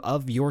platform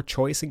of your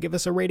choice and give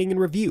us a rating and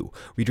review.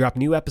 We drop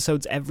new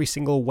episodes every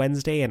single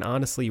Wednesday, and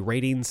honestly,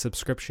 ratings,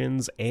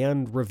 subscriptions,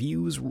 and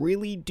reviews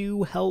really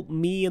do help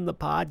me and the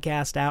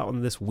podcast out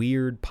in this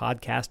weird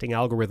podcasting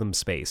algorithm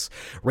space.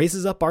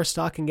 Raises up our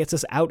stock and gets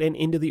us out and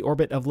into the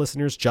orbit of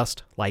listeners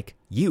just like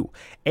you.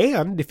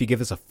 And if you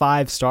give us a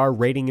 5-star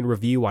rating and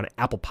review on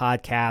Apple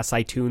Podcasts,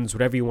 iTunes,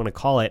 whatever you want to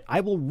call it,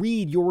 I will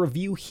read your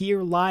review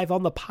here live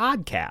on the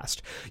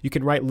podcast. You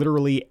can write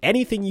literally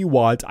anything you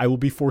want. I will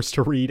be forced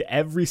to read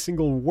every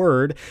single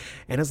word.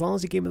 And as long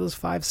as you give me those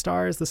 5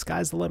 stars, the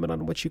sky's the limit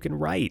on what you can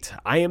write.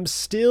 I am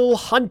still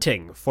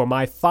hunting for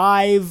my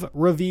 5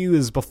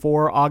 reviews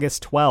before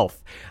August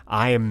 12th.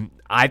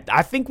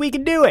 I think we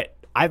can do it.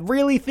 I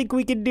really think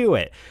we can do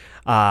it.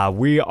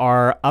 We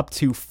are up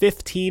to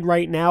 15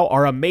 right now.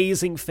 Our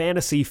amazing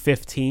fantasy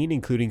 15,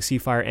 including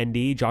Seafire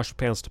ND, Joshua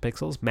Panels to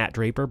Pixels, Matt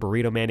Draper,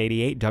 Burrito Man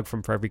 88, Doug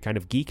from For Every Kind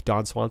of Geek,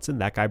 Don Swanson,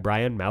 That Guy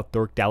Brian, Mouth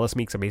Dork, Dallas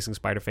Meeks, Amazing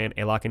Spider-Fan,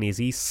 Alok and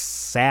EZ,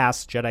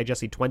 Sass, Jedi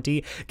Jesse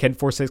 20, Ken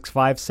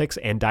 4656,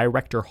 and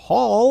Director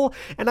Hall.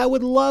 And I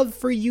would love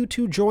for you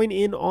to join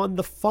in on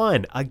the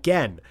fun.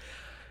 Again,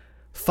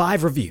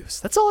 5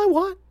 reviews. That's all I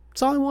want.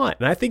 That's all I want.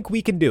 And I think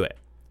we can do it.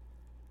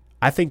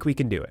 I think we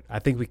can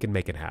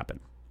make it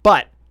happen.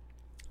 But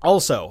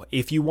also,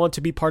 if you want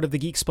to be part of the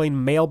Geeksplained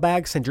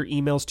mailbag, send your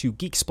emails to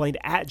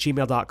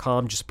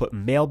geeksplained@gmail.com. Just put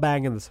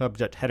mailbag in the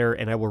subject header,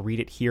 and I will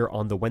read it here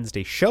on the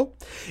Wednesday show.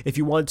 If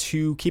you want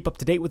to keep up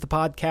to date with the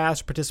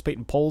podcast, participate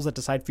in polls that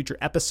decide future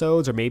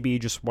episodes, or maybe you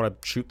just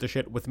want to shoot the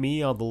shit with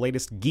me on the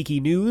latest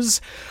geeky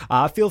news,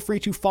 feel free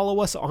to follow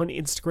us on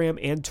Instagram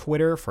and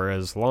Twitter for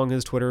as long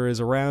as Twitter is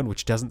around,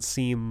 which doesn't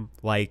seem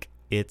like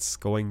it's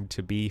going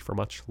to be for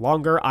much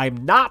longer.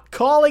 I'm not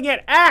calling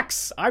it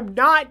X. I'm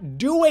not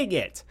doing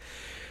it.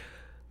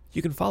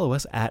 You can follow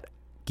us at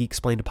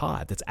Geeksplained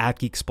Pod. That's at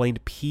Geeksplained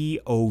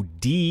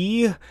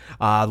POD.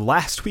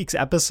 Last week's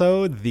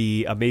episode,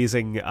 the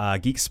amazing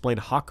Geeksplained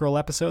Hawkgirl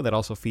episode that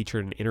also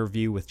featured an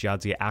interview with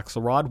Jadzia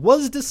Axelrod,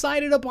 was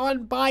decided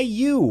upon by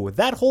you.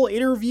 That whole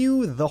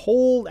interview, the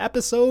whole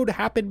episode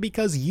happened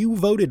because you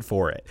voted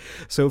for it.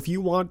 So if you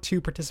want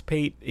to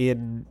participate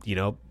in,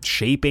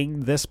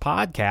 shaping this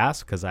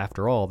podcast, because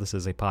after all, this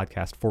is a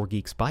podcast for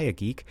geeks by a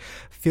geek,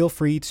 feel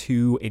free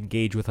to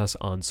engage with us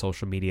on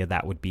social media.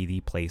 That would be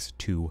the place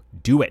to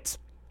do it.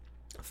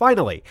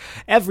 Finally,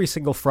 every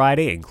single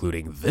Friday,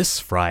 including this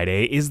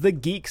Friday, is the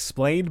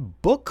Geeksplained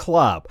Book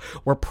Club,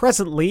 where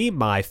presently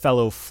my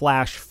fellow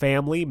Flash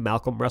family,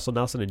 Malcolm Russell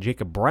Nelson and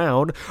Jacob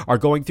Brown, are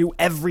going through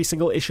every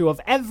single issue of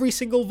every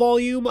single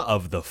volume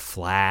of The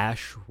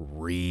Flash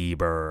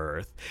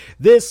Rebirth.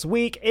 This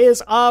week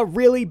is a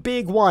really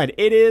big one.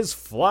 It is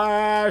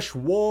Flash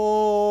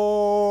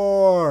War!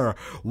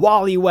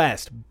 Wally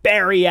West,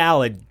 Barry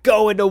Allen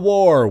going to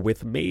war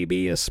with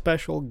maybe a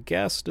special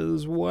guest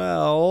as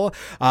well.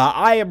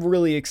 I am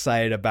really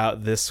excited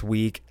about this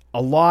week.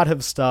 A lot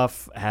of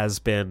stuff has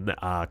been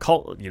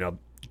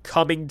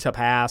coming to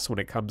pass when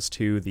it comes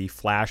to the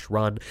Flash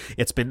run.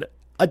 It's been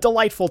a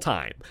delightful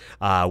time,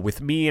 with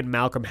me and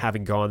Malcolm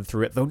having gone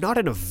through it, though not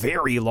in a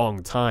very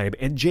long time,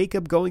 and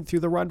Jacob going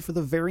through the run for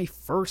the very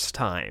first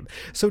time.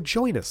 So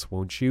join us,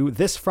 won't you?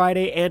 This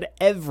Friday and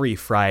every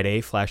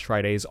Friday. Flash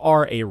Fridays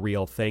are a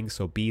real thing,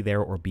 so be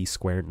there or be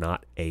square,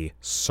 not a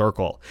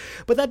circle.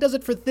 But that does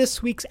it for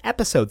this week's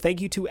episode.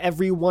 Thank you to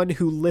everyone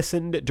who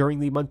listened during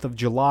the month of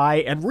July,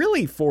 and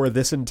really for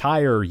this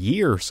entire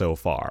year so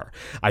far.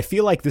 I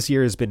feel like this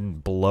year has been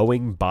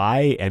blowing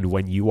by, and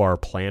when you are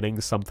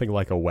planning something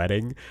like a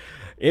wedding,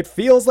 it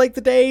feels like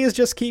the days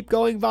just keep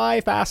going by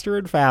faster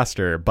and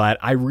faster, but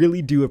I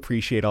really do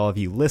appreciate all of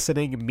you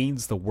listening. It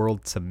means the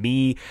world to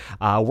me.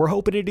 We're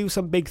hoping to do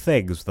some big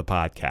things with the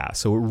podcast,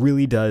 so it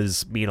really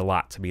does mean a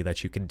lot to me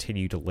that you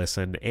continue to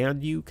listen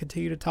and you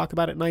continue to talk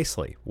about it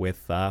nicely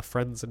with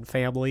friends and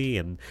family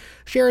and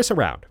share us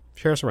around.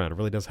 Share us around. It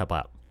really does help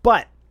out.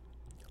 But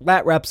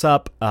that wraps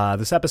up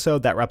this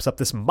episode. That wraps up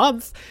this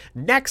month.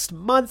 Next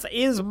month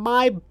is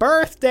my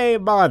birthday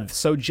month.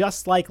 So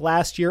just like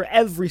last year,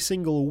 every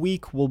single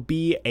week will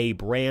be a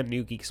brand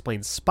new Geek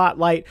Explained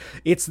Spotlight.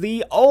 It's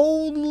the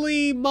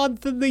only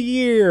month in the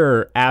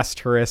year,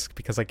 asterisk,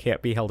 because I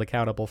can't be held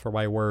accountable for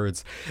my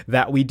words,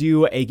 that we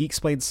do a Geek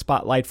Explained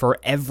Spotlight for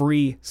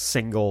every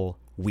single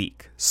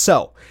week.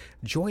 So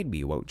join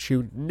me, won't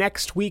you,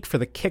 next week for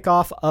the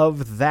kickoff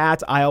of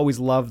that. I always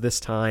love this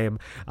time.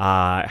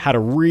 Had a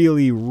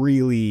really,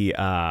 really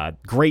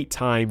great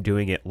time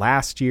doing it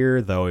last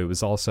year, though it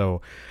was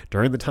also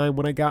during the time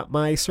when I got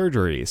my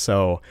surgery.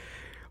 So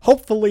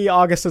hopefully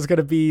August is going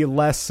to be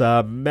less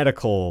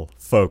medical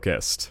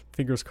focused.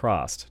 Fingers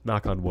crossed.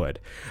 Knock on wood.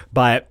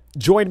 But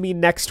join me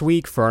next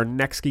week for our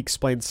next Geek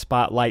Explained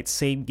Spotlight.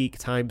 Same geek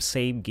time,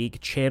 same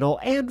geek channel.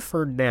 And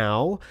for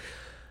now,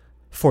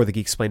 for the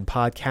Geek Explained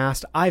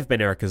podcast, I've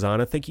been Eric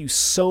Azana. Thank you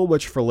so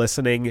much for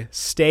listening.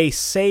 Stay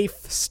safe,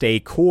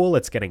 stay cool.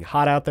 It's getting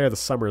hot out there. The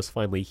summer is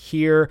finally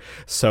here.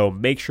 So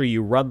make sure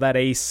you run that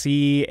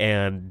AC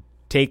and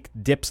take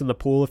dips in the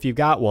pool if you've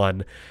got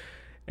one.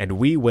 And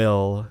we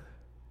will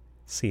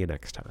see you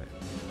next time.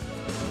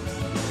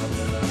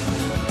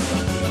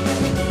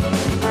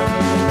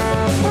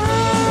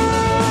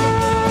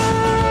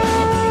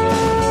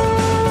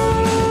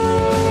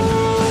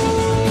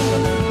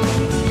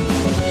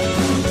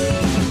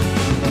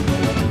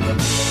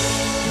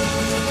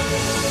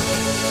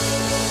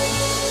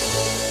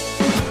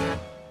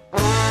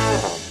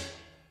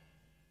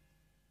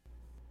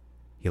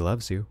 He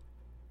loves you.